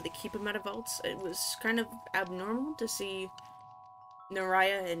 personal, so they keep them out of vaults. It was kind of abnormal to see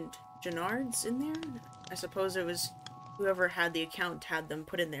Naraya and Jannard's in there. I suppose it was whoever had the account had them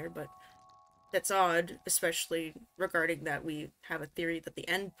put in there, but that's odd, especially regarding that we have a theory that the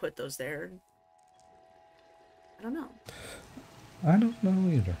End put those there. I don't know. I don't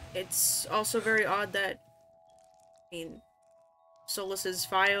know either. It's also very odd that, I mean, Solus's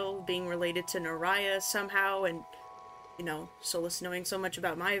file being related to Naraya somehow, and, you know, Solus knowing so much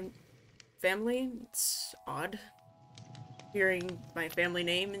about my family. It's odd. Hearing my family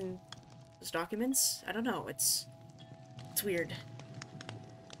name in those documents. I don't know, it's weird.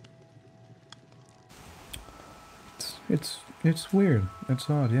 It's weird. It's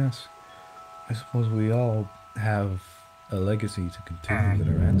odd, yes. I suppose we all have a legacy to continue with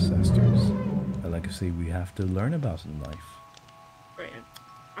our ancestors. A legacy we have to learn about in life. Right.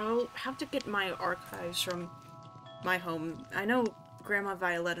 I'll have to get my archives from my home. I know Grandma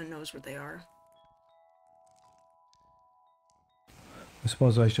Violetta knows where they are. I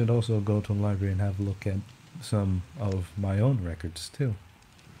suppose I should also go to the library and have a look at some of my own records, too.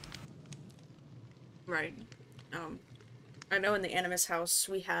 Right. I know in the Animus house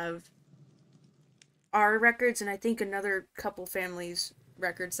we have our records and I think another couple families'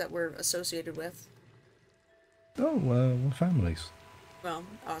 records that we're associated with. Oh, what families? Well,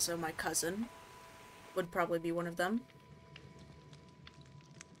 also my cousin would probably be one of them.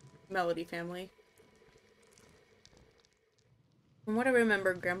 Melody family. From what I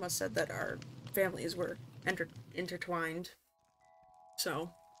remember, Grandma said that our families were intertwined.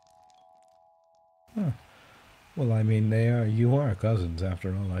 So. Huh. Well, I mean, you are cousins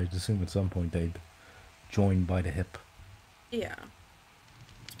after all. I'd assume at some point they'd join by the hip. Yeah.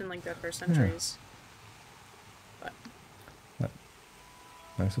 It's been like that for centuries. Yeah. But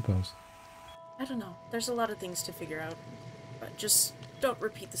I suppose. I don't know. There's a lot of things to figure out. But just don't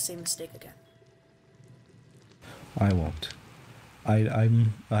repeat the same mistake again. I won't.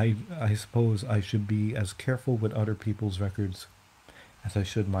 I suppose I should be as careful with other people's records as I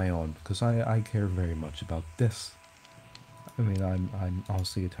should my own, because I care very much about this. I mean, I'm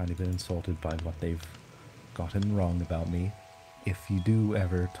honestly a tiny bit insulted by what they've gotten wrong about me. If you do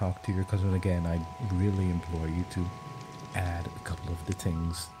ever talk to your cousin again, I really implore you to add a couple of the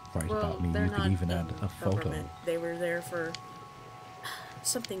things right about me. They're You not could even in add a photo. government. They were there for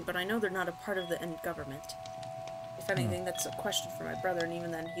something, but I know they're not a part of the end government. If anything, that's a question for my brother, and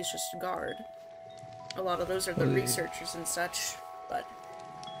even then, he's just a guard. A lot of those are the researchers and such, but...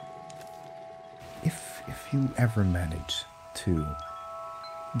 If you ever manage to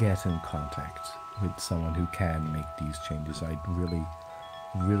get in contact with someone who can make these changes, I'd really,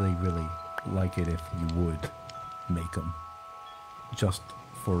 really, really like it if you would make them. Just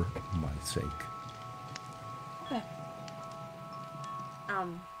for my sake. Yeah.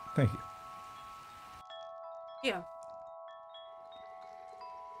 Thank you. Yeah.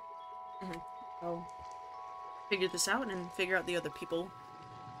 I'll figure this out and figure out the other people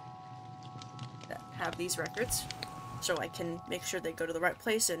that have these records, so I can make sure they go to the right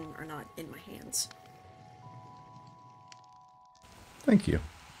place and are not in my hands. Thank you.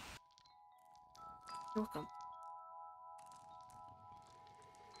 You're welcome.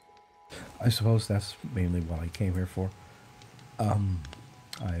 I suppose that's mainly what I came here for.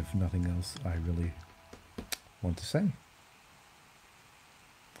 I have nothing else I really want to say.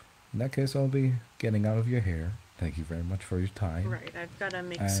 In that case, I'll be getting out of your hair. Thank you very much for your time. Right, I've got to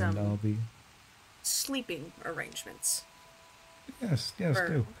make And some I'll be... sleeping arrangements. Yes,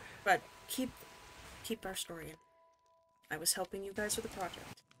 do. But keep our story in. I was helping you guys with the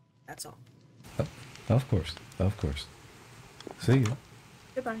project. That's all. Oh, of course. See you.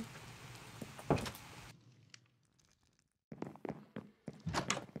 Goodbye.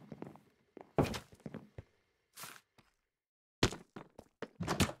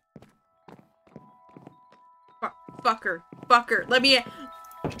 Fucker, let me in.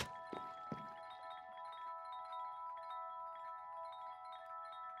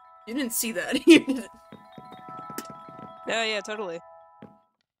 You didn't see that. Yeah, totally.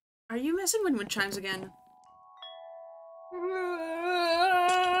 Are you messing with wind chimes again?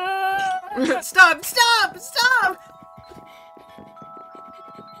 Stop!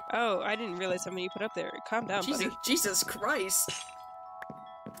 Oh, I didn't realize how many you put up there. Calm down, buddy. Jesus Christ.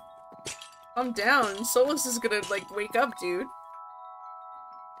 Calm down. Solus is gonna, like, wake up, dude.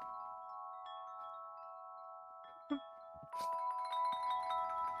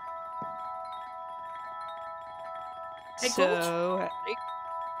 Hey, So,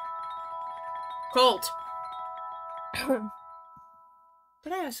 Colt.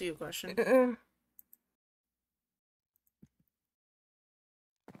 Did I ask you a question?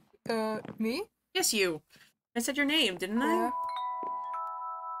 Me? Yes, you. I said your name, didn't I?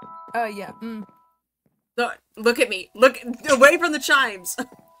 Yeah. Look at me. Look away from the chimes. How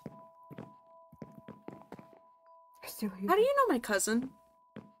do you know my cousin?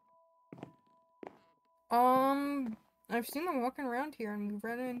 I've seen them walking around here and we've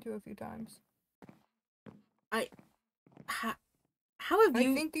run into a few times. How have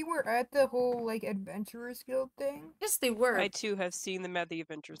you... I think they were at the whole, like, Adventurers Guild thing. Yes, they were. I too have seen them at the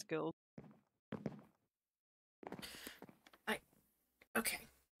Adventurers Guild. Okay.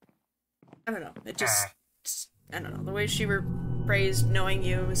 I don't know. It just... I don't know. The way she were praised, knowing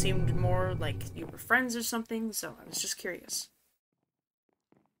you, seemed more like you were friends or something, so I was just curious.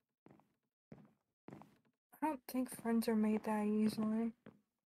 I don't think friends are made that easily.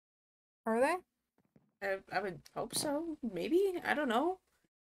 Are they? I would hope so. Maybe? I don't know.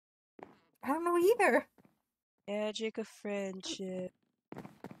 I don't know either. Magic of friendship.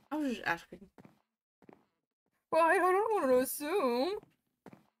 I was just asking. Well, I don't want to assume.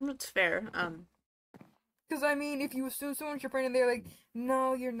 That's fair. Because, I mean, if you assume someone's your friend and they're like,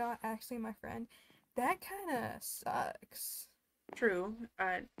 no, you're not actually my friend, that kind of sucks. True.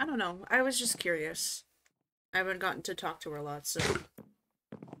 I don't know. I was just curious. I haven't gotten to talk to her a lot, so...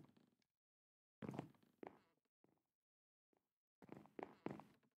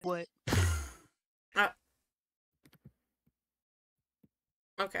 What?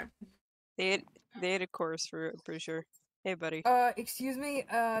 Okay. They had a chorus for it, I'm pretty sure. Hey, buddy. Excuse me,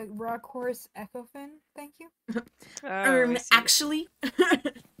 Rock Horse Echofin, thank you. Actually?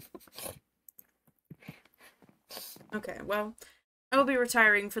 Okay, well, I will be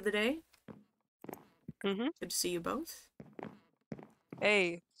retiring for the day. Mm-hmm. Good to see you both.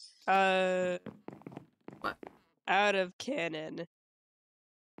 Hey, What? Out of canon.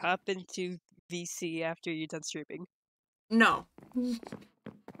 Hop into VC after you're done streaming. No.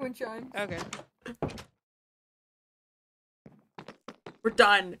 One chime. Okay. We're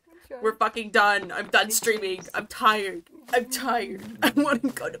done. We're fucking done. I'm done streaming. I'm tired. I'm tired. I want to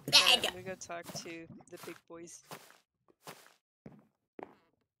go to bed. I'm gonna go talk to the big boys.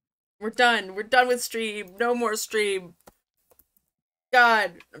 We're done. We're done with stream. No more stream.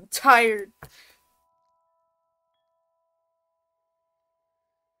 God, I'm tired.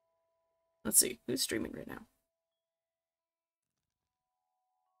 Let's see. Who's streaming right now?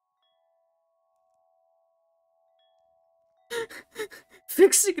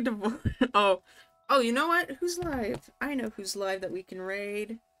 Fixing divorce. Oh. Oh, you know what? Who's live? I know who's live that we can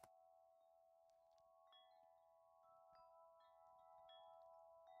raid.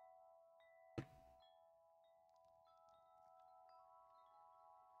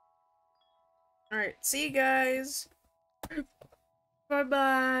 Alright, see you guys.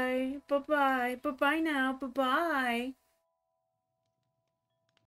 Bye-bye. Bye-bye. Bye-bye now. Bye-bye.